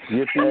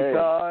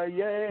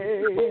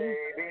 Yippee-ki-yay.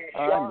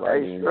 I'm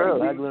riding a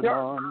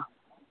megalodon.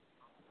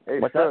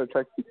 What's up?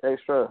 Hey,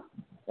 Stro.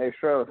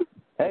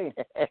 Hey,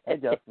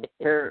 Justin.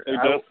 Here,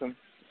 Justin.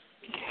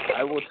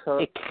 I will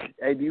tell.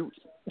 Hey, do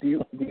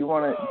you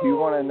want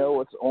to know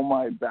what's on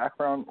my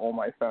background on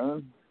my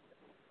phone?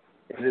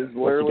 It is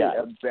literally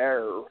a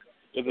bear.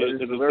 Is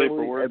it a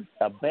safer word?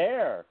 A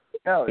bear.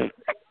 No.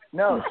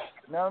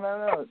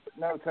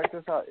 Check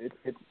this out.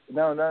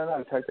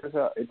 No. Check this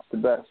out. It's the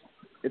best.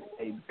 It's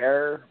a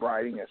bear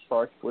riding a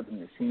shark with a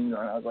machine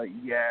gun. I was like,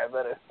 yeah,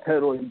 that is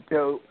totally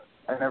dope.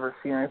 I never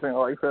seen anything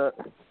like that.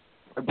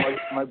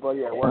 My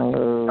buddy at work.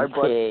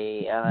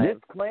 Okay.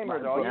 Disclaimer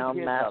to all you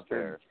kids out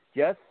there.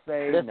 Just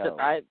say Listen, no.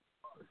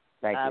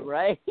 Thank you.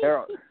 Right?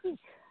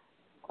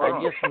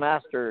 I just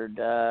mastered,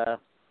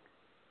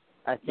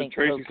 I think,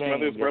 Tracy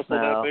Smothers wrestled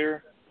out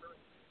there?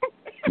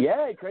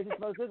 Yeah, Tracy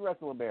Smothers did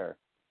wrestle a bear.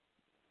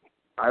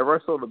 I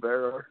wrestled a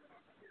bear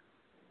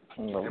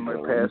in my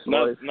past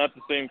life. Not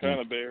the same kind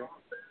of bear.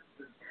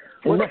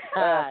 We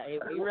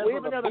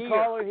have another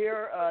caller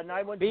here,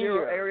 910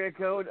 area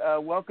code.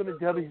 Welcome to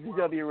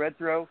WCW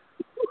Retro.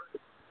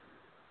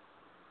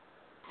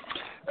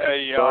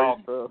 Hey,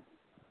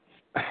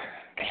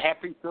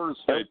 happy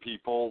Thursday,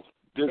 people.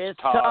 It's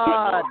Todd.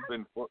 Todd.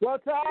 Well,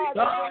 Todd,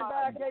 welcome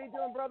back. How you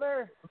doing,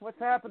 brother? What's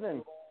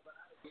happening?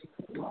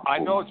 I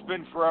know it's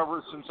been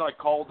forever since I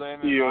called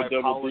in, and I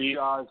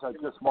apologize. I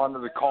just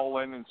wanted to call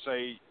in and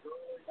say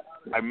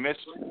I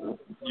missed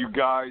you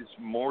guys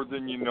more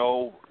than you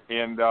know,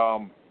 and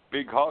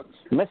big hugs.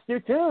 Missed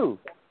you too.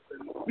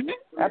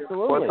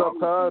 Absolutely. What's up,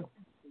 Todd?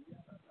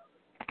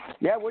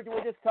 Yeah, we're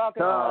just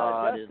talking.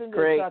 Justin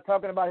is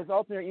talking about his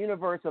alternate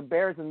universe of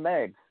bears and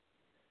Megs,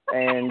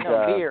 and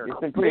beer. It's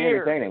been pretty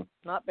entertaining.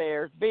 Not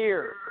bears,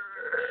 beer.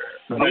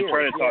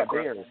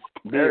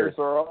 Beers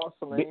are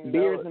awesome.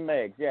 Beers and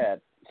Megs, yeah.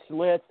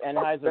 Schlitz and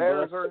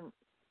Heiser-Busch.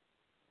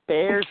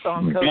 Bears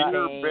on cocaine.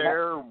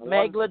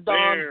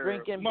 Megalodon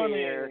drinking money.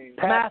 beer.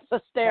 Mass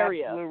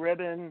hysteria. Blue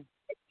Ribbon.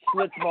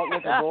 Schlitz malt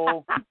liquor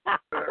bowl.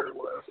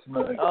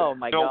 Oh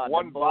my God!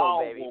 One bull,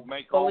 vowel baby. will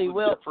make all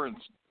the difference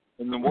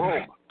in the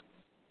world.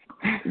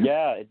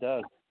 Yeah, it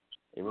does.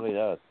 It really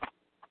does.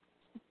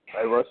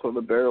 I wrestled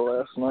a bear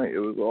last night. It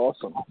was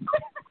awesome.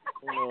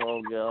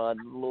 Oh God,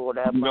 Lord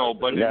have mercy. No,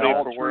 but in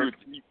all truth,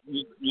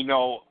 you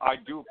know, I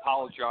do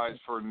apologize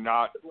for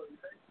not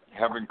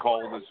having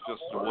called. It's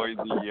just the way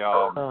the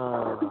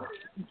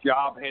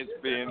job has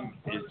been.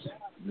 It's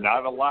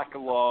not a lack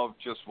of love.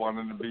 Just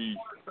wanted to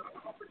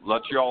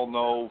let y'all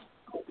know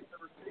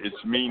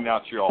it's me,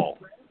 not y'all.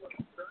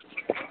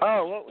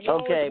 Oh,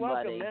 well, okay,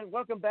 welcome, buddy. Man.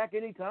 Welcome back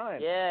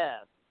anytime. Yeah.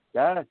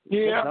 Yeah.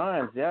 Good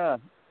times. Yeah.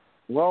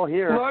 Well,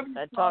 here.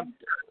 I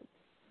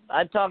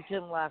talked to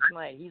him last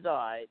night. He's all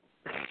right.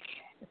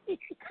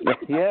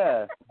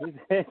 Yeah,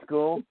 it's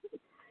cool.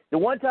 The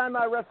one time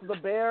I wrestled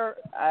a bear,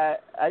 I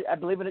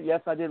believe in it.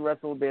 Yes, I did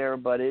wrestle a bear,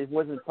 but it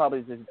wasn't probably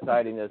as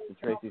exciting as the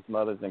Tracy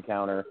Smothers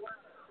encounter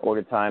or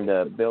the time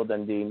that Bill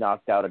Dundee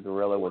knocked out a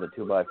gorilla with a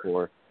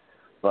 2x4.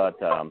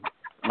 But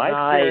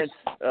my experience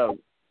of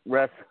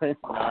wrestling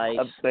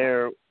a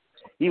bear,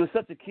 he was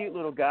such a cute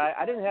little guy.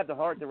 I didn't have the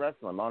heart to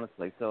wrestle him,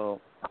 honestly.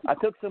 So I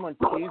took someone's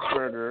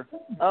cheeseburger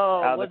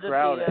out of the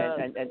crowd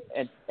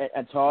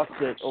and tossed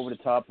it over the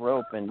top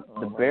rope, and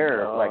the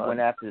bear went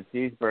after the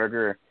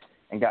cheeseburger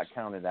and got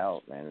counted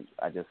out. Man,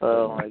 I just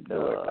couldn't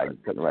do it. I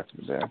couldn't wrestle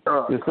the bear.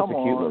 He was such a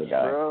cute little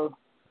guy. Bro.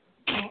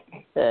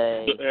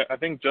 Hey. I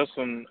think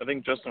Justin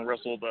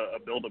wrestled a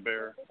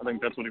Build-A-Bear. I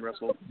think that's what he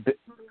wrestled. It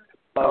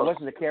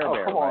wasn't the Care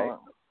Bear, right?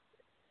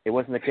 It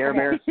wasn't the Care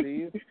Bear,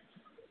 Steve?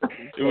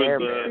 It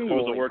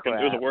was a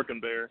working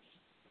bear.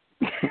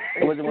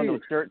 It wasn't one of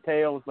those shirt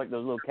tails, like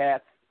those little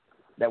cats.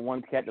 That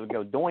one cat that would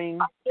go doing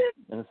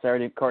in the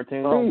Saturday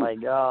cartoon. Oh my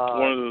God!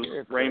 One of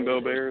those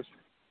rainbow bears.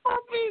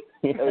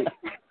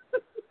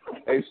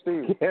 Hey,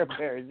 Steve. Care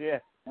Bears, yeah.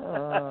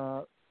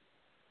 I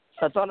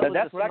thought it was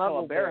that's a what I call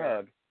snuggle a bear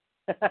hug.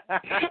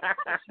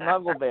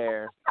 Snuggle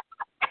bear.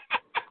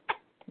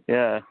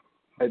 Yeah.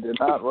 I did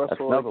not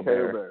wrestle a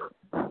Care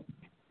Bear.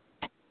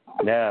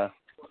 Yeah.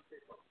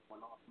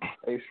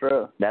 Hey,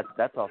 Shrew.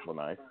 That's awful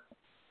nice.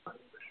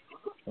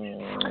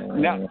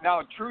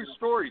 Now, true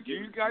story. Do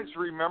you guys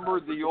remember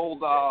the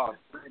old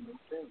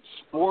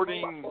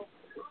sporting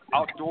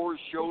outdoor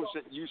shows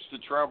that used to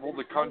travel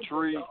the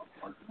country,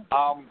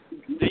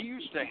 they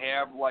used to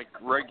have like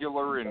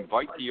regular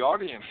invite the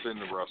audience in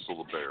to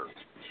wrestle the bear.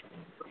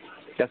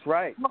 That's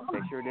right. They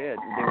sure did.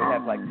 They would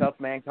have like tough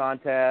man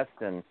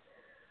contests and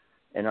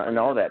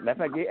all that.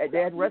 Matter of fact, they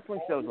had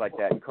wrestling shows like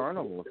that in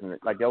carnivals, and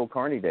like the old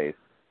Carney days.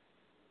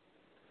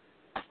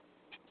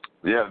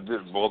 Yeah,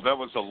 well, that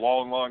was a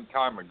long, long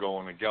time ago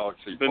in a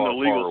galaxy Then far, the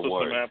legal far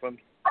away. system happened.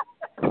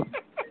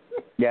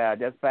 Yeah,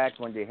 that's back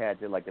when they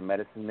had like the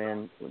medicine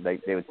men. They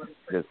would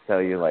just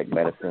tell you like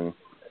medicine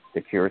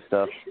to cure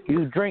stuff.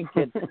 You drink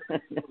it.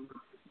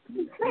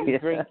 You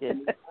drink it.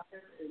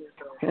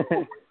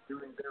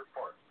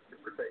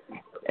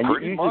 And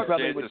Pretty you much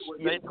probably as would, a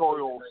snake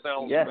oil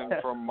salesman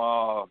from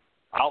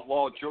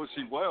Outlaw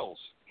Josie Wells.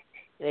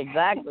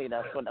 Exactly,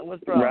 that's what that was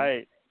from.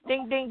 Right.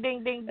 Ding, ding,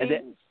 ding, ding,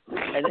 ding.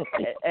 And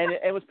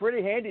it was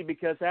pretty handy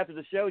because after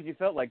the shows you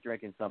felt like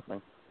drinking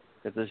something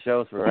because the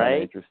shows were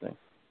really interesting.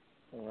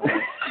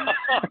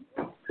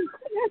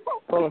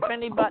 Well, if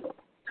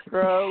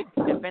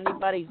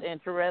anybody's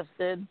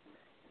interested,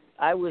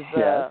 I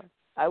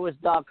was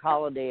Doc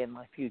Holliday in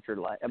my future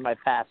life, in my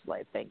past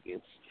life. Thank you.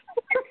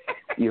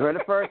 You heard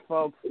it first,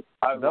 folks.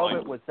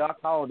 Velvet was Doc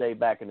Holliday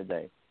back in the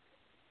day.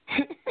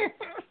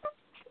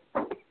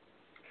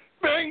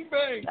 Bang,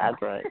 bang.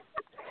 That's right.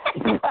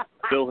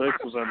 Bill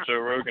Hicks was on Joe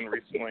Rogan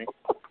recently.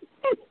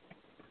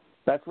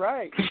 That's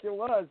right. He sure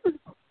was.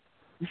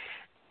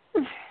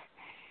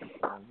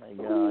 Oh my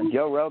God,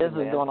 Joe Rogan.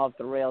 This is going off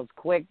the rails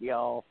quick,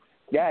 y'all.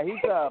 Yeah,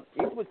 he's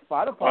with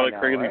Spotify now,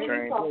 Crazy right?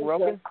 Train. Joe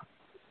Rogan.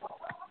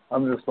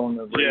 I'm just on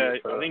the Yeah,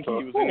 I think he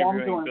was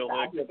interviewing Bill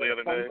Hicks the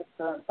other day.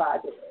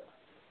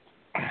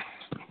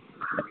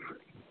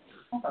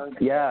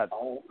 Yeah,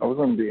 I was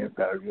on the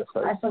interview. Yes,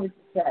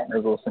 I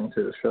was listening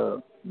to the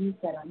show. You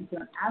said I'm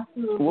doing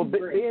absolutely Well,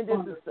 being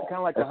this is kind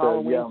of like a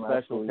Halloween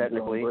special,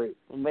 technically, Wait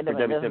a for minute,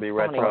 WCW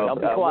Retro. I'll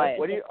be quiet.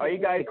 Are you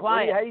guys? How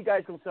are you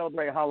guys gonna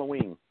celebrate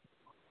Halloween?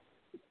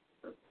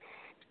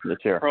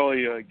 Let's hear.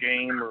 Probably a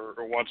game or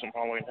watch some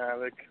Halloween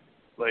Havoc.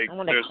 Like I'm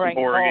gonna there's crank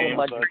some call horror a games.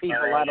 bunch of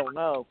people I don't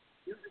know.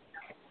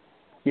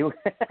 You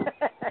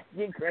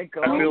crank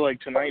call. I feel like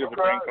tonight is a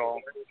prank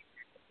call.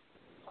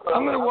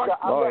 I'm going to watch.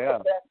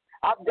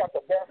 I've got the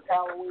best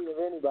Halloween of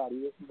anybody.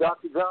 This is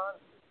Dr. John.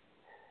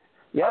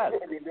 Yeah. I'm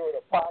going to be doing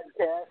a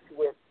podcast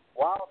with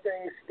Wild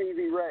Things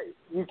Stevie Ray.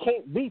 You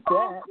can't beat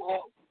that.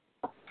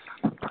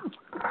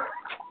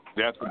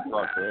 That's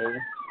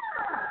impressive.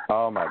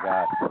 Oh my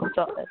gosh.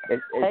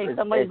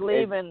 Somebody's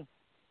leaving.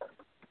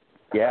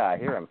 Yeah, I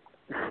hear him.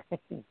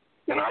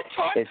 Can I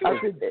talk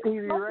to Stevie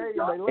Ray?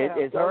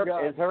 Is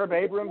Herb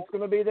Abrams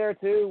going to be there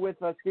too with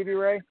Stevie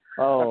Ray?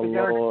 Oh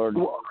Lord.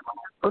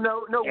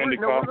 No,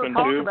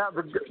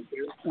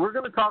 we're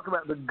going to talk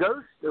about the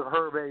ghost of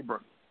Herb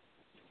Abrams.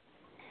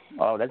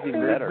 Oh, that's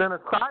even better.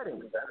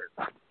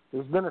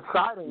 There's been a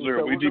sighting. Is there a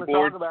so we're Ouija going to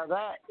board? talk about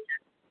that.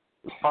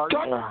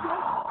 Pardon?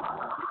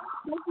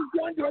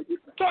 Do I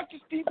get to talk to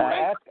Steve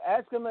Ray?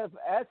 Ask him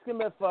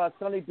if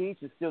Sonny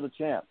Beach is still the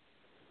champ.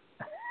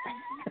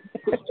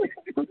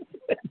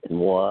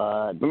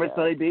 What? Remember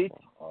Sonny Beach?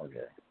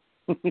 Okay.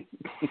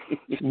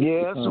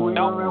 Yes, we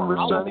remember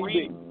Sonny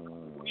Beach.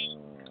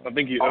 I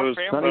think he Our owes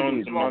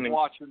family some money.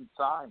 watching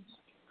Signs.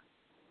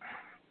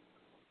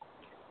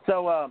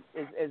 So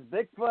is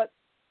Bigfoot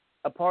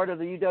a part of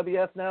the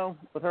UWF now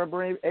with Herb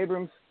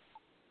Abrams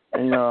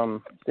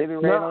and Stevie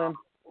Ray on him?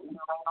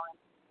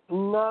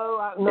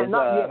 No,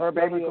 not yet. Herb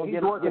Abrams going to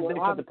give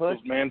Bigfoot the push?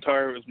 Is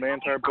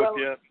Mantar booked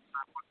yet?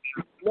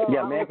 No,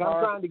 yeah, I'm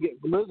trying to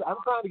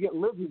get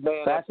Lizzie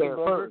Band up there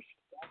first.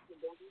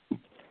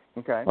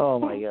 Okay. Oh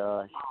my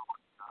gosh.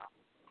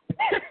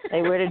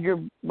 Hey, where did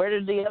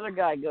the other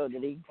guy go?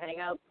 Did he hang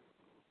out?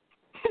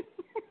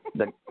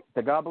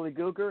 The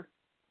gobbledygooker?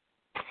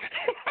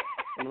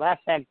 And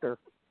that's Hector.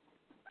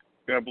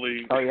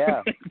 Gobbly. Oh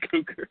yeah.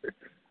 Gooker.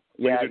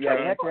 Yeah.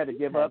 Hector had to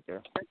give up.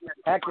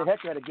 Hector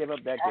had to give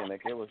up that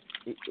gimmick.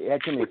 He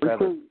had too many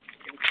feathers.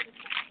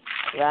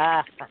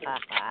 Now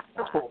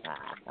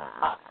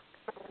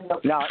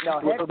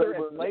Hector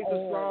and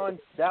Lasertron,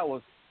 that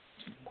was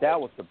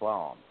the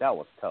bomb. That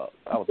was tough.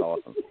 That was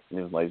awesome. It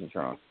was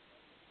Lasertron.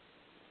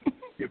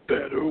 You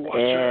better watch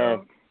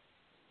out.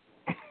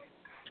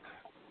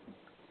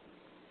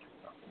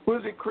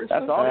 Was it Chris?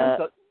 That's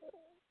awesome.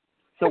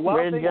 So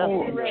Wild Thing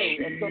Justin? Ray,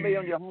 it's going to be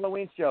on your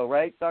Halloween show,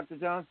 right, Dr.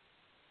 John?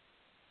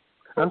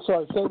 I'm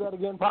sorry, say that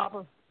again,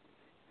 Papa.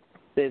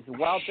 There's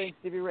Wild Thing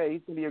Stevie Ray.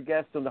 He's going to be your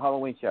guest on the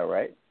Halloween show,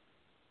 right?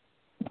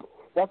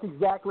 That's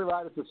exactly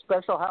right. It's a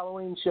special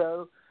Halloween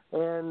show,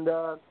 and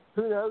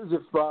who knows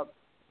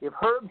if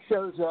Herb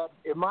shows up,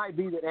 it might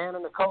be that Anna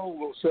Nicole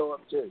will show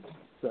up too.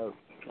 So,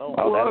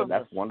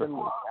 that's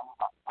wonderful.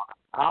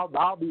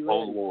 I'll be ready.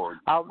 Oh Lord.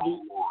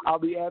 I'll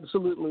be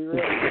absolutely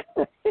ready.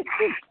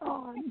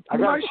 I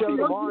got a show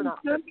tomorrow night.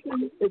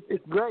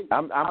 It's great.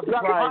 I'm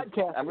surprised.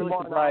 I'm really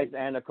surprised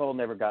night. Anna Nicole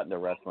never got into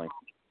wrestling.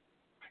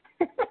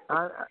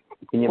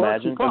 Can you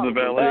imagine?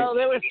 Well,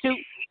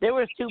 there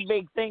was two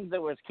big things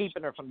that was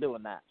keeping her from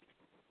doing that.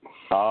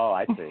 Oh,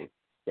 I see.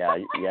 Yeah,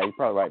 you're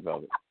probably right,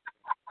 Velvet.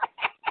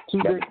 2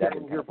 big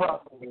names, you're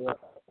probably right.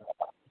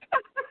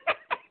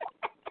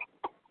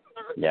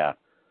 Yeah.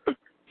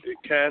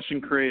 Cash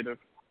and creative.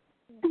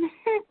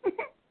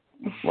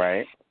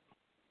 Right.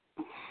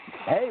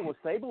 Hey, well,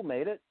 Sable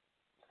made it,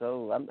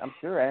 so I'm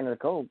sure Anna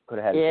Nicole could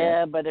have had a Yeah,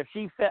 chance. but if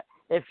she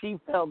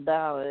fell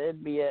down,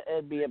 it'd be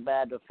a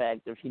bad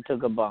effect if she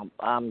took a bump.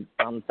 I'm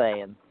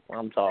saying.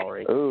 I'm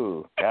sorry.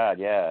 Ooh, God,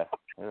 yeah.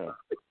 Ugh.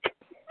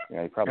 Yeah,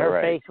 you're probably Her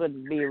right. face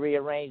would be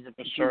rearranged if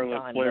she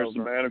Charlotte Flair over.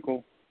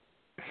 sabbatical.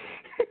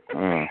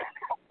 Mm.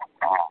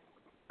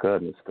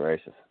 Goodness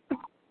gracious.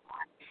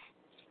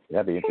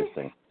 That'd be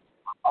interesting.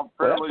 I'm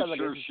Well, that fairly sounds like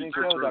an sure she interesting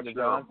took show, her Dr.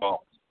 share of John.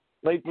 bumps.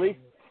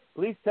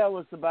 Please tell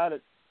us about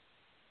it.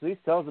 Please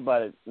tell us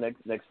about it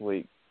next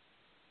week.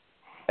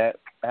 How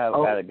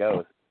it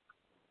goes.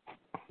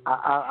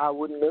 I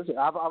wouldn't miss it.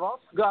 I've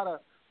also got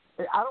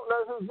I don't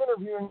know who's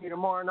interviewing me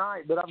tomorrow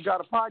night, but I've got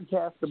a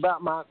podcast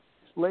about my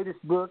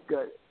latest book,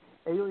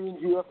 Aliens,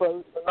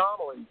 UFOs,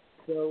 Anomalies.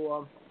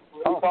 So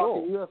we're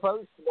talking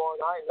UFOs tomorrow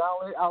night, and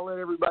I'll let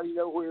everybody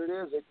know where it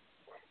is.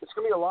 It's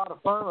going to be a lot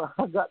of fun.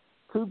 I've got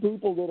 2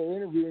 people that are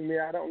interviewing me.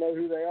 I don't know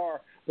who they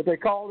are, but they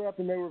called up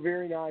and they were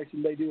very nice,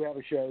 and they do have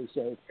a show.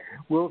 So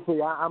we'll see.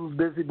 I'm a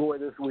busy boy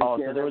this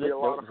weekend.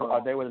 Oh, so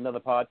are they with another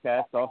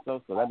podcast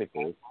also? So that'd be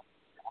cool.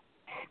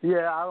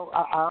 Yeah,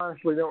 I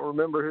honestly don't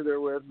remember who they're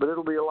with, but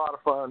it'll be a lot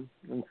of fun.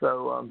 And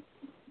so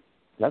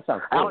that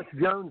sounds cool. Alex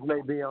Jones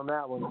may be on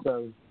that one,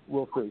 so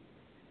we'll see.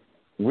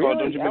 Really? Oh,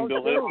 don't you mean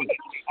Bill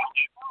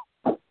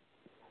Evans?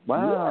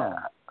 Wow.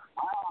 Yeah.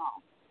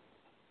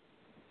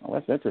 Oh,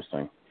 that's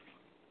interesting.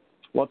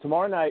 Well,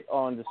 tomorrow night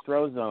on the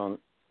Stro Zone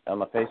on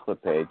my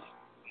Facebook page,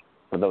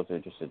 for those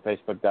interested,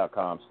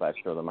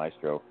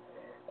 facebook.com/StroTheMaestro,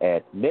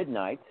 at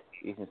midnight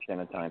Eastern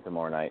Standard Time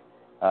tomorrow night,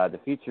 the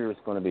feature is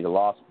going to be The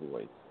Lost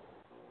Boys.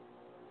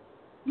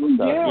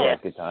 So, yeah,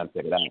 good time.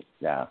 Check it out.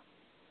 Yeah,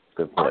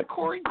 good flick.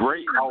 Great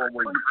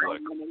Halloween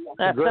flick.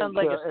 That sounds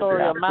like a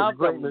story of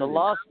Malcolm, the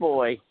Lost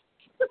Boy.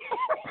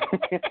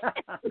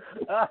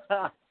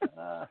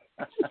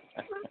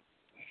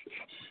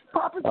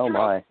 Papa Oh, Joe,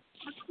 my.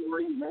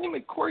 Corey's name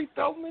is Corey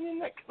Feldman in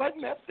that because I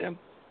met them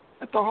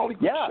at the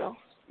Hollywood show.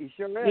 You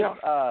sure is.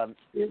 Yeah.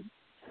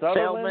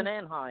 Feldman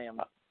and Hyam.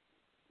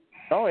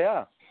 Oh,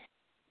 yeah.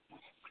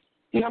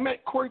 Yeah, I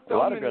met Corey A Feldman.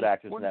 lot of good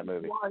actors in that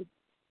movie. One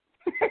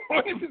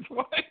of his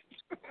wives.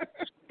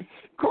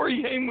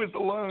 Corey Haim was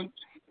alone.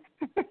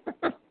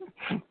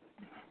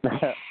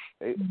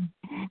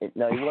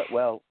 No,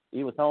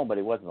 he was home, but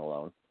he wasn't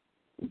alone.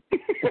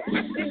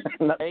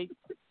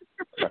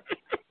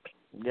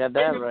 Got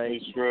that right.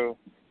 It's true.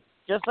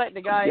 Just like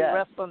the guy who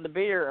wrestled the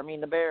bear.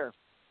 The bear.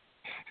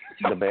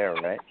 The bear,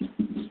 right?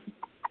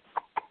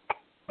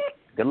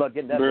 Good luck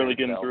getting that. Barely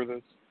getting through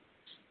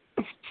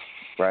this.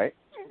 Right?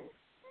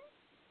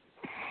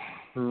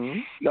 Hmm?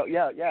 No,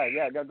 yeah.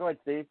 Go ahead,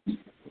 Steve.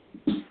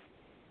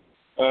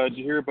 Did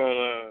you hear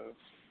about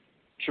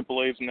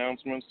AAA's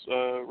announcements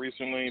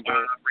recently?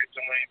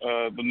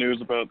 The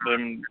news about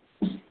them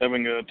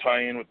having a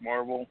tie-in with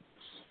Marvel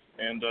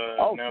and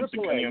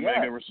announcing AAA, Kenny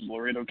Omega versus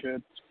Laredo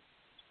Kid.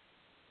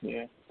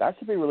 Yeah. That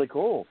should be really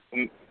cool.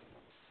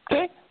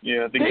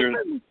 Yeah, I think there's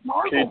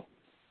Marvel.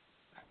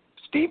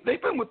 Steve, they've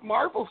been with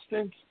Marvel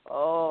since.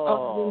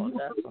 Oh,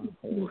 that's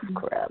some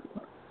crap.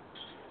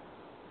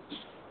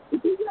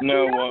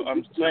 No,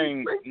 I'm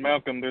saying,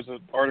 Malcolm, there's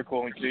an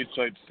article in Cage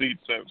Side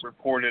Seats that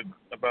reported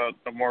about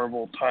a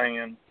Marvel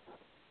tie-in,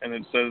 and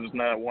it says it's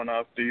not a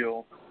one-off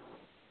deal.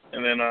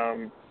 And then,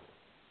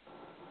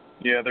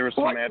 there were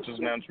some matches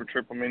announced for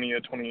Triple Mania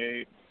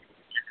 28.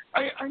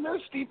 I know,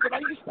 Steve, but I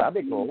used to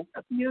That'd be cool.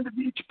 At the end of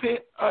each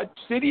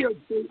video,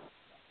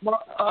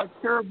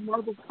 care of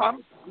Marvel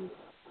Comics.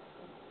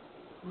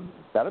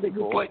 That'd be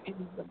cool.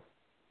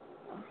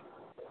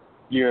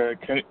 Yeah,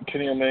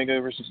 Kenny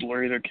Omega versus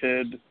Laredo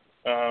Kid.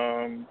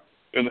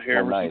 There's a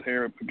hair versus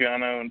hair with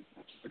Pagano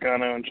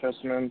and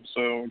Chessman,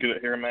 so we'll get a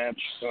hair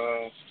match.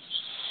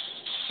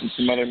 And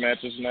some other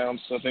matches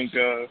announced. I think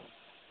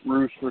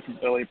Roosh versus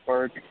LA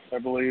Park, I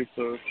believe.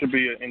 So it should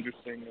be an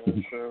interesting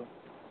show.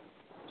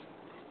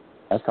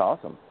 That's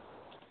awesome.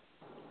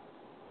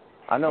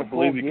 I know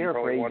Full you Gear can for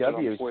probably watch it on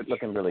AEW is Twitch.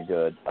 looking really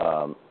good.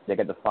 They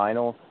got the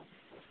finals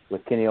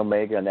with Kenny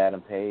Omega and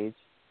Adam Page.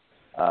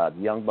 The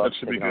Young Bucks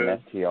should be taking on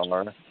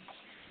FTR.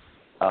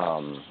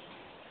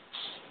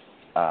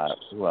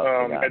 Who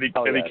else?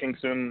 Eddie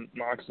Kingston,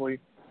 Moxley.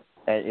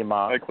 And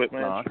Mox,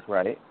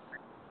 right.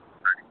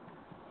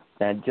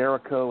 And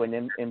Jericho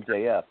and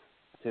MJF,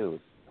 too.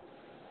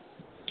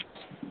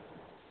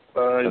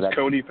 Is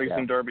Cody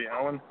facing Darby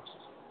Allin?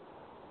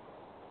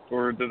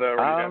 Or did that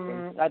already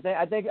happen?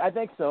 I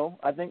think so.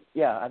 I think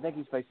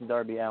he's facing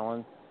Darby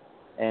Allin.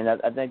 And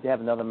I think they have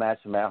another match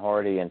with Matt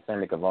Hardy and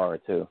Sammy Guevara,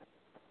 too.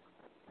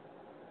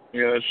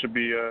 Yeah, that should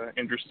be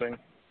interesting.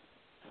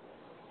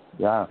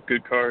 Yeah.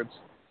 Good cards.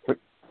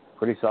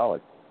 Pretty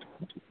solid.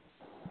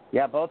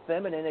 Yeah, both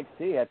them and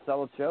NXT had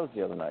solid shows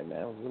the other night,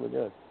 man. It was really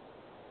good.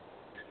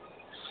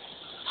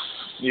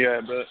 Yeah,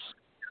 I bet.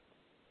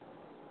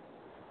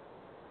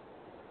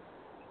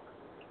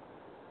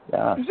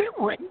 Yeah. Is it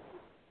raining?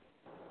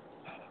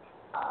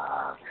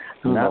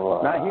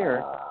 Not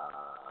here.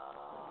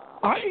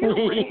 I hear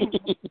rain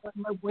at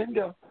my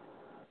window.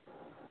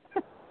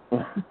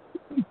 Rain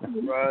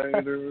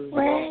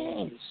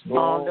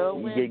on the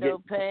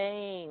window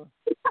pane.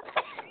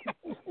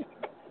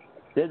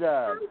 Did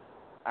I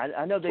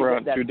know they We're did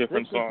on that. two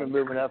different This was songs.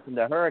 moving up from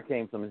the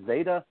hurricane from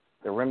Zeta,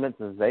 the remnants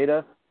of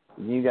Zeta.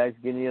 Did you guys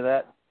get any of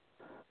that?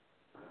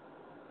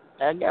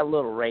 I got a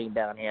little rain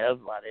down here.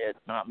 That's about it.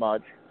 Not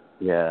much.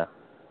 Yeah.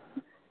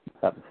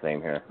 About the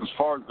same here. As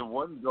far as the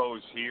wind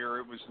goes here,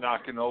 it was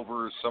knocking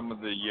over some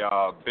of the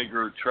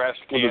bigger trash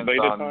Was it cans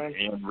beta on time?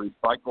 and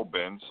recycle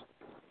bins.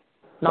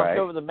 Knocked Right.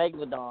 over the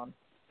Megalodon.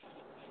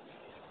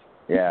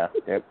 Yeah.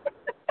 There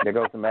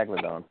goes the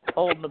Megalodon.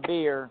 Holding the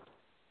beer.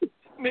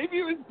 Maybe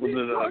it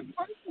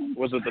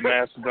Was it the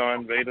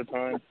Macedon Veda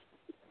time?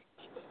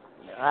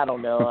 I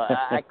don't know.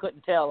 I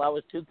couldn't tell. I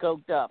was too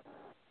coked up.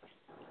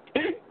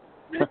 Maybe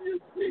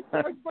it's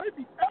might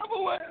be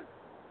avalanche.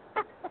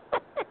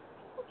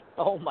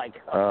 Oh, my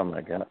God. Oh,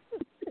 my God.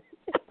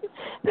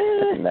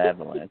 An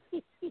avalanche.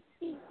 They're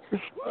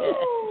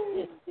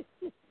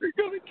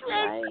going to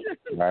trash it.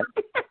 Right.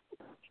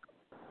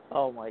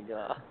 Oh, my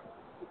God.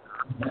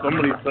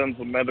 Somebody send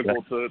some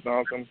medical to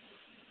Malcolm.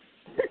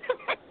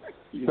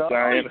 He's So,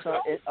 dying.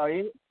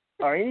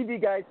 are any of you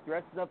guys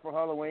dressing up for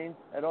Halloween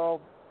at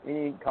all?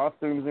 Any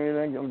costumes or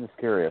anything? I'm just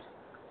curious.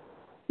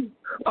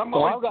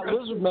 Well, I've got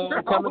Lizard Man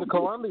coming to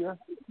Columbia.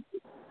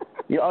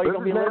 You're going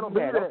to be a Lizard little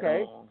Man man. will be there.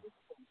 Okay.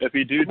 If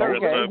you do dress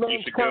Okay. up, Lizard you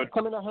Man's should go.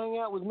 coming to hang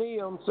out with me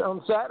on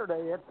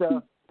Saturday at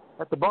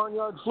the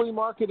Barnyard Flea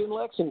Market in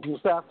Lexington,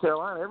 South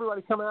Carolina.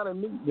 Everybody come out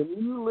and meet the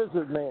new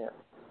Lizard Man.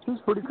 He's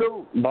pretty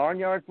cool.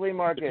 Barnyard Flea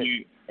Market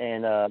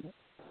in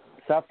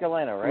South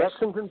Carolina, right?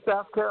 Lexington,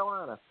 South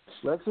Carolina.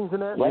 Lexington,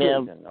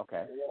 Lexington,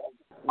 okay.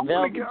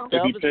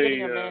 Velvet's pay,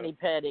 getting a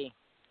mani-pedi.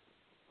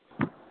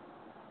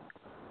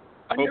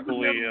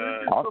 Hopefully,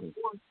 Awesome.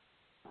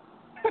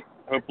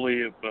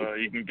 hopefully, if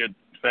you can get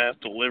fast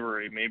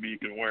delivery, maybe you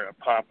can wear a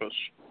Papa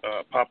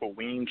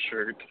Ween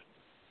shirt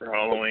for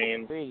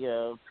Halloween. There you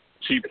go.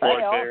 Cheap Hey,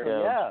 plug awesome,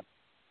 there. yeah.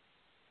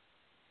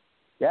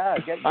 Yeah,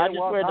 get I just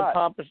walk wear the hot.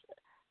 Papa.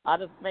 I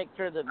just make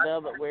sure that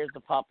Velvet wears the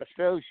Papa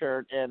Stro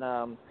shirt, and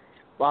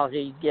while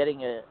he's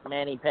getting a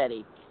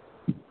mani-pedi.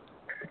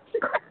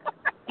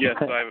 Yes,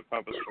 I have a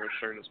Papa Stro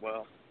shirt as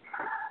well.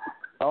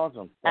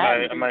 Awesome.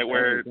 I might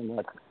wear Thank you so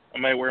much.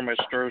 my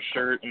Stro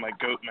shirt and my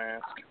goat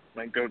mask,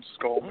 my goat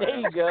skull mask. There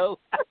you go.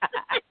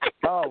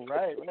 Oh,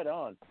 right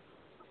on.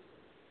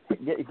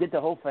 Get the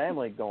whole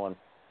family going.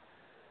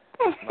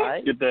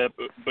 Right? Get that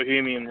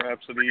Bohemian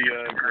Rhapsody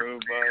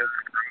Grove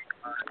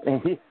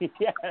vibe.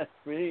 Yes,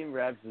 Bohemian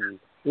Rhapsody.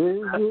 I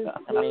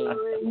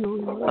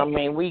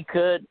mean, we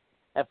could.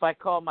 If I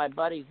call my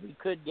buddies, we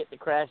could get the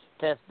crash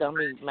test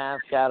dummy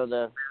mask out of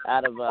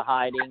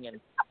hiding and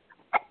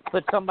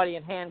put somebody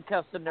in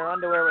handcuffs in their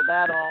underwear with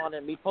that on,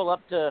 and we pull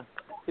up to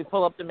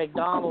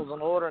McDonald's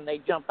and order, and they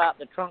jump out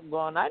the trunk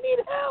going, "I need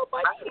help!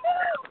 I need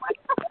help!"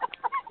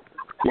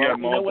 Well,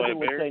 you know what they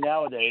would say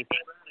nowadays.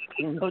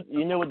 You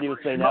know what they would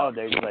say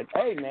nowadays? It's like,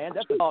 hey man,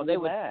 that's a cool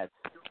mask.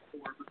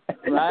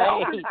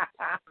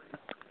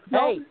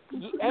 Right?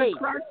 Hey,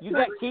 you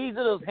got keys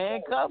to those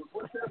handcuffs?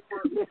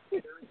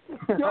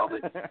 No, the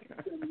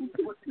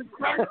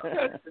crash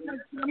test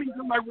dummies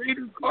in my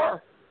Raider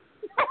car.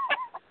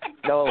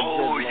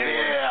 Oh,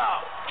 yeah!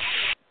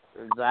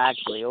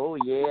 Exactly. Oh,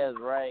 yeah, that's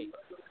right.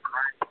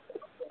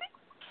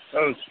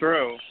 Oh,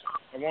 Stro,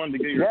 I wanted to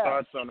get your Yeah.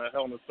 thoughts on that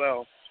Hell in a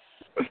Cell.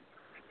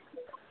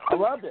 I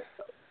loved it.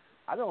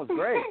 I thought it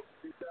was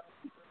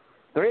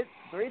great. Three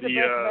of the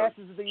best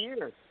matches of the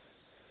year.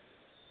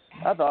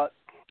 I thought.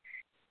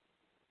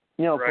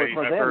 You know, Right,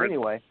 for I've them heard.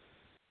 anyway.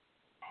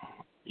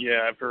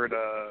 Yeah, I've heard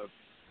a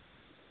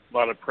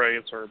lot of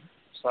praise for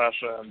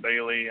Sasha and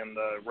Bailey and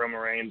Roman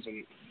Reigns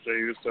and Jey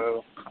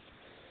Uso.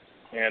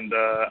 And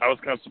I was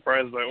kind of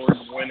surprised by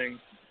Orton winning.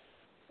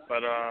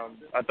 But I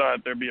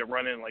thought there'd be a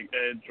run-in like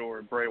Edge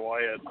or Bray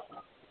Wyatt.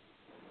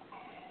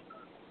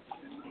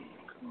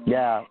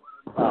 Yeah.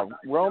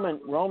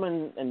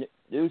 Roman and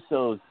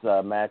Uso's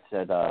match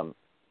at the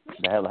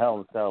Hell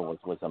in a Cell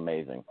was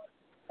amazing.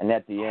 And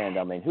at the end,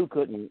 I mean, who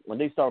couldn't, when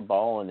they start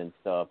balling and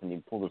stuff and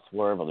you pull the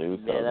swerve of the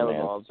Usos, Yeah, that was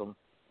man, awesome.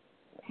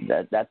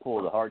 That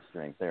pulled the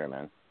heartstrings there,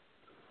 man.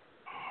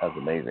 That was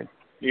amazing.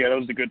 Yeah, that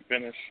was a good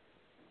finish.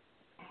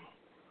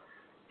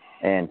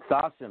 And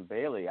Sasha and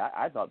Bailey,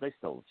 I thought they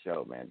stole the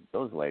show, man.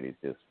 Those ladies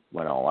just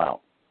went all out.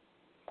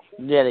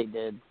 Yeah, they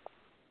did.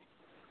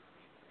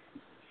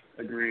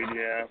 Agreed,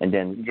 yeah. And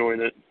then enjoyed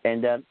it.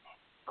 And of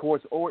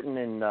course, Orton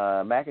and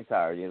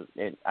McIntyre,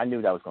 I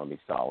knew that was going to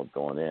be solid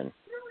going in.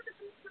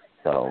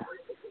 So,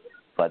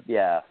 but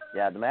yeah,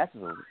 the matches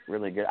were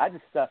really good. I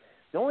just the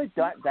only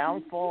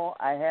downfall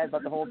I had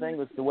about the whole thing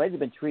was the way they've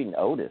been treating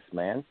Otis,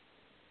 man.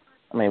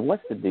 I mean,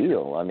 what's the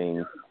deal? I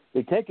mean,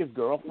 they take his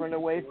girlfriend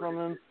away from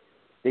him.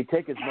 They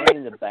take his money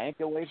in the bank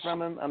away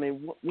from him. I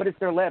mean, what is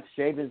there left?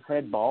 Shave his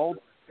head bald?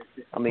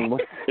 I mean, what?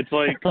 It's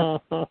like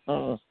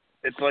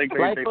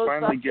they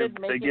finally give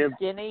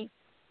skinny.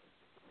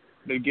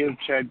 They give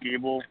Chad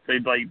Gable. They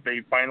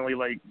finally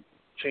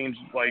changed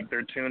like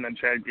their tune on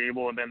Chad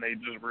Gable, and then they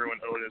just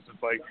ruined Otis.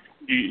 It's like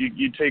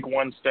you take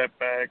one step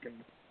back and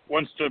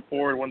one step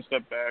forward, one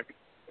step back.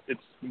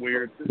 It's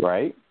weird.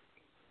 Right.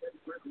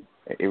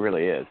 It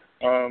really is.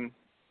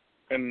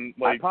 And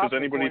like, does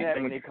anybody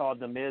think when he called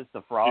the Miz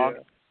the Frog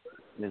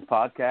in his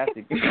podcast?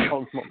 He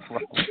called him a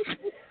frog,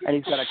 and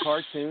he's got a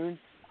cartoon.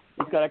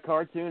 He's got a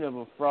cartoon of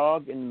a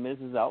frog in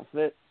Miz's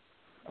outfit.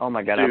 Oh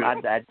my God!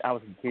 I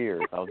was in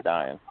tears. I was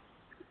dying.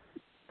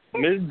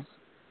 Miz,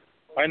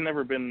 I've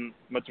never been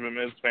much of a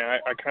Miz fan.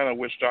 I kind of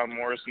wish John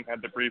Morrison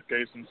had the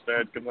briefcase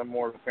instead because I'm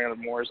more of a fan of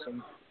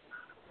Morrison.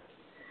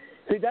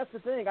 See, that's the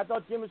thing. I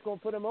thought Jim was going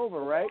to put him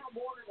over, right?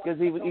 Because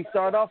he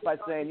started off by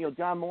saying,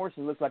 John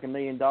Morrison looks like $1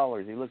 million.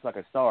 He looks like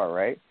a star,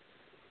 right?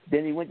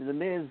 Then he went to the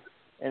Miz,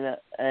 and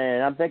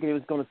I'm thinking he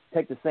was going to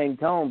take the same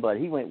tone, but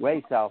he went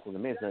way south with the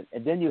Miz.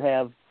 And then you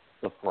have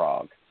the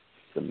Frog,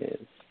 the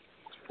Miz.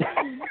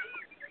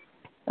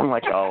 I'm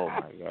like, oh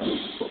my God.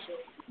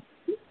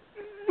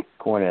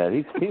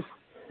 Cornette,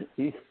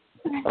 he's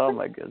oh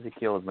my God, he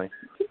kills me.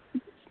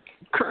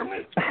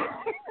 Kermit.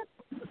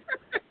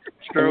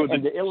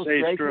 And the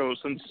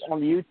illustration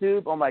on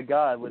YouTube, oh my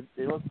God, with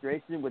the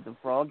illustration with the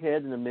frog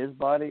head and the Miz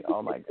body,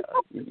 oh my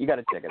God, you got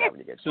to check it out when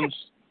you get a chance.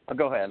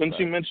 Go ahead. Since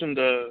you mentioned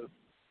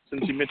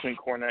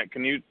Cornette, do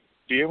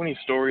you have any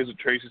stories of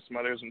Tracy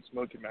Smothers and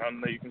Smoky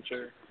Mountain that you can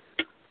share?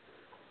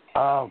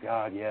 Oh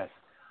God, yes.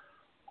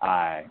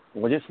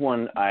 This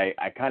one I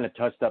kind of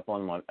touched up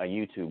on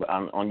YouTube.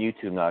 On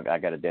YouTube now, I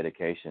got a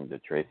dedication to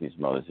Tracy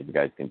Smothers. If you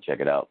guys can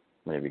check it out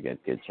whenever you get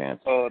a chance.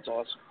 Oh, that's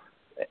awesome.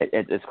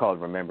 It's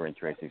called Remembering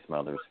Tracy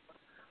Smothers.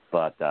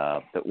 But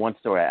the one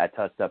story I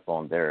touched up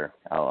on there,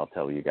 I'll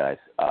tell you guys.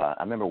 I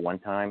remember one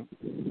time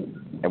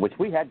in which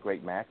we had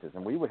great matches,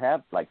 and we would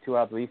have like 2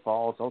 out of 3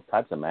 falls, those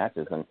types of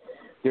matches, and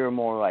they were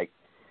more like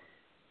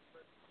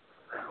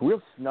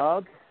real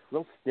snug,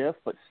 real stiff,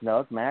 but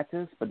snug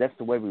matches. But that's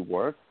the way we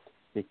worked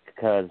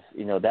because,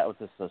 that was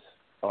just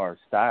our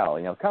style.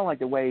 Kind of like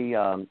the way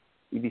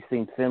you'd be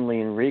seeing Finlay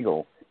and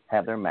Regal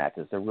have their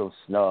matches. They're real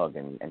snug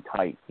and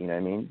tight, you know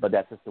what I mean? But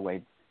that's just the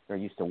way they're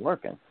used to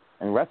working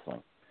and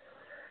wrestling.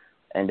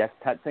 And that's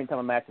the same type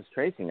of matches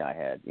Tracy and I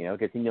had,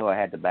 because I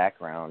had the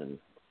background and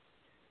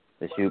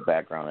the shoot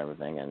background and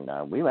everything,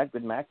 and we had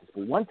good matches.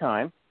 But one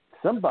time,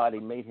 somebody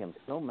made him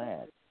so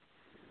mad,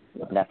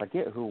 and I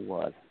forget who it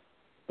was,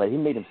 but he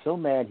made him so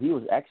mad he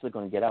was actually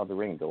going to get out of the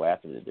ring and go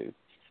after the dude.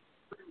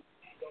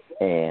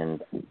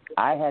 And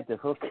I had to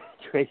hook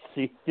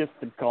Tracy just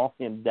to calm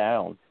him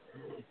down.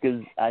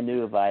 Because I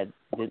knew if I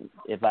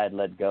had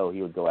let go,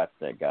 he would go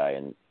after that guy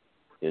and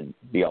it'd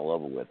be all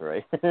over with,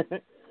 right?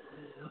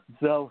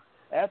 So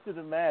after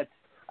the match,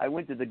 I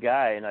went to the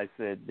guy and I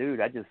said,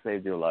 "Dude, I just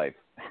saved your life."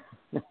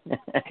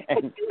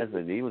 And I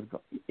said, he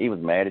was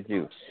mad at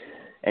you.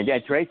 And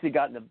Tracy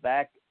got in the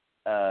back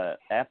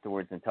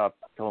afterwards and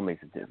told me,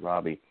 he said,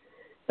 "Robbie,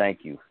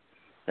 thank you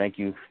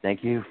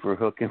for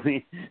hooking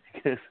me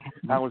because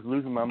I was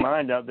losing my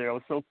mind out there. I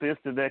was so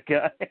pissed at that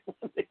guy."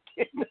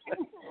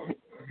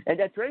 And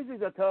that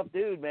Tracy's a tough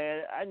dude,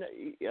 man. I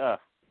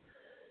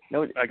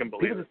can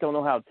believe people just don't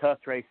know how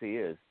tough Tracy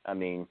is. I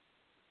mean,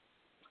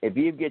 if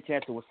you get a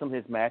chance to watch some of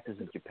his matches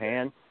in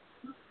Japan,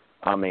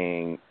 I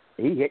mean,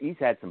 he's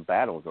had some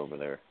battles over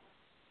there.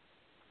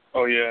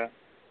 Oh yeah,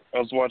 I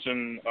was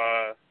watching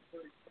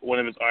one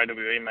of his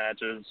IWA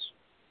matches,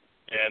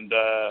 and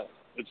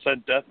it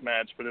said death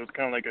match, but it was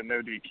kind of like a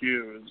no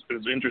DQ. It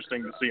was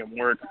interesting to see him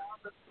work.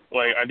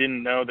 Like, I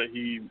didn't know that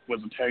he was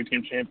a tag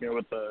team champion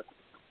with the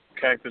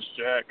Cactus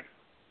Jack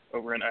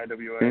over in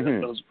IWA.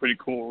 Mm-hmm. That was pretty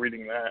cool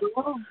reading that.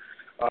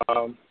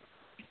 I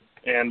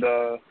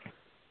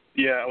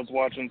was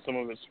watching some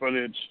of his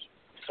footage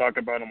talk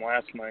about him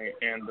last night,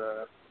 and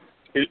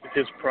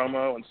his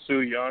promo and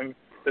Su Yung,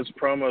 his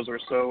promos were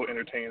so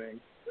entertaining.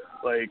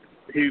 Like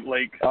he's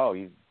great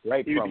promo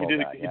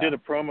guy. He did a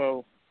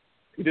promo.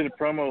 He did a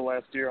promo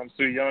last year on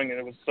Su Yung, and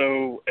it was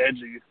so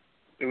edgy.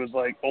 It was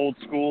like old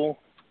school,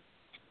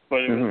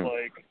 but it was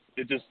like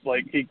it just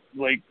like he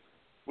like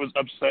was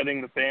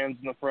upsetting the fans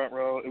in the front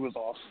row. It was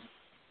awesome.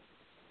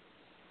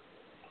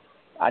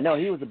 I know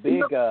he was a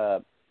big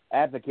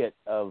advocate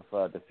of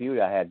the feud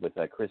I had with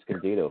Chris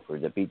Candido for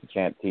the Beat the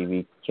Champ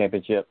TV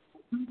championship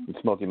in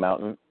Smoky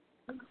Mountain.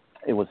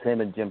 It was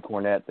him and Jim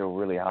Cornette. They were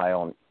really high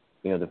on,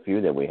 the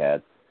feud that we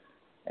had,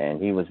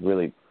 and he was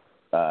really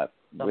big on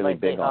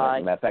it.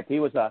 As a matter of fact, he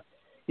was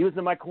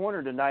in my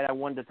corner the night I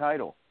won the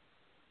title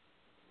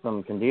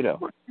from Candido.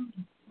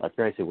 Like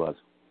Tracy was.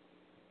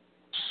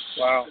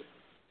 Wow.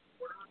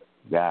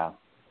 Yeah,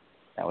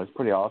 that was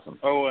pretty awesome.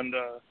 Oh, and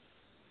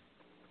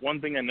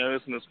one thing I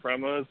noticed in his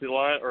promos a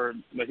lot, or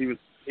that he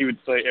would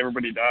say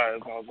 "everybody dies,"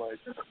 and I was like,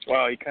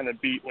 wow, he kind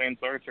of beat Lance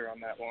Archer on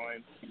that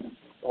line.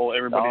 Oh,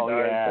 everybody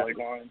dies like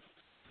line.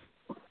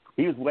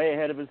 He was way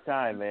ahead of his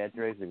time, man.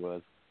 Tracy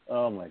was.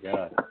 Oh my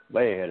God,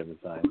 way ahead of his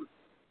time.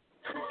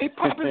 Hey,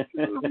 Papa, are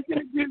we going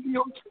to give the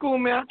old school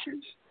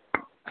matches?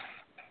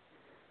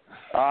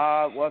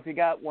 Well, if you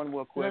got one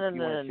real quick,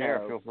 you want to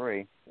share, feel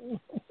free.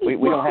 We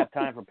don't have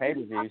time for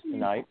pay-per-views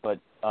tonight, but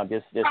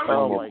just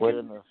one real quick.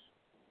 Goodness.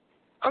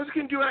 I was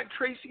going to do it on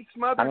Tracy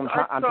Smothers.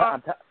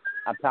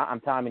 I'm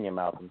timing you,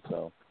 Malcolm,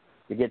 so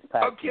it gets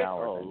past an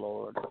hour. Oh,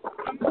 Lord.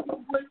 I'm going to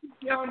break it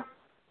down.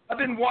 I've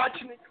been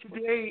watching it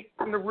today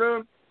in the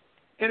room,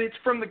 and it's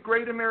from the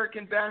Great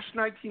American Bash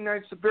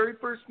 1990. It's the very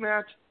first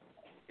match.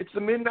 It's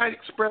the Midnight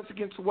Express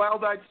against the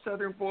Wild-Eyed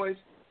Southern Boys,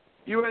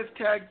 U.S.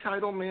 Tag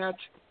Title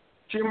match.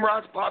 Jim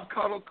Ross, Bob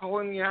Cottle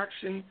calling the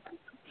action.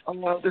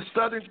 The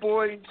Southern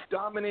Boys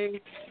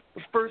dominate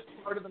the first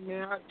part of the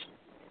match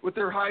with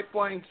their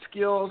high-flying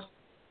skills.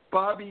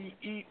 Bobby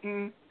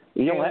Eaton.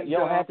 You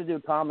don't have to do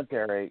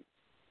commentary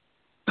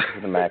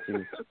for the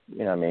matches. You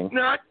know what I mean?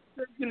 Not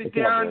breaking it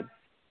down.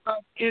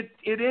 It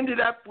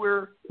ended up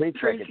where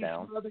Tracy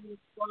Smothers,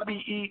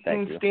 Bobby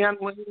Eaton, Stan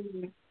Lane,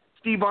 and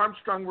Steve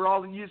Armstrong were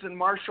all using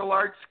martial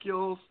arts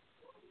skills.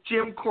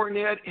 Jim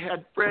Cornette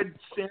had Fred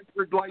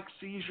Sanford-like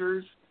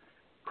seizures.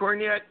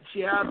 Cornette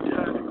jabbed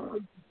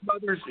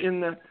Smothers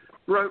in the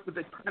throat with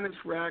a tennis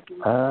racket.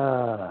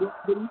 That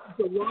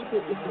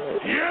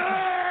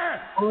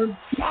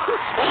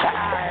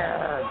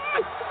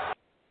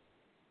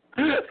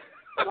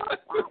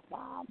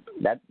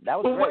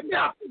was great.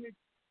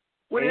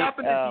 What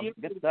happened at the end?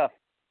 Good stuff.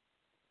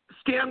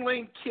 Stan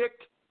Lane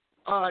kicked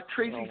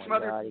Tracy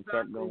Smothers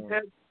in the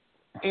head,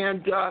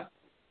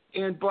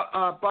 and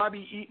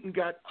Bobby Eaton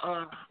got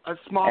a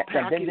small package.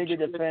 And then they did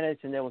the finish,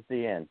 and that was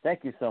the end.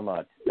 Thank you so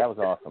much. That was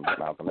awesome,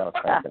 Malcolm. That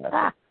was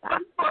fantastic.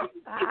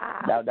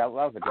 that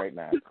was a great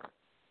match.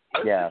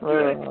 Yeah,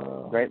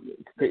 great.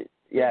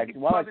 Yeah,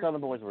 Wild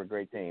Southern Boys were a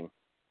great team.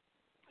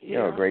 They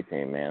were a great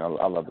team, man. I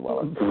love the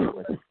Wild Southern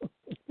Boys.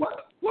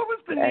 What was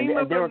the name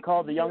of they were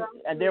called the Young,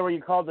 and they were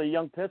called the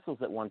Young Pistols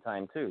at one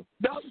time too.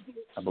 That was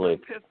I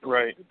believe. Pistols,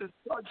 right. The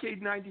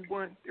Arcade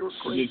 91. They were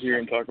I great. did hear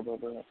him talk about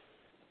that.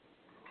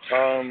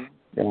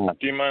 Do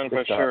you mind if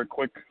I share a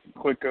quick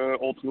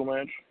old school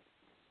match?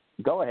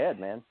 Go ahead,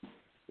 man.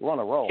 We're on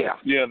a roll.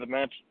 Yeah. The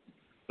match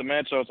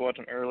I was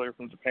watching earlier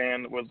from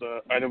Japan was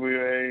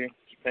IWA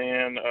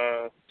Japan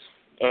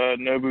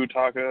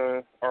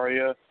Nobutaka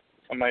Arya.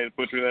 I might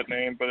butcher that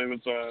name, but it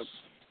was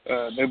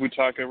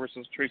Nobutaka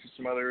versus Tracy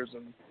Smothers,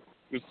 and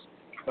it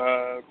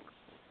was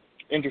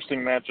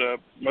interesting matchup.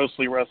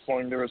 Mostly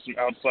wrestling. There was some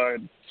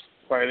outside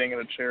fighting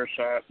and a chair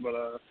shot,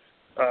 but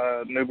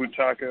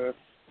Nobutaka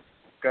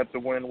got the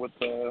win with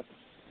the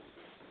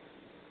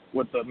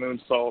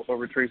moonsault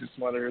over Tracy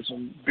Smothers,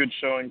 and good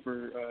showing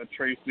for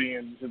Tracy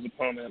and his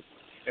opponent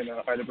in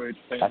IWA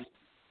Japan.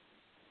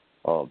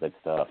 Oh, good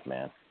stuff,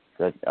 man.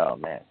 Good. Oh,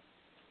 man.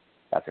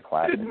 That's a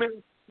classic.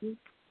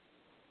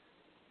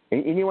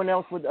 Anyone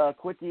else with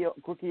quickie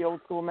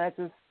old school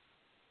matches?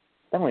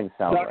 That don't even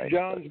sound Dr. right.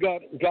 John's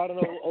got an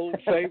old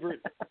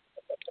favorite.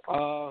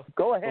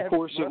 Go ahead. Of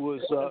course, it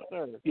was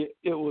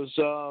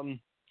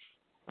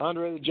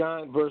Andre the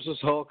Giant versus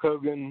Hulk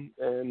Hogan,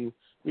 and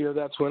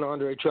that's when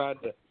Andre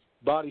tried to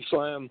body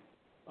slam.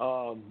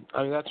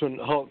 That's when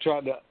Hulk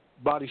tried to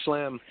body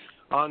slam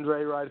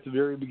Andre right at the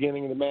very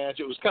beginning of the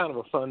match. It was kind of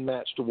a fun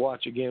match to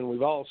watch again.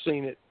 We've all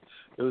seen it.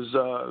 It was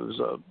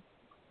a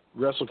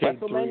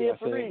WrestleMania 3, I think.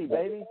 3,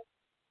 baby.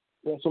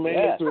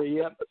 WrestleMania 3,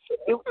 yep.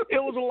 It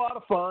was a lot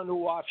of fun to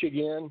watch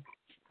again.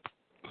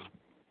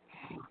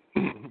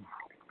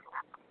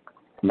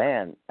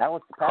 Man, that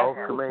was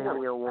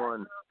WrestleMania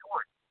 1.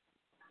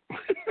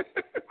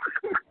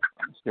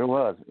 Sure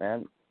was,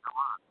 man.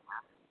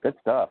 Good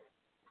stuff.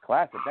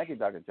 Classic. Thank you,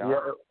 Dr. John.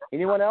 Yeah.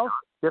 Anyone else?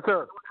 Yes,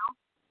 sir.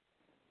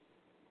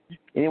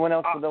 Anyone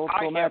else with those I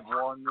cool have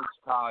matches? one, Miss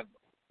Todd.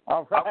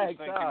 All I right, was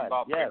thinking Todd.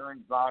 about Yes.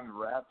 Baron von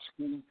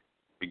Ratsky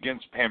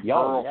against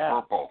Pampero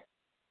Purple.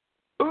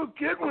 Oh,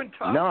 good one,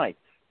 Todd.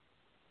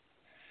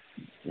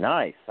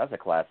 Nice. That's a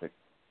classic.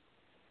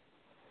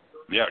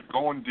 Yeah,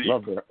 going deep.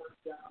 Love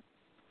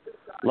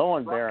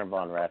Baron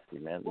von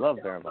Ratsky, man. Love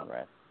Baron von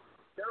Ratsky.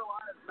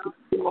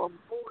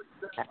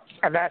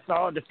 And that's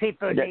all the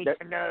people need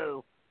to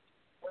know.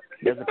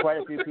 There's quite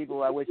a few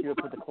people I wish you would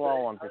put the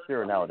claw on for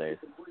sure nowadays.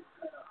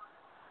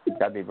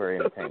 That'd be very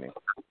entertaining.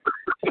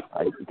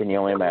 Can you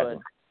only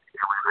imagine?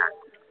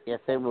 Yes,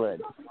 they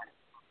would.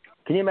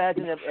 Can you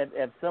imagine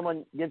if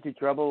someone gives you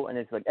trouble and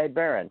it's like, hey,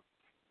 Baron,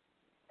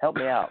 help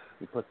me out.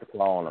 He puts the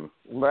claw on him.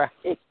 Right.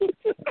 It'd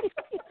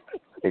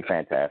be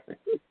fantastic.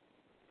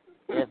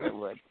 Yes, it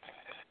would.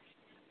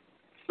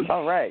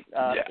 All right.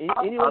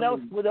 Anyone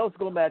else with those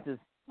school matches?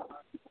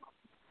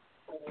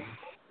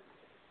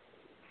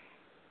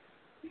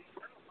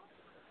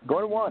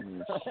 Going once.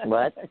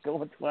 What?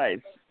 Going twice.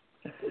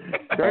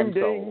 Ding,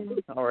 ding.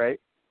 All right.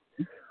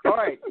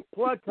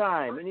 Plug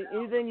time.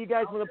 Anything you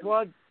guys want to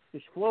plug?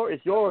 This floor is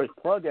yours.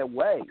 Plug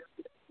away.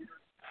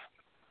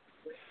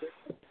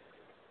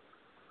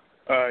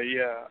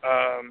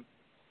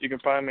 You can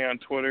find me on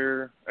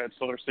Twitter at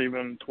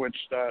SellerSteven,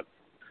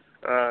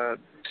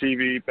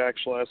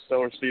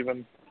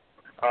 twitch.tv/SellerSteven.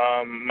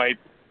 Might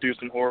do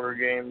some horror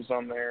games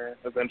on there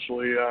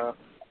eventually.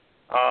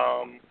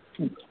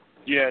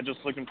 Just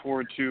looking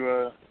forward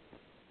to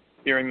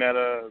hearing that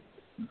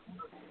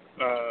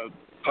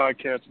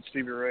podcast with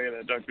Stevie Ray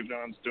that Dr.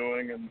 John's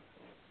doing, and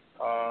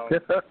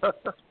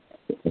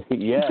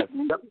yes,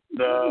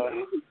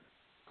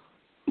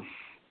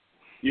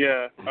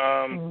 Yeah.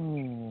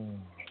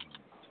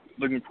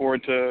 Looking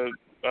forward to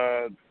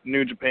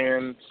New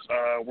Japan's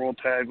World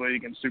Tag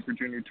League and Super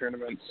Junior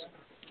tournaments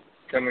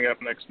coming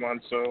up next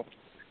month. So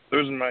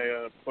those are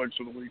my plugs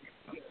for the week.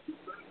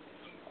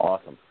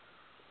 Awesome.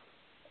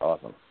 All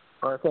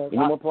right, thanks.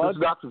 Any more plugs?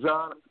 Dr.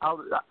 John, I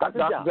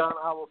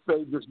will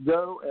say just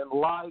go and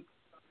like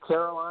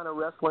Carolina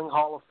Wrestling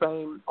Hall of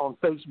Fame on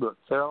Facebook.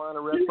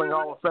 Carolina Wrestling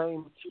Hall of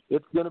Fame.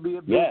 It's going to be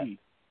a biggie. Yeah.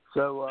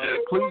 So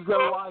please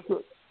go like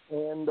it.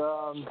 And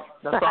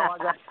that's all I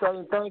got to say,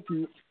 and thank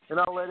you. And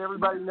I'll let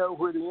everybody know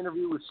where the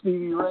interview with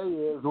Stevie Ray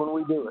is when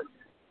we do it.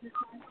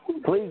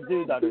 Please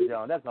do, Dr.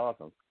 John. That's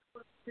awesome.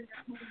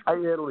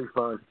 It'll be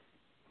fun.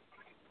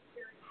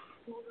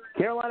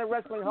 Carolina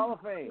Wrestling Hall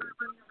of Fame.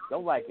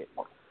 Don't like it.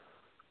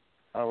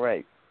 All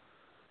right.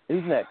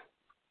 Who's next?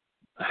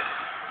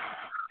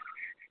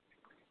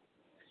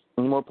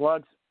 Any more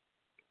plugs?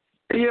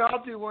 Yeah,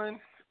 I'll do one.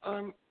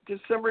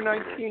 December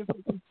 19th, you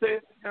can say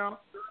it now.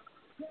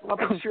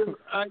 I'm sure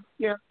I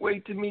can't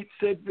wait to meet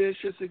Sid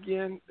Vicious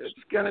again. It's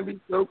going to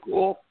be so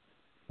cool.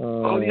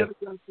 All the other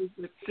guys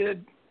that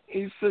Sid,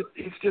 he's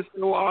just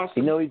so awesome.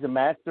 You know he's a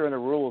master and a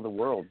ruler of the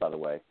world, by the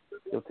way.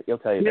 He'll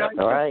tell you that.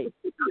 All right.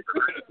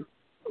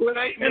 When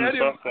I In met the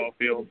him, softball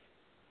field.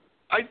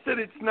 I said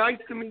it's nice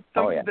to meet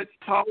somebody that's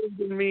taller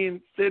than me,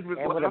 and Sid was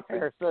And with a laughing.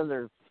 pair of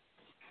scissors.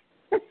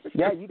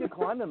 Yeah, you can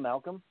climb them,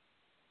 Malcolm.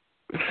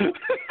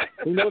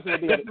 Who knows who'll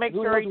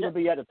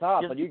be at the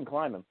top, but you can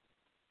climb him.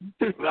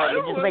 Right,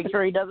 you just make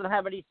sure he doesn't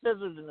have any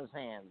scissors in his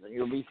hands, and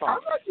you'll be fine.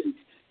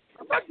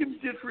 I'm not going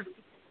to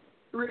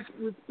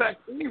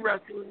disrespect any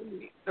wrestler.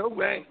 No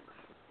way.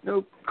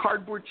 No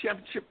cardboard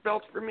championship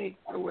belts for me.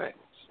 No way.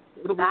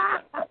 But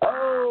that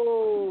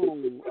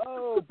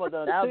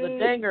was a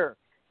dinger.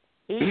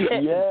 He's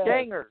hitting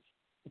dingers.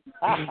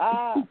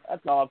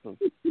 That's awesome.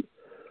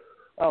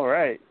 All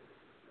right.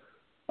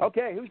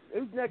 Okay,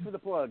 who's next with the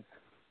plugs?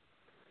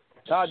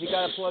 Todd, you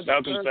got a plug?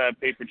 Malcolm's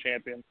paper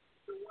champion.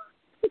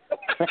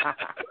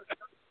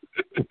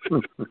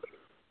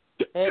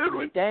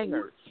 Hitting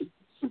dingers.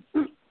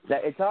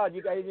 Hey, Todd,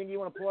 you got anything you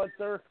want to plug,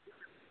 sir?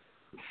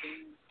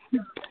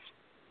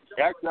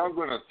 Actually, I'm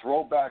going to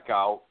throw back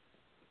out.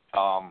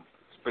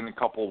 It's been a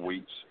couple of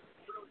weeks.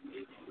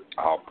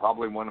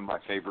 Probably one of my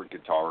favorite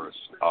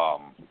guitarists,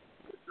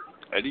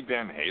 Eddie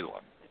Van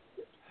Halen.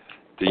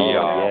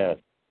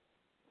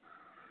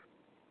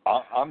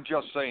 I'm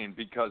just saying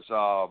because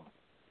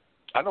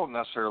I don't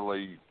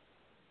necessarily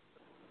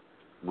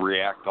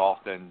react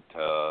often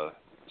to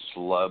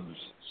celebs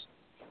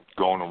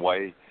going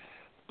away,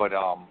 but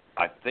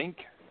I think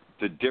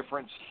the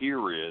difference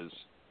here is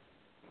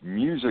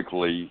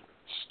musically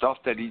stuff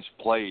that he's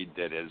played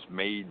that has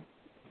made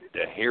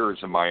the hairs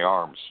in my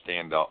arms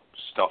stand up,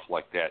 stuff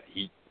like that.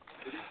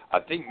 I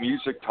think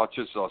music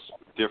touches us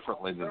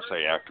differently than,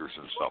 say, actors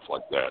and stuff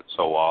like that.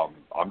 So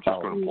I'm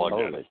just going to plug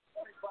that.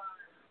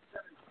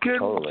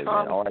 Totally,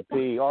 man.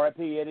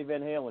 R.I.P. Eddie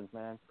Van Halen,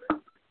 man.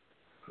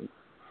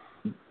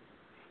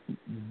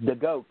 The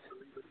GOAT.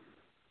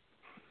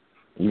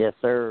 Yes,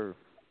 sir.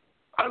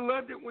 I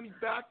loved it when he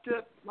backed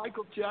up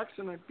Michael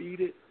Jackson. I beat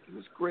it. He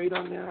was great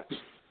on that.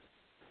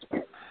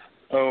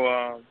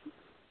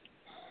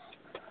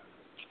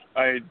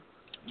 I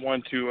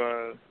want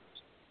to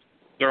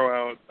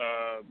throw out,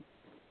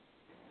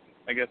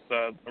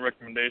 a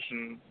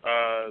recommendation.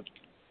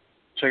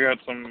 Check out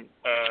some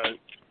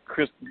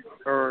Chris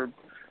or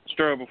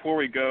Stro. Before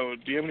we go,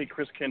 do you have any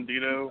Chris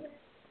Candido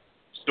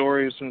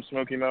stories from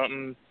Smoky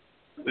Mountain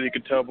that you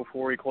could tell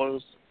before we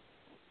close?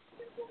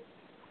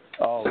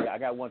 Oh yeah, I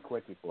got one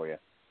quickie for you.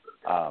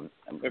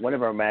 One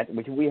of our matches,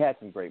 which we had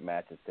some great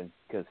matches,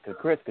 because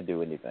Chris could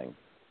do anything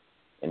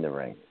in the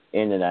ring,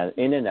 in and out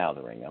of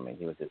the ring. I mean,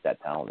 he was just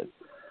that talented.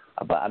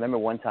 But I remember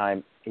one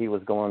time he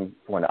was going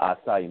for an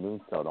Asai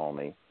moonsault on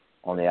me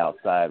on the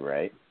outside,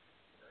 right?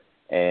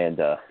 And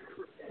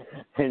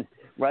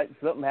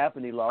something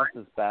happened. He lost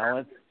his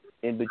balance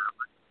in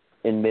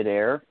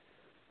midair,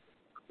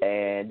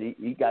 and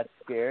he got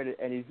scared,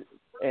 and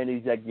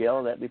he's like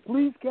yelling at me,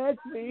 "Please catch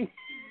me!"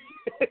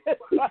 I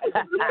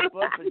had to jump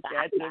up and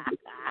catch him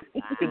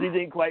because he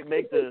didn't quite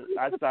make the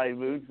Asai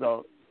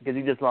moonsault because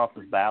he just lost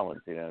his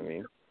balance. You know what I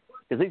mean?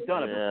 Because he's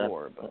done it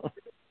before, but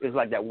it was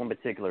like that one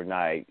particular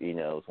night. You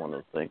know, it was one of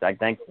those things. I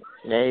think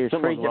he was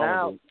freaking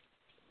out.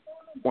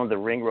 One of the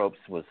ring ropes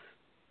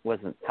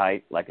wasn't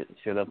tight like it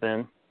should have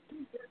been.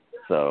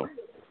 So,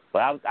 but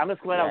I'm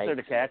just glad I was there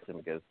to catch him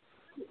because,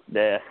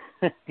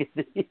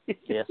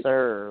 yes,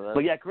 sir.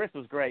 But yeah, Chris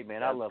was great,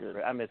 man. I love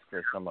Chris. I miss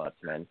Chris so much,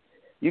 man.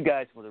 You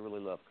guys would have really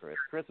loved Chris.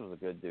 Chris was a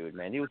good dude,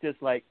 man. He was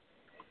just like,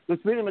 he was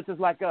pretty much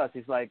just like us.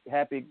 He's like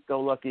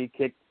happy-go-lucky,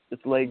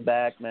 just laid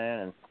back, man,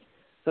 and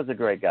such a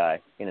great guy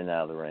in and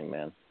out of the ring,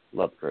 man.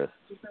 Love Chris.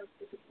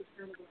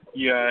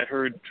 Yeah, I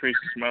heard Tracy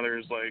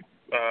Smothers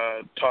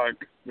talk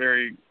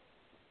very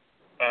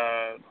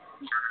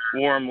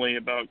warmly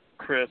about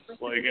Chris,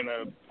 in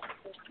a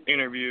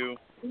interview,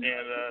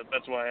 and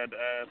that's why I had to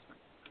ask.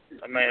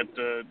 I might have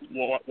to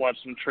watch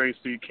some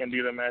Tracy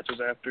Candido matches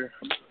after.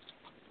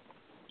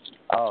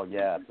 Oh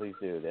yeah, please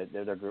do.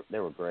 They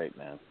were great,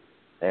 man.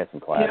 They had some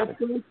classics.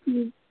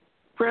 Yeah,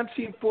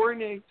 Francine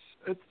Fournier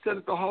said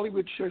at the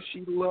Hollywood show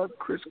she loved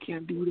Chris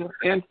Candido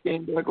and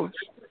Shane Douglas.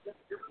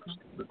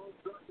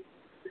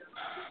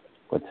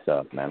 Good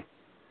stuff, man.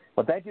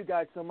 Well, thank you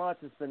guys so much.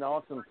 It's been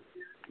awesome.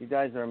 You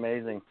guys are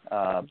amazing.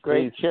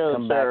 Great show,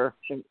 sir.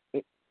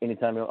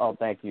 Anytime. Oh,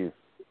 thank you.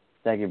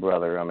 Thank you,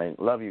 brother. I mean,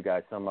 love you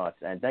guys so much.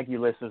 And thank you,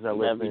 listeners that are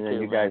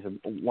listening. You guys are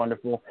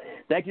wonderful.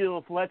 Thank you,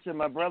 little Fletcher,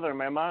 my brother,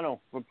 my hermano,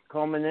 for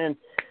coming in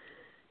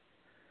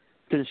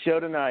to the show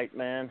tonight,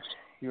 man.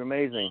 You're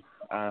amazing.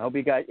 I hope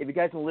you guys, if you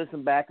guys want to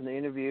listen back in the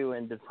interview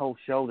and this whole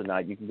show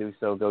tonight, you can do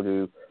so. Go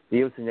to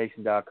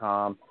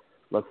VOCNation.com.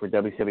 Look for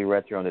WCW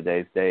Retro on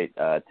today's date,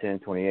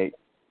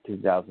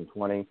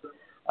 10/28/2020.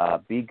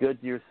 Be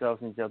good to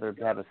yourselves and each other.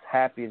 Have a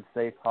happy and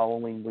safe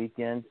Halloween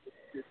weekend.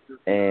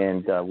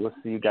 And we'll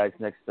see you guys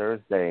next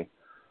Thursday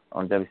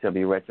on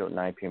WCW Retro at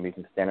 9 p.m.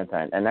 Eastern Standard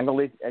Time. And I'm gonna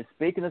leave. And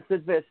speaking of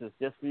Sid Vicious,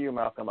 just for you,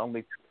 Malcolm,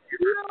 we'll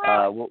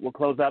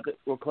close out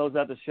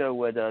the show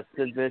with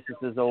Sid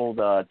Vicious's old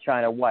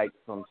China White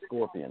from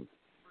Scorpions.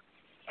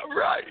 All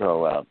right.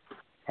 So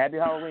happy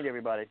Halloween,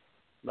 everybody.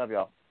 Love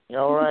y'all.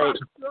 All right.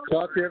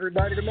 Talk to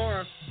everybody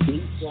tomorrow.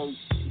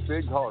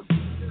 Big hug.